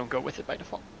 assuming they don't go with it by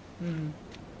default. Mhm.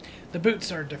 The boots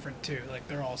are different too. Like,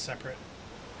 they're all separate.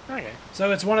 Okay.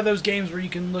 So it's one of those games where you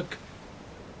can look...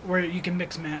 where you can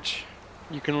mix match.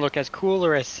 You can look as cool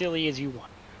or as silly as you want.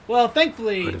 Well,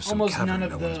 thankfully, Heard of some almost cavern none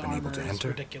no of one's the been able armor to is enter?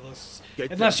 ridiculous.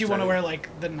 Get Unless them you want to tight. wear,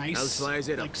 like, the nice, Elsewise,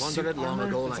 it'd like, have wandered suit it long armor.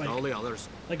 ago It's like all the others.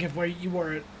 Like if where you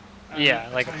wore it. Yeah,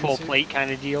 like a Italian full suit. plate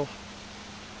kind of deal.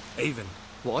 Avon,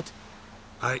 What?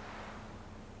 I...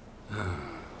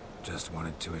 just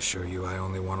wanted to assure you I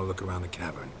only want to look around the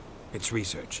cavern. It's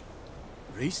research.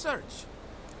 Research?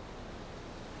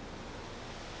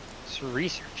 It's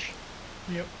research.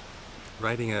 Yep.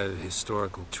 Writing a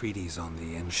historical treatise on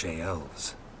the Enshe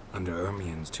elves, under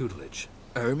Ermien's tutelage.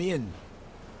 Ermion?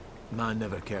 Man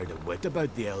never cared a whit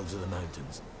about the elves of the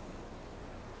mountains.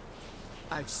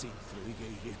 I've seen through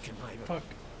you, you conniver. Fuck.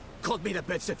 Cut me to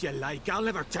bits if you like. I'll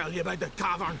never tell you about the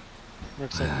cavern.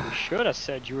 Looks like you should have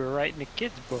said you were writing a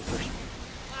kid's book or something.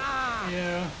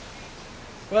 Yeah.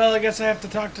 Well, I guess I have to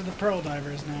talk to the pearl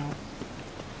divers now.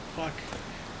 Fuck.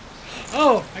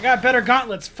 Oh, I got better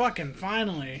gauntlets. Fucking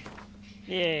finally.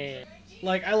 Yeah.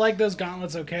 Like, I like those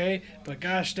gauntlets, okay, but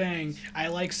gosh dang, I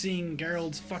like seeing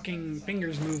Geralt's fucking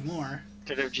fingers move more.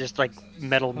 Instead of just like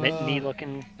metal mitten-y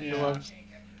looking yeah. gloves.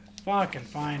 Fucking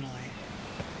finally.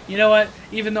 You know what?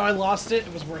 Even though I lost it,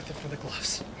 it was worth it for the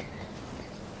gloves.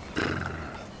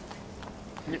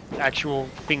 Actual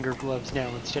finger gloves now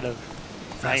instead of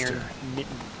Faster. iron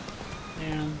mitten.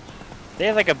 Yeah. They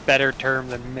have like a better term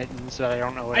than mittens, but I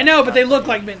don't know what I know, I'm but they talking look about.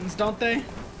 like mittens, don't they?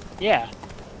 Yeah.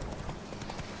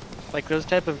 Like those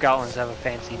type of gauntlets have a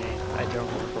fancy name. I don't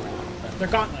remember what They're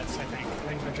gauntlets, I think. I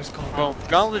think they're just called Well, gauntlets.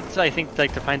 gauntlets I think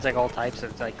like defines like all types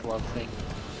of like glove thing.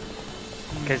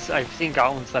 Because I've seen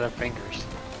gauntlets that have fingers.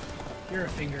 You're a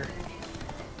finger.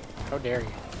 How dare you?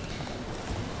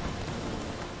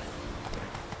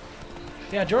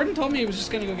 Yeah, Jordan told me he was just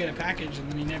gonna go get a package,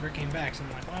 and then he never came back. So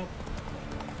I'm like, well,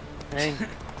 And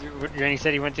when he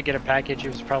said he went to get a package, it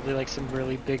was probably like some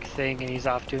really big thing, and he's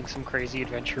off doing some crazy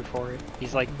adventure for it.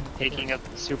 He's like taking a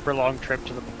super long trip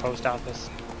to the post office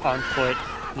on foot,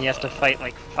 and he has to fight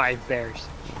like 5 bears.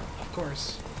 of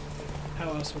course. How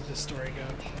else would this story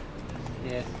go?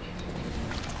 Yeah.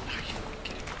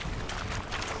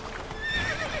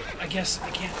 I guess I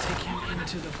can't take him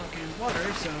into the fucking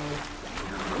water, so.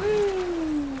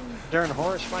 Darn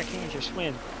horse, why can't you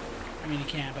swim? I mean, he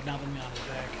can, but not with me on his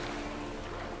back.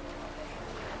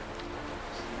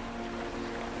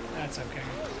 That's okay.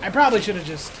 I probably should have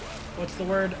just, what's the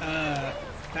word?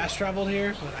 Fast traveled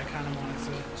here, but I kind of wanted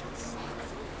to.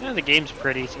 Yeah, the game's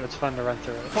pretty, so it's fun to run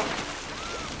through it. Fuck.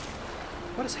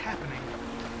 What is happening?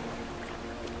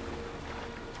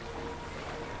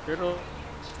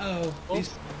 Oh, these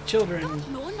children.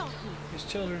 These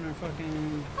children are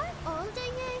fucking.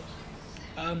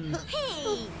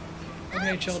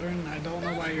 Okay, children, I don't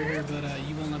know why you're here, but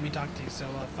you won't let me talk to you, so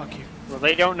fuck you. Well,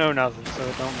 they don't know nothing, so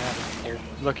it don't matter. They're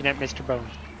looking at Mr.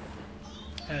 Bones.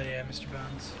 Hell yeah, Mr.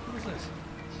 Bones. What is this?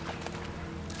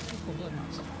 Cool blood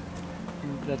mouse.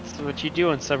 That's what you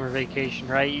do on summer vacation,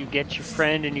 right? You get your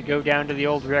friend and you go down to the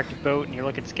old wrecked boat and you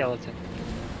look at skeleton.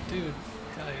 Dude,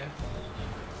 hell yeah.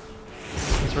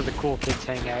 That's where the cool kids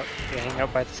hang out. They hang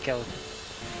out by the skeleton.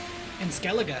 In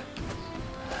Skellige.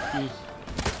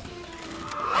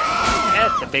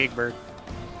 That's a big bird.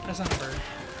 That's not a bird.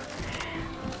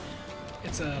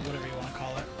 It's a whatever you want to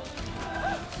call it.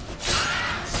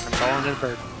 I'm calling it a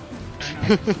bird.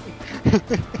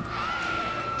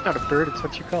 It's not a bird, it's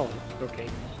what you call it. Okay.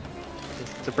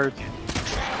 It's a bird.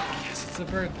 Yes, it's a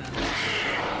bird then.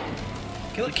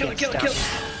 Kill it, kill it, kill it, kill it!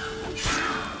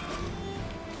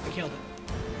 I killed it.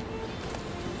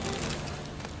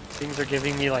 Things are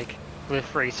giving me like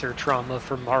Cliff Racer trauma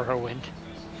from Morrowind.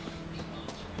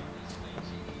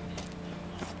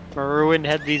 Morrowind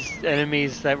had these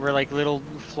enemies that were like little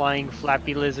flying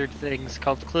flappy lizard things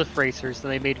called Cliff Racers,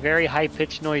 and they made very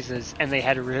high-pitched noises, and they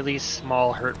had really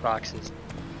small hurt boxes.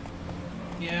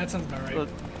 Yeah, that sounds about right. So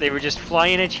they were just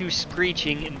flying at you,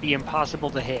 screeching, and be impossible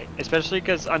to hit. Especially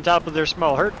because on top of their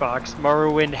small hurt box,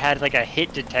 Morrowind had like a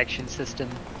hit detection system,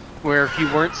 where if you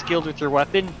weren't skilled with your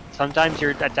weapon, sometimes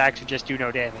your attacks would just do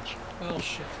no damage. Oh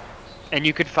shit. And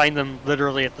you could find them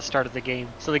literally at the start of the game.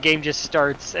 So the game just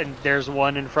starts and there's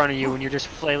one in front of you and you're just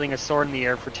flailing a sword in the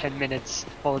air for 10 minutes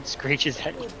while it screeches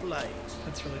at you.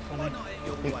 That's really funny.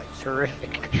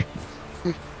 Terrific.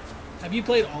 Have you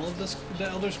played all of the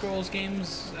Elder Scrolls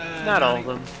games? Not all of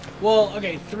them. Well,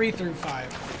 okay, 3 through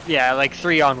 5. Yeah, like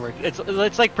 3 onward.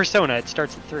 It's like Persona, it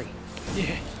starts at 3.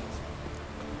 Yeah.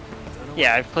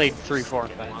 Yeah, I've played 3, 4,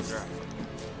 and 5.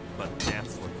 But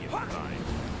that's what you find.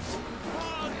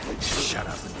 Shut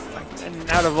up and fight. And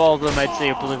out of all of them, I'd say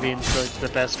Oblivion's the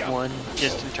best one,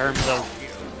 just in terms of,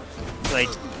 like,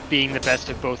 being the best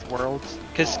of both worlds.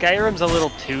 Because Skyrim's a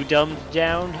little too dumbed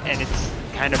down, and it's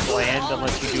kind of bland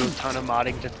unless you do a ton of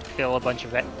modding to fill a bunch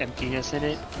of emptiness in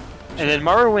it. And then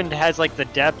Morrowind has, like, the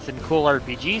depth and cool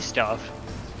RPG stuff,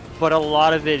 but a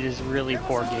lot of it is really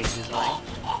poor game design.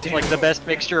 Like, the best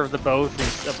mixture of the both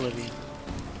is Oblivion.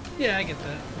 Yeah, I get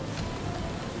that.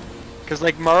 Because,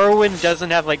 like, Morrowind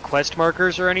doesn't have, like, quest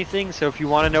markers or anything, so if you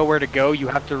want to know where to go, you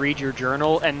have to read your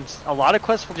journal, and a lot of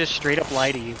quests will just straight up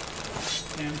lie to you.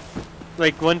 Yeah.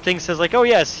 Like, one thing says, like, oh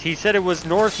yes, he said it was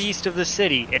northeast of the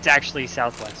city. It's actually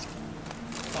southwest.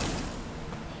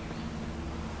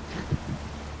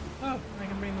 Oh, I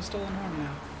can bring the stolen horn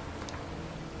now.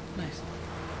 Nice.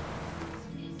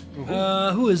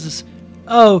 Who is this?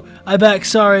 Oh, I'm back,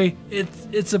 sorry.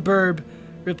 It's a burb.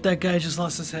 Rip, that guy just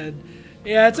lost his head.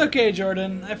 Yeah, it's okay,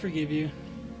 Jordan. I forgive you.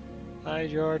 Hi,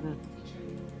 Jordan.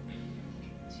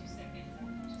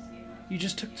 You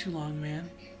just took too long, man.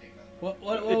 What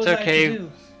it's was okay. I to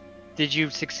do? Did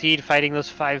you succeed fighting those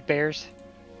 5 bears?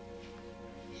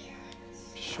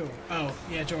 Sure. Oh,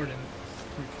 yeah, Jordan.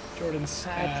 Jordan's.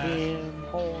 Hi.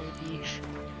 Alright,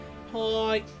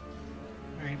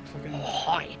 fucking.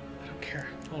 Hi. I don't care.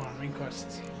 Hold on, main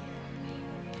quests.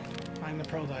 Find the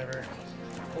Pearl Diver.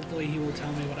 Hopefully he will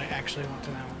tell me what I actually want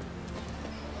to know.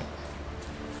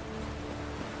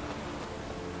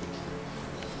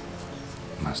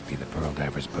 Must be the Pearl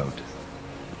Diver's boat.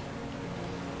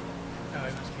 Oh,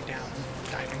 he must be down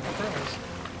diving for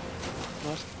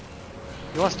pearls.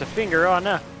 You lost a finger? Oh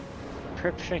no.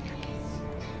 Tripped finger.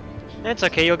 That's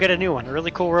okay, you'll get a new one. A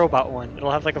really cool robot one.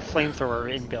 It'll have like a flamethrower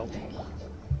inbuilt.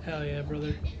 Hell yeah,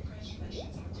 brother.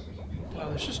 Wow,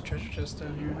 there's just treasure chests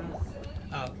down here, huh?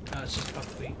 Oh, no, it's just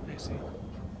buckwheat. I see.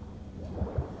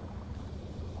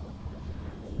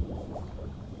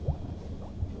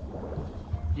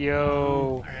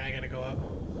 Yo. Alright, I gotta go up.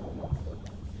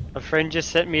 A friend just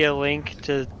sent me a link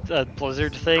to a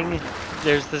Blizzard thing.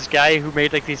 There's this guy who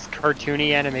made like these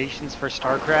cartoony animations for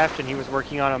StarCraft, and he was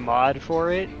working on a mod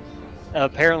for it.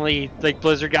 Apparently, like,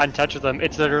 Blizzard got in touch with them.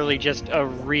 It's literally just a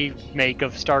remake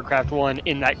of StarCraft 1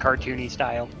 in that cartoony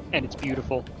style, and it's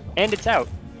beautiful. And it's out.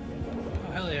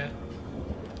 Oh, hell yeah.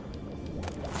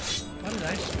 What did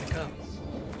I just pick up?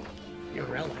 Your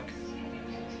relic.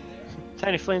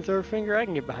 Tiny flamethrower finger, I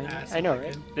can get behind it. I know,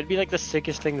 right? It'd be like the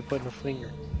sickest thing to put in a finger.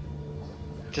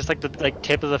 just like the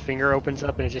tip of the finger opens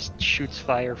up and it just shoots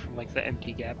fire from like the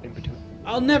empty gap in between.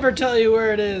 I'll never tell you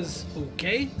where it is.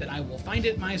 Okay, then I will find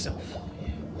it myself.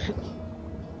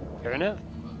 Fair enough.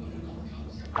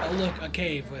 Oh look, a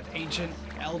cave with ancient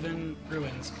elven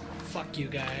ruins. Fuck you,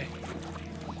 guy.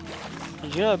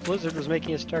 Did you know that Blizzard was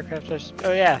making a StarCraft?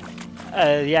 Oh yeah,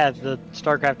 yeah. The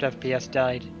StarCraft FPS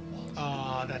died.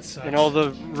 Oh, that sucks. And all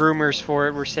the rumors for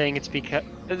it were saying it's because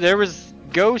there was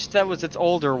Ghost that was its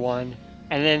older one,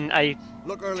 and then I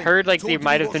heard like they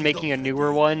might have been making a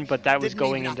newer one, but that was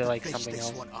going into like something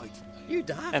else.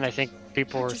 And I think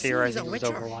people were theorizing it was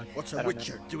Overwatch. What's a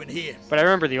Witcher doing here? But I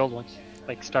remember the old one,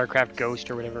 like StarCraft Ghost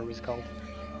or whatever it was called.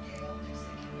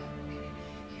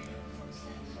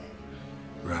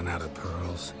 Run out of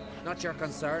pearls? Not your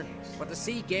concern. What the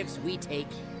sea gives, we take.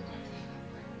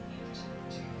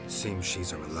 Seems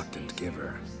she's a reluctant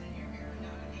giver.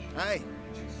 Hey,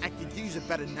 I could use a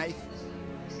better knife.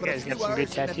 But You guys got some good and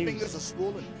the tattoos. fingers are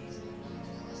swollen.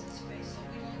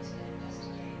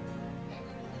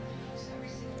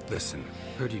 Listen,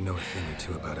 heard you know a thing or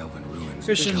two about Elven ruins.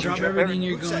 Christian, drop everything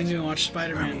you're going to and watch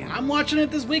Spider-Man. I'm watching it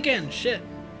this weekend. Shit.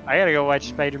 I gotta go watch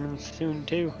Spider-Man soon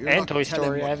too, You're and not Toy telling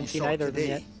Story. what I haven't you seen saw either of them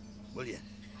today, yet. Will you?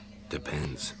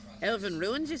 Depends. Elven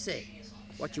ruins, you say?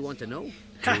 What you want to know?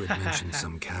 Druid mentioned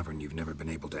some cavern you've never been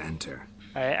able to enter.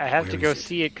 I have to Where go is it?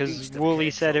 see it because Wooly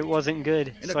said it wasn't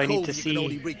good, In so a I need cove to you can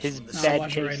only see reach his from the bad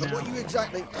watch it right taste. now. What do you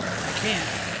exactly? I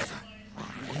can't.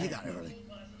 Are you that early?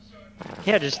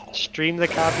 Yeah, just stream the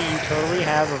copy you totally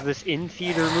have of this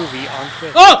in-theater movie on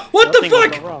Twitch. Oh, what Nothing the will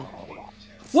fuck? go wrong.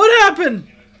 What happened?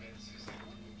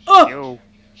 Oh, Yo,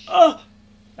 oh,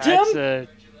 that's Tim?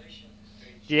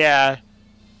 yeah.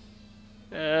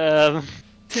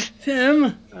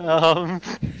 Tim?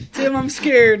 Tim, I'm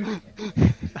scared.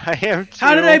 I am too.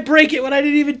 How did I break it when I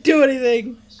didn't even do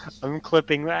anything? I'm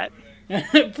clipping that.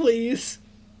 Please.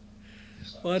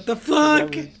 What the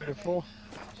fuck? That was beautiful.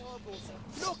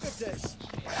 Look at this.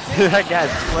 That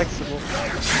guy's flexible.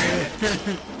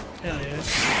 Hell yeah.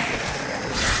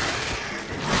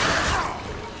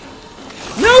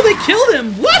 No, they killed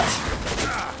him! What?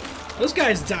 Those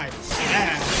guys died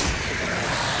fast.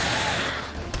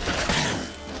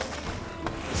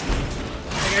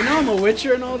 Like, I know I'm a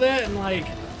Witcher and all that, and like,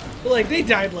 but like they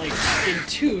died like in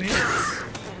 2 hits.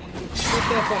 What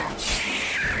the fuck?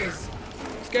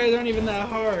 These guys aren't even that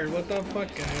hard. What the fuck,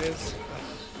 guys?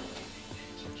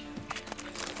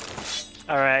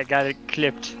 Alright, I got it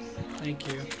clipped. Thank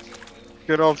you.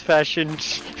 Good old-fashioned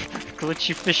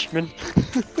glitchy fishman.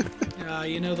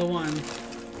 You know the one.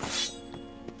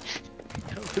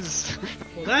 That was...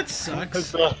 Well, that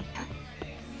sucks. That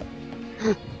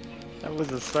was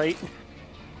a sight.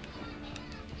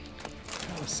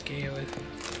 I'll scale it.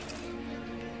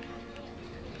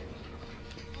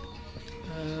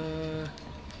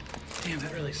 Damn,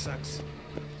 that really sucks.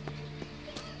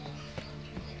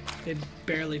 They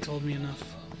barely told me enough.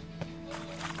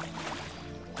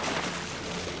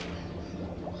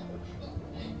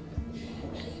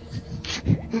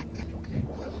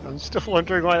 I'm still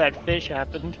wondering why that fish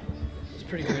happened. It's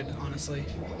pretty good, honestly.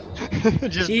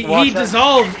 Just he walked up.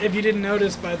 dissolved, if you didn't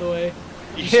notice, by the way.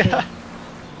 Yeah.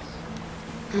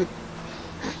 It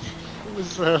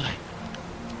was, I'm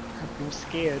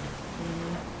scared.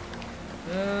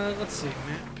 Let's see,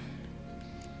 map.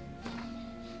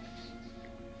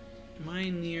 Am I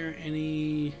near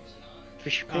any...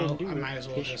 Fishman I might as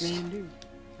well just... do.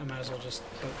 I might as well just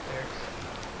boat there.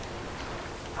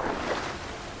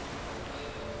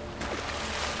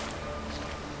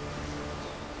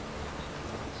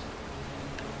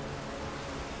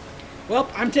 Well,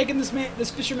 I'm taking this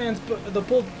fisherman's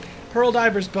the Pearl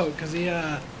Diver's boat because he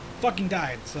fucking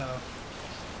died. So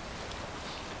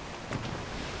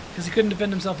because he couldn't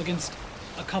defend himself against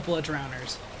a couple of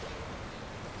drowners.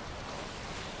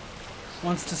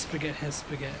 Wants to spaghetti his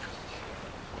spaghetti.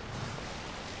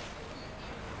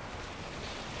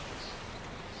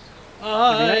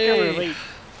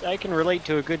 I can relate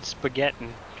to a good spaghetti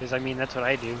because I mean that's what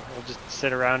I do. I'll just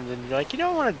sit around and be like, you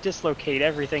know, I want to dislocate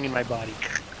everything in my body.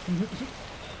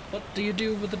 What do you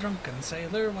do with a drunken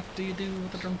sailor? What do you do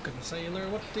with a drunken sailor?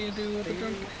 What do you do with a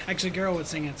drunken... Actually, Girl would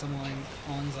sing it something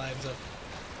along the lines of,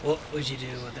 what would you do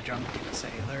with a drunken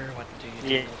sailor? What do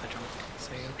you do with a drunken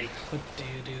sailor? What do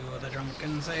you do with a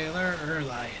drunken sailor? Early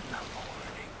in the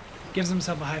morning. Gives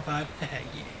himself a high five.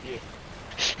 Yeah.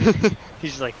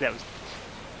 He's like, that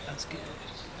was good.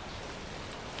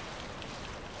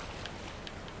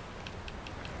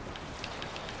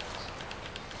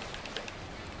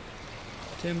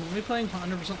 Tim, are we playing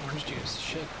 100% orange juice?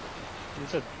 Shit.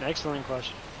 That's an excellent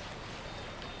question.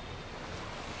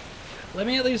 Let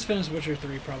me at least finish Witcher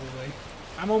 3, probably.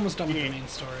 I'm almost done with the main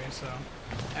story, so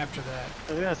after that.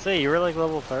 I was gonna say, you were like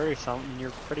level 30 something, you're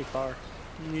pretty far.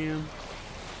 Yeah.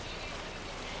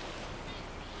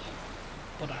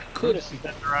 But I could just sitting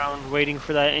around waiting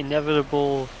for that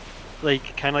inevitable,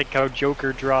 like, kind of like how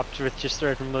Joker dropped with just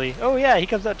randomly, oh yeah, he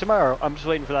comes out tomorrow. I'm just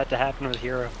waiting for that to happen with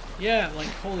Hero. Yeah, like,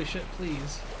 holy shit,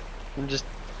 please. I'm just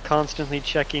constantly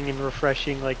checking and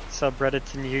refreshing, like,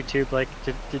 subreddits and YouTube, like,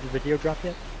 did the video drop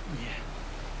yet?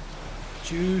 Yeah.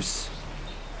 Juice.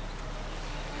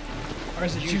 Or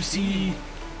is it Juicy?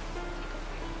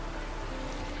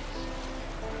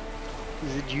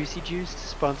 Is it Juicy Juice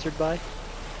sponsored by?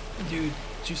 Dude,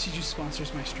 Juicy Juice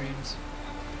sponsors my streams.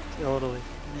 Totally.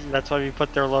 That's why we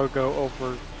put their logo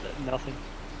over nothing.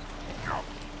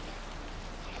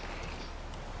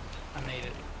 I made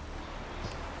it.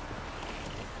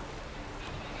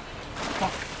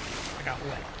 Fuck. I got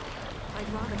wet.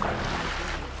 I'd rather go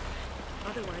down.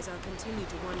 Otherwise, I'll continue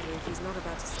to wonder if he's not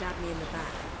about to stab me in the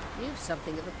back. You've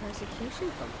something of a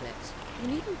persecution complex. You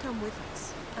needn't come with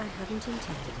us. I hadn't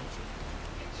intended it.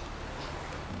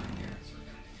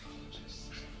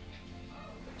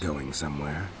 Going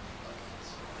somewhere?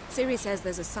 Ciri says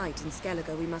there's a site in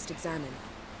Skellige we must examine.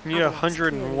 You need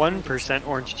 101%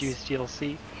 orange juice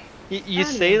DLC. You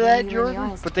say that,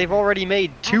 Jordan, but they've already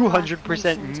made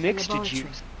 200% mixed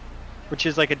juice, which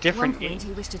is like a different game.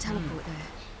 He wished to teleport there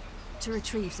to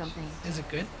retrieve something. Is it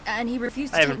good? And he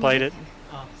refused to I haven't played it.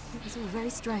 Oh. It was all very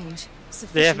strange.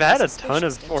 They have had a ton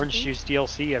of orange juice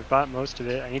DLC. I've bought most of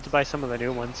it. I need to buy some of the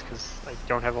new ones because I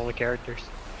don't have all the characters.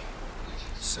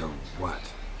 So what?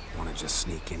 Want to just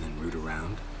sneak in and root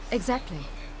around? Exactly.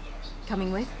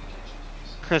 Coming with?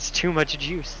 That's too much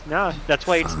juice. No, that's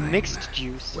why it's mixed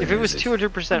juice. If it was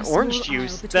 200% orange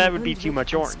juice, that would be too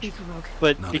much orange.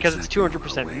 But because it's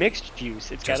 200% mixed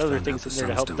juice, it's got other things in there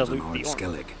to help dilute the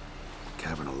orange.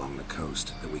 Cavern along the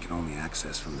coast that we can only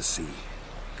access from the sea.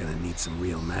 Gonna need some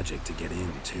real magic to get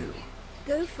in, too.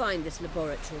 Go find this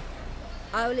laboratory.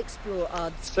 I will explore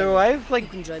Ard's. So I've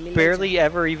like barely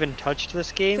ever even touched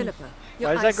this game. Philippa,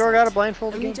 why does that girl got a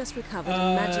blindfold again? just recovered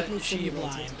and magically she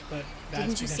blind, but that's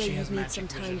Didn't you because say she has you'd need magic some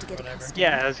time vision to or get whatever. accustomed?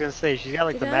 Yeah, I was gonna say she's got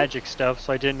like the magic stuff,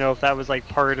 so I didn't know if that was like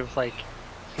part of like.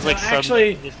 Like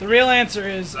actually, the real answer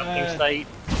is the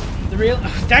real.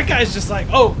 That guy's just like,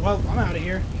 oh well, I'm out of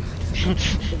here.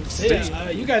 Yeah,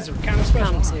 you guys are kind of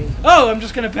special. Huh? Oh, I'm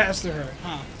just gonna pass through her.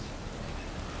 Huh.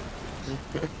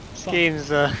 This game's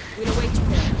We'll await you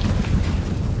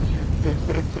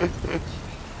there.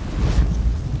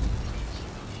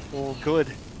 well, good.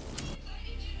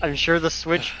 I'm sure the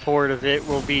Switch port of it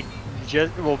will be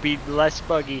less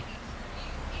buggy.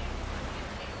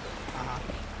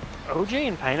 OJ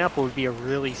and pineapple would be a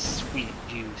really sweet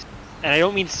juice, and I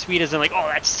don't mean sweet as in like, oh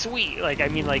that's sweet. Like I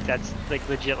mean like that's like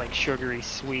legit like sugary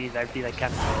sweet. That'd be like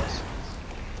kind of gross.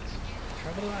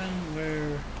 Trouble Island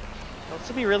where.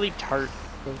 Also be really tart.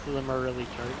 Both of them are really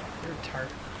tart. You're tart.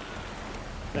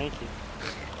 Thank you.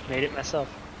 Made it myself.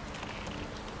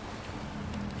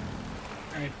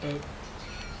 Alright, boat.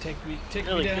 Take me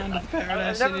Really down good. to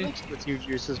Paradise I've never City. mixed the two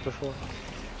juices before.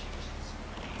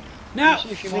 No!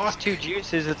 Usually if you mix two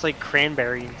juices, it's like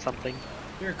cranberry and something.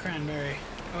 You're a cranberry.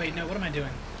 Oh wait, no, what am I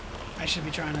doing? I should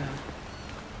be trying to...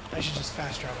 I should just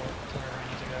fast travel to where I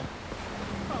need to go.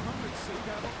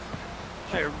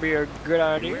 That would be a good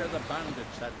idea. Beware the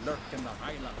bandits that lurk in the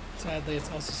highlands. Sadly,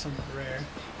 it's also somewhat rare.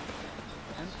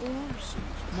 And horses.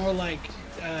 More like,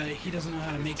 he doesn't know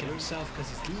how to make it himself because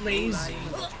he's lazy.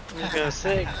 I was gonna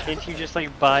say, can't you just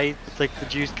like buy like the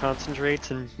juice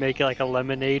concentrates and make it like a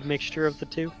lemonade mixture of the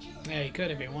two? Yeah, he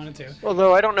could if he wanted to.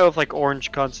 Although I don't know if like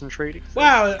orange concentrate exists.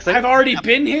 Wow, I've already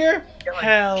been here? Get, like,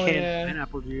 Hell canned yeah.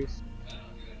 pineapple juice.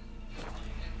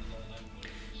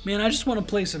 Man, I just want to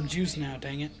play some juice now,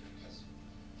 dang it.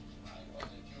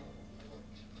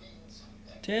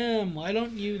 Tim, why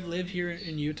don't you live here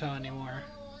in Utah anymore?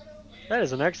 That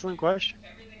is an excellent question.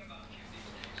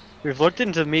 We've looked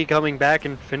into me coming back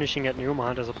and finishing at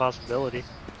Newmont as a possibility.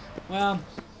 Well,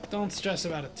 don't stress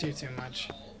about it too much.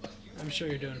 I'm sure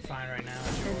you're doing fine right now.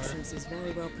 Entrance is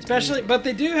very well Especially, but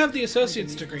they do have the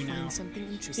associate's degree now.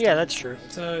 Yeah, that's true.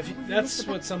 So if you, that's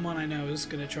what someone I know is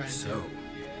gonna try and So,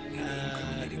 do. any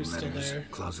incriminating Who's still letters? there?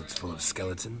 Closets full of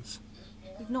skeletons?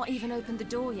 We've not even opened the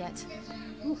door yet.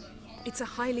 It's a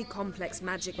highly complex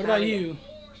magic What about barrier. you,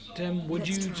 Tim? Would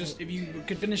Let's you try just, if you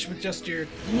could finish with just your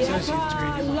associate's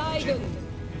degree, would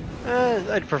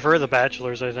you? I'd prefer the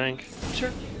bachelor's, I think.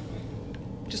 Sure.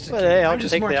 Just But hey, I'll I'm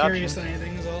just take more the curious option. than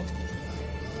anything is all.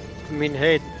 I mean,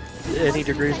 hey, any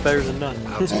degree's better than none.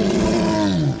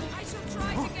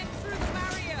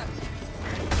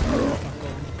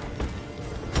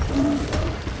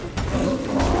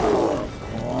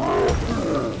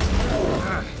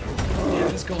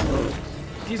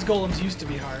 golems used to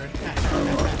be hard.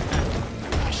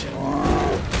 Ah, shit.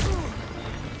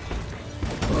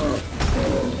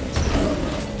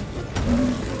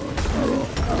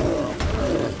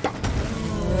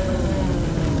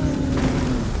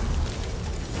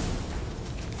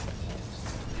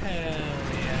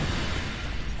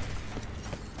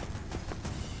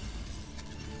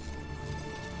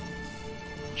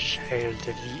 Child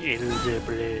of the Elder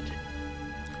Blade.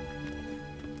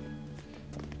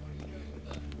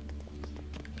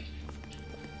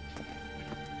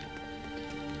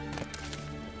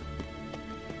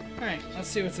 Alright, let's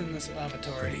see what's in this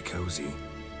lavatory. Pretty cozy.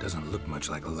 Doesn't look much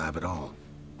like a lab at all.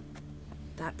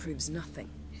 That proves nothing.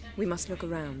 We must look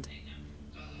around.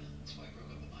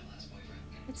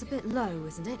 It's a bit low,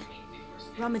 isn't it?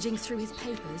 Rummaging through his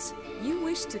papers. You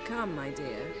wish to come, my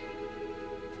dear.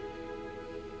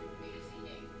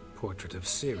 Portrait of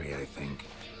Ciri, I think.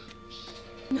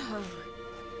 No,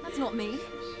 that's not me.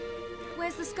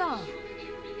 Where's the scar?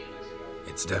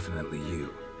 It's definitely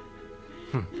you.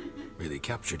 Really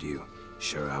captured you.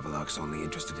 Sure Avallac'h's only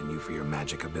interested in you for your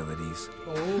magic abilities?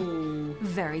 Oh.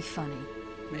 Very funny.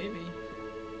 Maybe.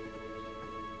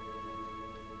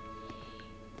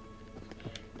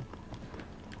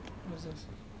 What is this?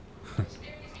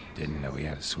 Didn't know he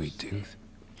had a sweet tooth.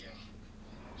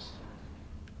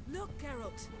 Look,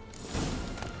 Geralt.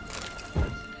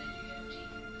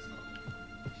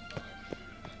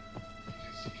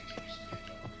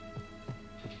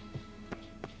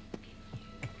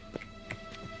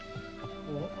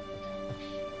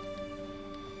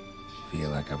 Feel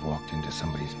like I've walked into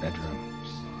somebody's bedroom.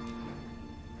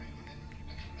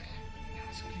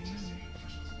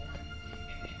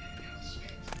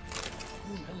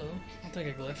 Ooh, hello. I'll take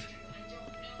a glyph.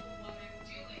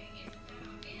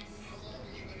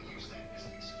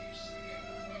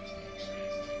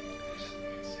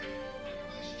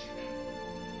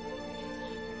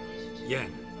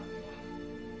 Yen.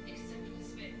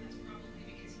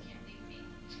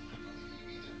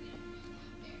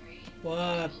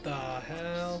 What the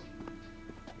hell?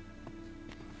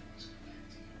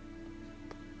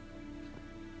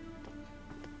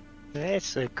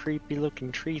 That's a creepy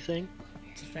looking tree thing.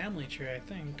 It's a family tree, I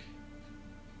think.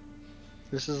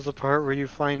 This is the part where you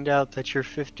find out that you're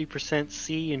 50%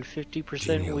 sea and 50% we.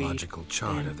 Genealogical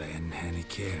chart of the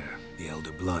Enhanikir, the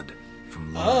Elder Blood,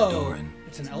 from Lord Doran.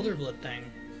 It's an Elder Blood thing.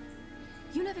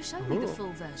 You never showed me the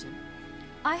full version.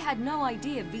 I had no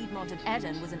idea Viedmont of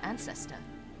Eden was an ancestor.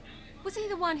 Was he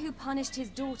the one who punished his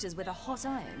daughters with a hot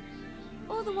iron?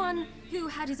 Or the one who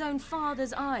had his own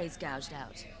father's eyes gouged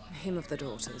out? Him of the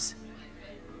daughters.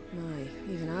 My,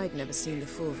 even I'd never seen the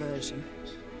full version.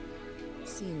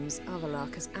 Seems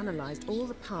Avallac'h has analyzed all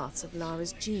the paths of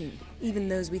Lara's gene, even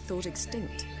those we thought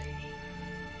extinct.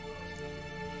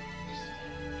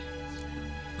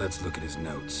 Let's look at his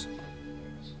notes.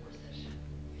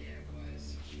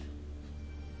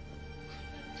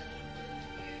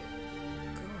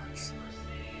 Gods,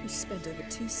 he spent over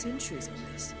 2 centuries on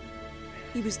this.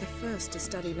 He was the first to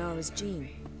study Lara's gene.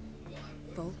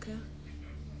 Volker?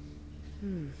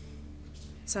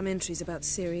 Some entries about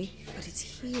Ciri, but it's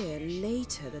here,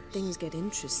 later, that things get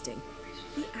interesting.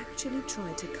 He actually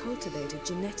tried to cultivate a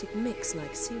genetic mix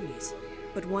like Ciri's,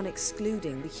 but one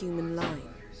excluding the human line.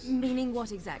 Meaning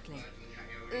what exactly?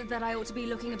 That I ought to be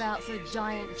looking about for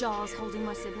giant jars holding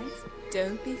my siblings?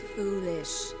 Don't be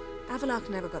foolish. Avallac'h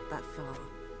never got that far.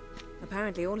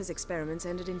 Apparently all his experiments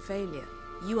ended in failure.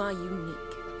 You are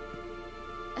unique.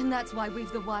 And that's why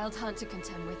we've the Wild Hunt to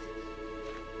contend with.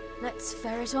 Let's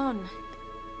ferret on.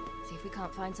 See if we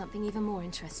can't find something even more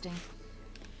interesting.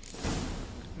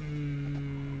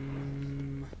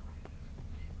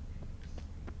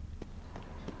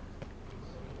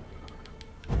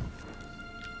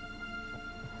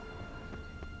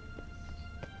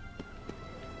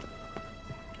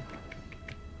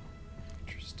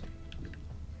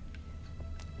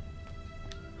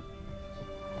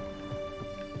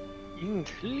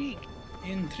 Interesting.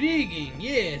 Intriguing,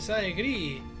 yes, I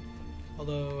agree.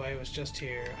 Although I was just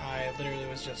here. I literally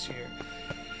was just here.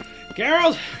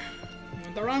 Geralt! You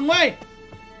went the wrong way!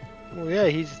 Well, yeah,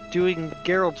 he's doing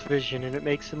Geralt's vision and it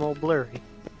makes him all blurry.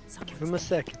 Give him a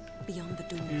second. Beyond the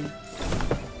door.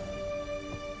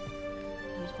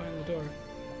 Who's behind the door?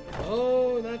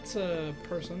 Oh, that's a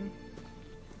person.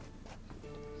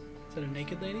 Is that a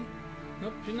naked lady?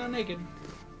 Nope, she's not naked.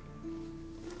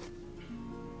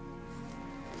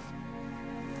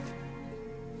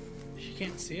 She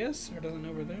can't see us? Or doesn't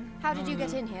know we're there? How did you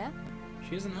get in here?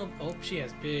 She doesn't help. Oh, she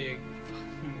has big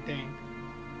fucking thing.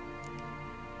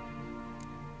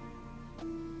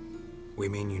 We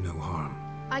mean you no harm.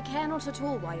 I care not at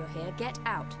all why you're here. Get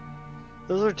out.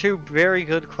 Those are two very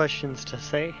good questions to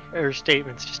say, or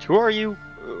statements. Just who are you?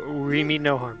 We mean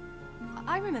no harm.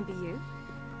 I remember you.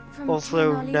 From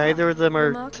Also, Tir na neither of them are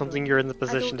Remarkable. something you're in the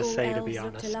position to I thought say, all to be elves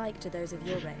looked honest. alike to those of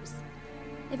your race.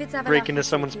 If it's Avallac'h Break into who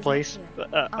someone's seek, place. he's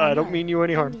not here. I don't know, mean you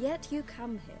any harm. And yet you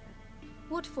come here.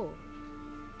 What for?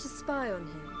 To spy on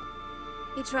him.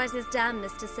 He tries his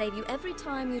damnedest to save you every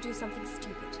time you do something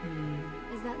stupid.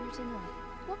 Is that not enough?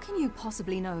 What can you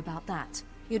possibly know about that?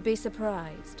 You'd be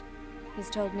surprised. He's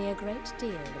told me a great deal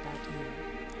about you.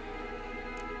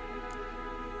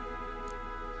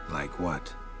 Like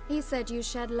what? He said you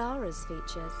shared Lara's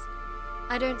features.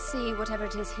 I don't see whatever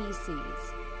it is he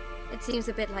sees. It seems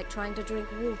a bit like trying to drink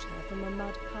water from a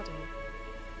mud puddle.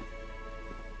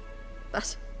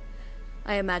 But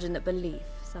I imagine that belief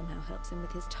somehow helps him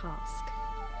with his task.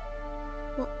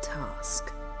 What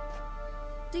task?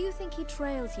 Do you think he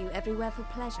trails you everywhere for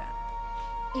pleasure?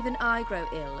 Even I grow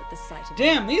ill at the sight of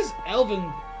Damn, him. these elven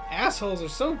assholes are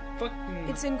so fucking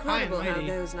It's incredible high and how mighty.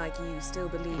 those like you still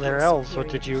believe They're in elves, what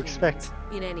superior did you humans expect?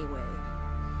 in any way.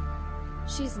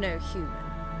 She's no human.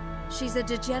 She's a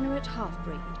degenerate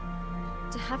half-breed.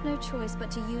 To have no choice but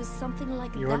to use something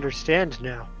like You that. understand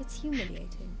now. It's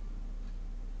humiliating.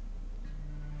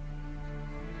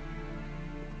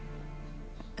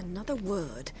 Another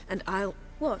word, and I'll...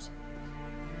 What?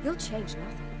 You'll change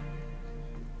nothing.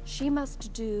 She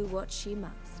must do what she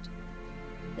must.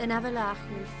 Then Avallac'h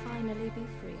will finally be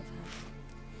free of her.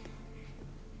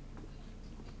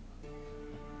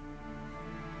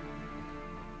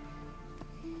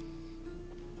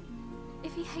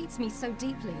 If he hates me so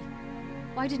deeply,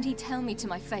 why didn't he tell me to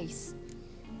my face?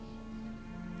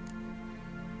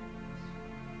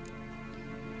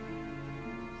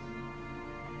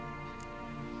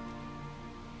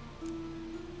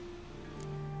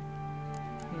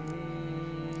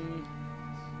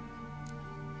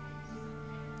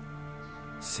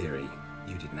 Ciri,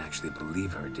 you didn't actually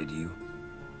believe her, did you?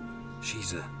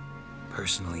 She's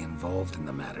personally involved in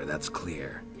the matter, that's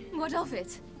clear. What of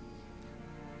it?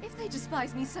 If they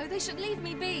despise me so, they should leave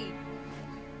me be.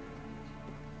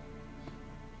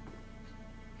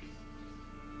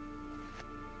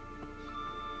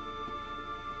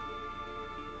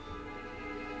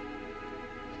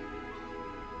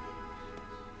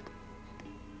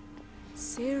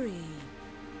 Ciri.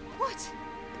 What?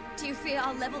 Do you fear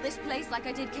I'll level this place like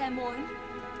I did Kaer Morhen?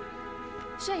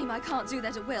 Shame I can't do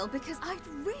that at will, because I'd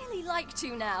really like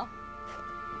to now.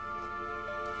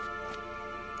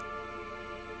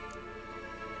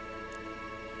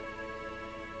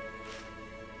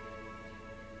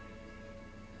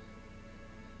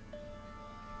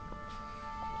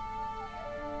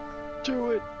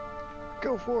 Do it.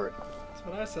 Go for it. That's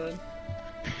what I said.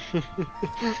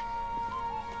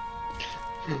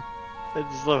 I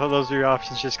just love how those are your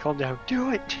options. Just calm down. Do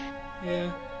it.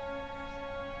 Yeah.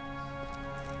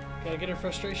 Gotta get her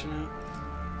frustration out.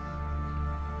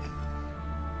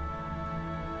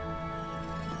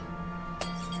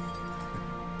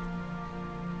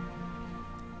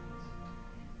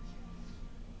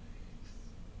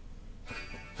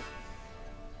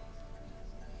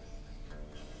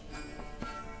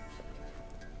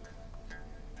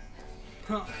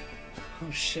 Huh.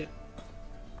 Oh shit.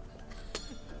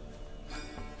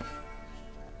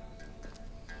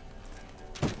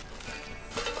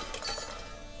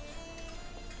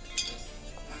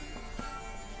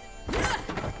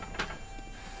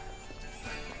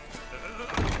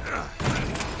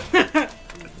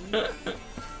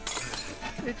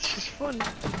 It's just fun.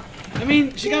 I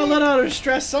mean, she gotta let out her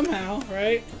stress somehow,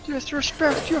 right? Just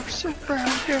respect your super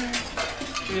game.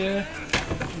 Yeah.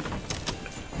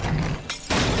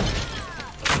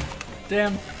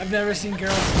 Damn, I've never seen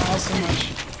Geralt smile so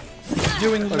much.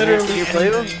 Doing literally Can you play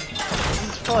them? anything.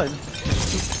 It's fun.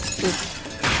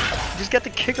 Just got to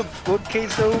kick a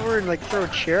bookcase over and like throw a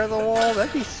chair at the wall.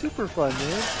 That'd be super fun,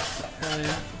 man. Hell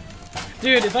yeah.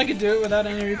 Dude, if I could do it without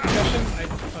any repercussions, I'd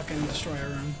fucking destroy a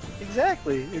room.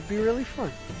 Exactly. It'd be really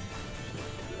fun.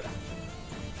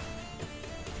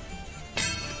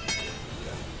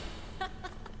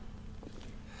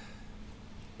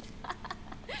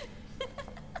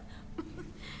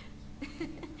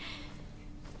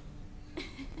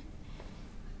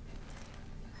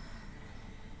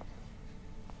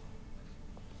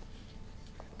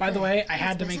 By the way, I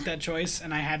had to make that choice,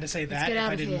 and I had to say that get if out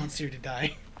I of didn't here. want Ciri to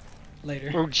die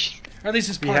later. Oh, Or at least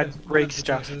it's we part had of one break of the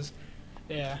stuff. choices.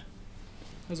 Yeah.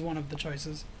 It was one of the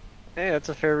choices. Hey, that's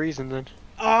a fair reason then.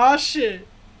 Aw, shit!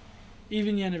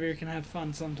 Even Yennefer can have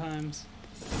fun sometimes.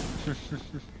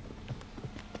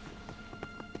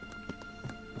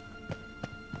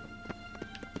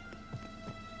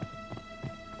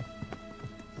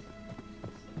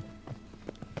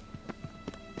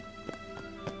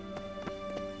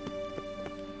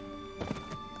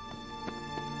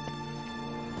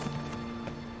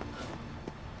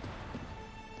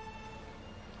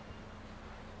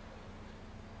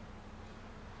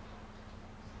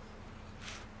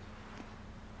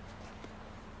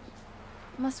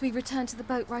 Must we return to the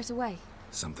boat right away?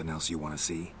 Something else you want to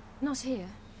see? Not here.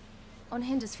 On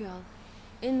Hindersfjall.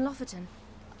 In Lofoten.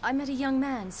 I met a young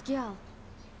man, Skjal.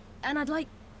 And I'd like...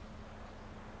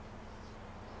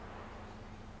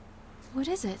 What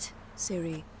is it?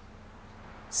 Ciri.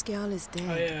 Skjal is dead.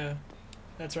 Oh yeah.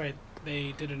 That's right.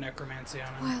 They did a necromancy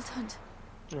on him. Wild Hunt.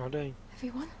 Oh, dang.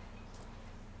 Everyone?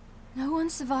 No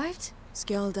one survived?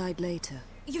 Skjal died later.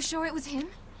 You sure it was him?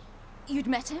 You'd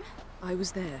met him? I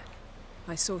was there.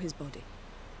 I saw his body.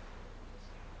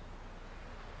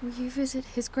 Will you visit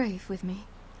his grave with me?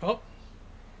 Oh.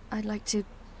 I'd like to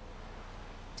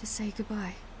say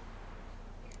goodbye.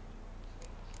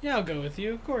 Yeah, I'll go with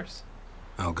you, of course.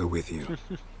 I'll go with you.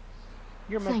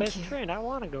 You're my Thank best you. friend. I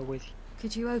want to go with you.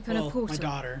 Could you open a portal my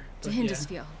daughter, to but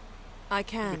Hindersfjall? yeah. I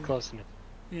can. Be close enough.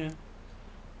 Yeah.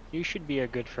 You should be a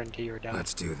good friend to your dad.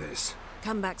 Let's do this.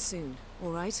 Come back soon,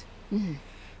 all right? Mm.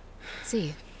 See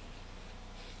you.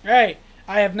 Alright,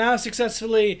 I have now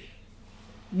successfully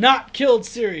not killed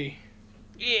Ciri.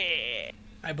 Yeah.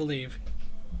 I believe.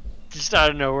 Just out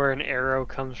of nowhere, an arrow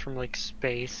comes from, like,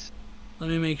 space. Let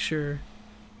me make sure.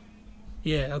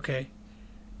 Yeah, okay.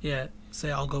 Yeah,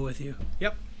 say I'll go with you.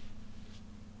 Yep.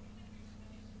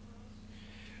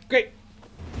 Great.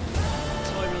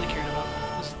 That's all I really cared about.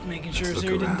 Just making sure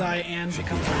Ciri didn't die and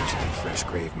become a fresh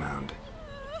grave mound.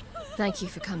 Thank you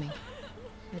for coming.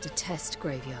 I detest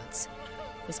graveyards,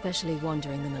 especially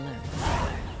wandering them alone.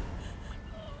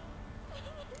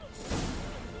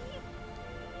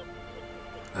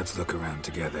 Let's look around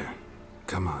together.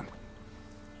 Come on.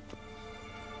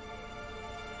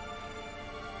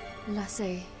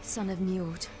 Lasse, son of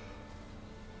Njord.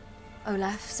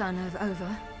 Olaf, son of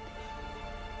Over.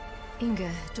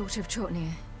 Inga, daughter of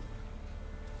Trotnir.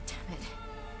 Damn it.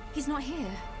 He's not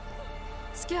here.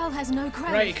 Skjal has no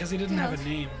grave. Right, because he didn't have a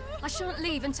name. I shan't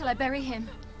leave until I bury him.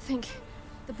 Think,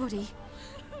 the body.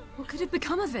 What could have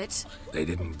become of it? They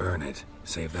didn't burn it.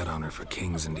 Save that honor for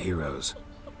kings and heroes.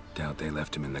 Doubt they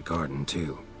left him in the garden,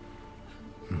 too.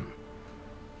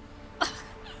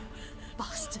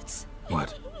 Bastards.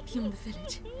 What? Beyond the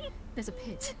village, there's a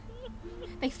pit.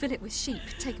 They fill it with sheep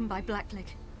taken by Blackleg.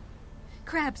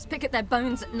 Crabs pick at their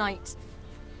bones at night.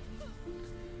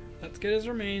 Let's get his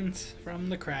remains from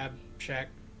the crab shack.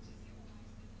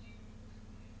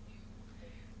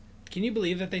 Can you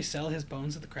believe that they sell his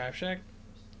bones at the crab shack?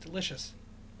 Delicious.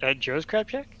 At Joe's Crab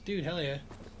Shack? Dude, hell yeah.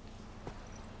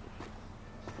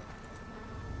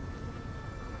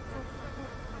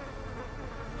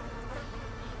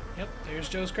 Yep, there's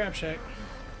Joe's Crab Shack.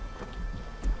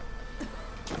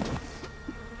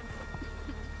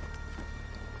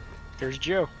 There's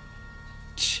Joe.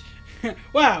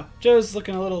 Wow, Joe's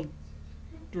looking a little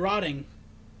rotting.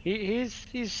 He's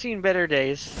seen better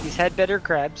days. He's had better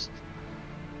crabs.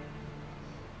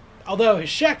 Although his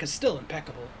shack is still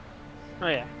impeccable. Oh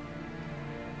yeah.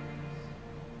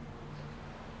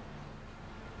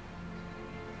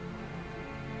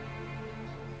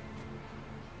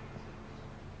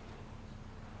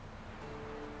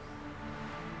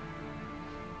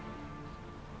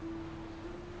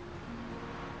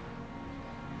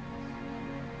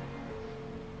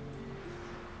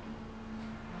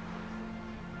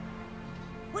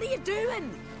 What are you doing?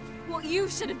 What you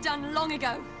should have done long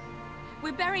ago.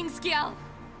 We're burying Skjal.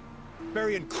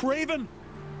 Burying Craven?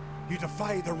 You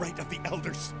defy the right of the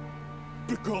elders.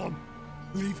 Begone.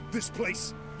 Leave this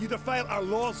place. You defile our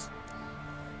laws.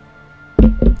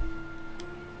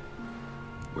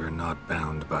 We're not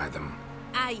bound by them.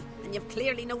 Aye, and you've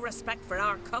clearly no respect for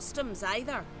our customs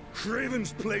either.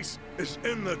 Craven's place is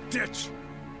in the ditch.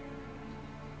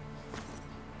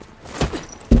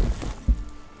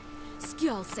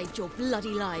 Skjal saved your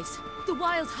bloody lives. The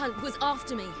Wild Hunt was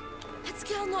after me. Had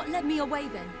Skjal not led me away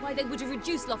then, why they would have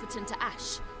reduced Lofoten to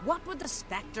ash. What would the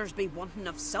spectres be wanting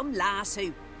of some lass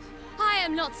who... I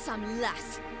am not some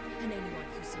lass. And anyone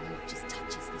who so much as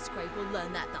touches this grave will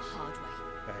learn that the hard way.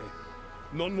 Aye.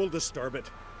 None will disturb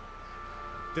it.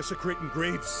 Desecrating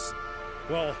graves,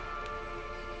 well,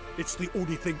 it's the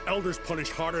only thing elders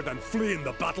punish harder than fleeing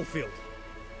the battlefield.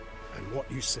 And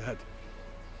what you said.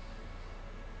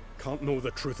 Can't know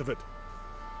the truth of it.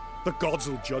 The gods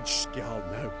will judge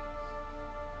Skjal now.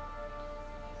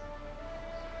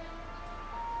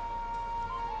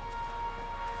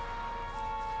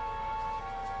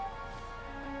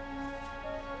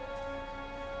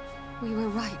 We were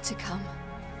right to come.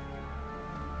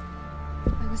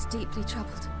 I was deeply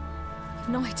troubled. You've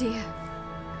no idea.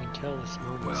 I can tell this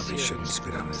moment. Well, they shouldn't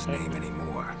spit on his name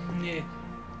anymore. Yeah.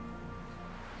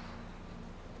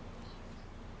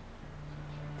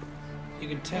 You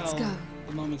can tell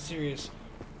the moment's serious,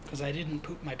 because I didn't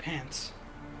poop my pants.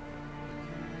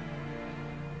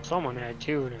 someone had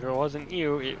to, and if it wasn't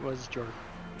you, it was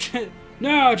Jordan.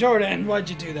 No, Jordan, what'd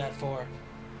you do that for?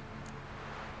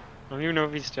 I don't even know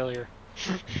if he's still here.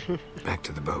 Back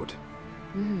to the boat.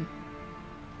 Mm-hmm.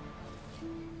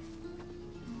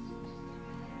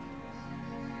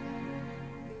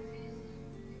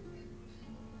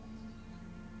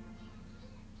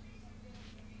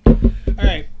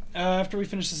 Alright, after we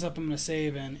finish this up, I'm going to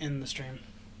save and end the stream.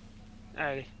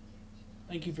 Alrighty.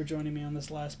 Thank you for joining me on this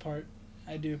last part.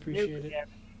 I do appreciate it.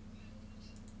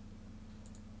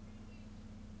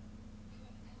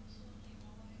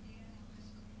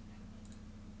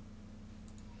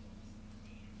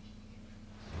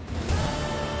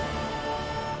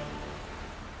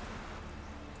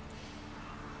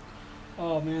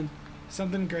 Oh man,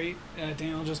 something great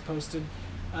Daniel just posted.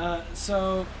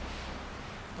 So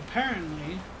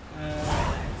apparently,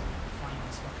 find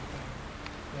this fucking thing.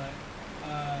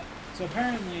 But so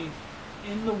apparently,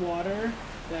 in the water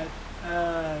that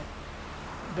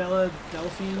Bella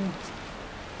Delphine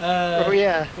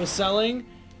was selling,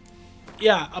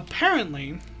 yeah,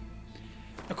 apparently,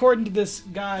 according to this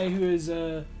guy who is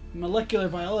a molecular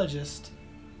biologist,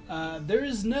 there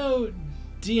is no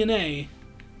DNA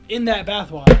in that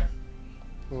bathwater.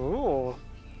 Ooh.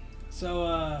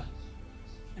 So,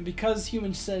 and because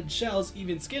humans shed shells,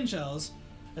 even skin shells,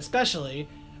 especially,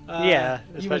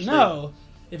 you would know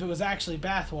if it was actually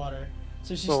bathwater.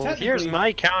 So she's technically... here's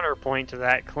my counterpoint to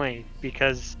that claim,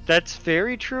 because that's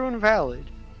very true and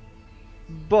valid.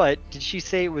 But, did she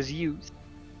say it was used?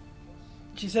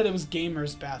 She said it was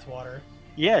Gamer's bathwater.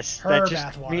 Yes, her that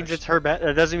just bathwater. means it's her bath.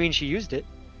 That doesn't mean she used it.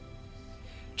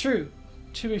 True.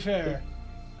 To be fair.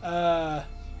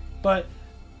 But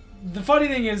the funny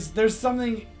thing is, there was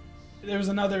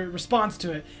another response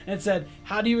to it, and it said,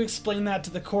 how do you explain that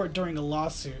to the court during a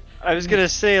lawsuit? I was gonna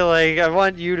say, like, I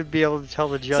want you to be able to tell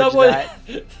the judge that.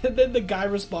 And then the guy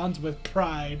responds with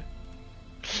pride.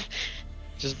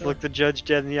 Just look the judge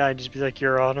dead in the eye and just be like,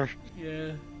 Your Honor.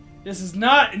 Yeah. This is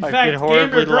not, in fact,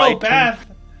 Gamer Girl Bath.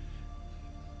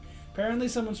 Apparently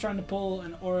someone's trying to pull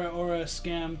an Aura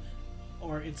scam,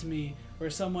 or it's me,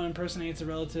 where someone impersonates a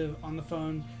relative on the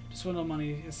phone to swindle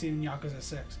money as seen in Yakuza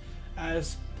 6.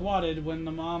 As thwarted when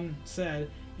the mom said,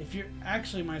 if you're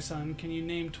actually my son, can you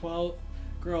name 12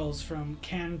 girls from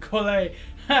Cancole?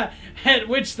 At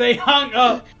which they hung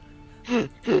up. That's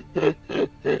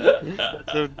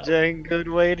a dang good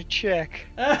way to check.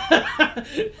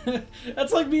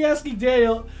 That's like me asking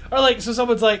Daniel, or like, so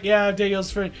someone's like, yeah,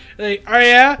 Daniel's friend. Like, oh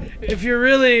yeah, if you're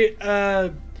really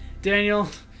Daniel,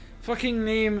 fucking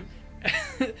name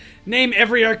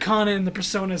every Arcana in the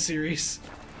Persona series,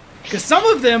 because some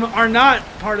of them are not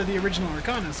part of the original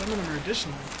Arcana. Some of them are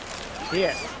additional.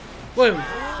 Yeah. Wait,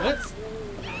 what?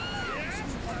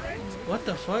 What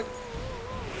the fuck?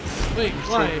 Wait,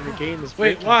 why?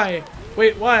 Wait, why?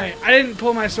 Wait, why? I didn't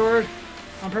pull my sword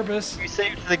on purpose. You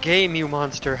saved the game, you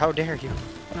monster. How dare you?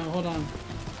 No, hold on.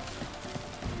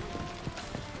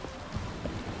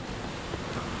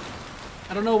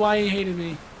 I don't know why he hated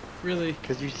me. Really.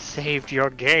 Because you saved your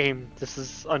game. This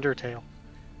is Undertale.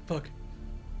 Fuck.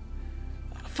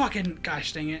 Fucking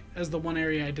gosh dang it. That's the one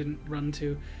area I didn't run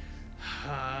to.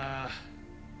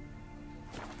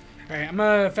 Alright, I'm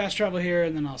gonna fast travel here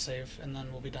and then I'll save and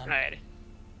then we'll be done. Alright.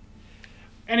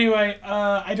 Anyway,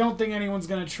 I don't think anyone's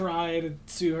gonna try to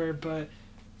sue her, but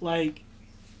like,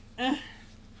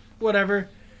 whatever.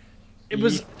 It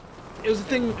was a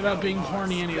thing about being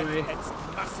horny anyway.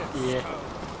 Yeah.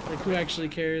 Like, who actually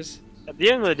cares? At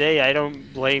the end of the day, I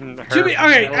don't blame her. Okay,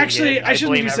 actually, I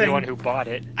shouldn't be saying. Everyone who bought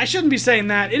it. I shouldn't be saying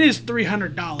that. It is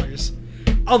 $300.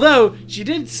 Although she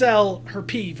did sell her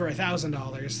pee for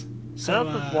 $1,000. So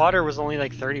the water was only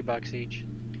like $30 each.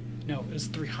 No, it was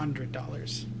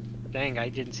 $300. Dang, I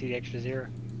didn't see the extra zero.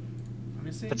 Let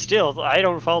me see. But still, I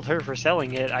don't fault her for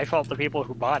selling it. I fault the people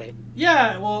who bought it.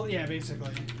 Yeah, well, yeah,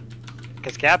 basically.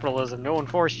 Because capitalism, no one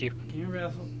forced you. Gamer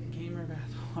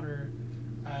bathwater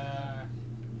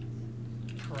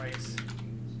price.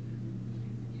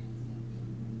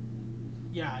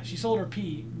 Yeah, she sold her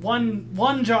pee.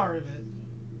 One jar of it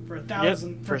for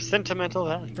 $1,000. Yep, for sentimental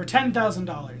value. For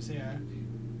 $10,000, yeah.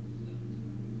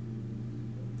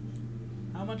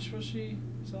 How much was she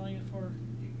selling it for?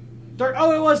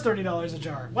 Oh, it was $30 a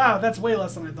jar. Wow, that's way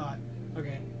less than I thought.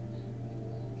 Okay.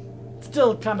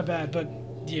 Still kind of bad, but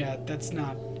yeah, that's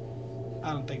not...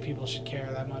 I don't think people should care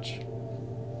that much.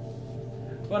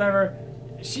 Whatever.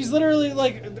 She's literally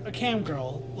like a cam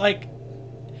girl. Like,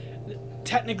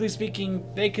 technically speaking,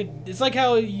 they could... It's like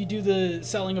how you do the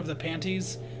selling of the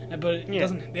panties, but it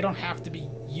doesn't... They don't have to be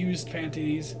used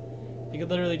panties. They could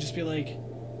literally just be like...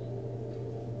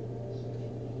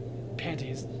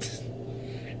 panties.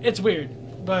 It's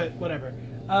weird, but whatever.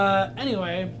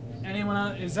 Anyway,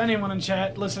 is anyone in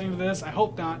chat listening to this? I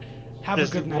hope not. Have a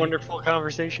good night. Wonderful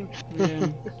conversation.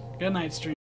 Yeah. Good night,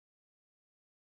 stream.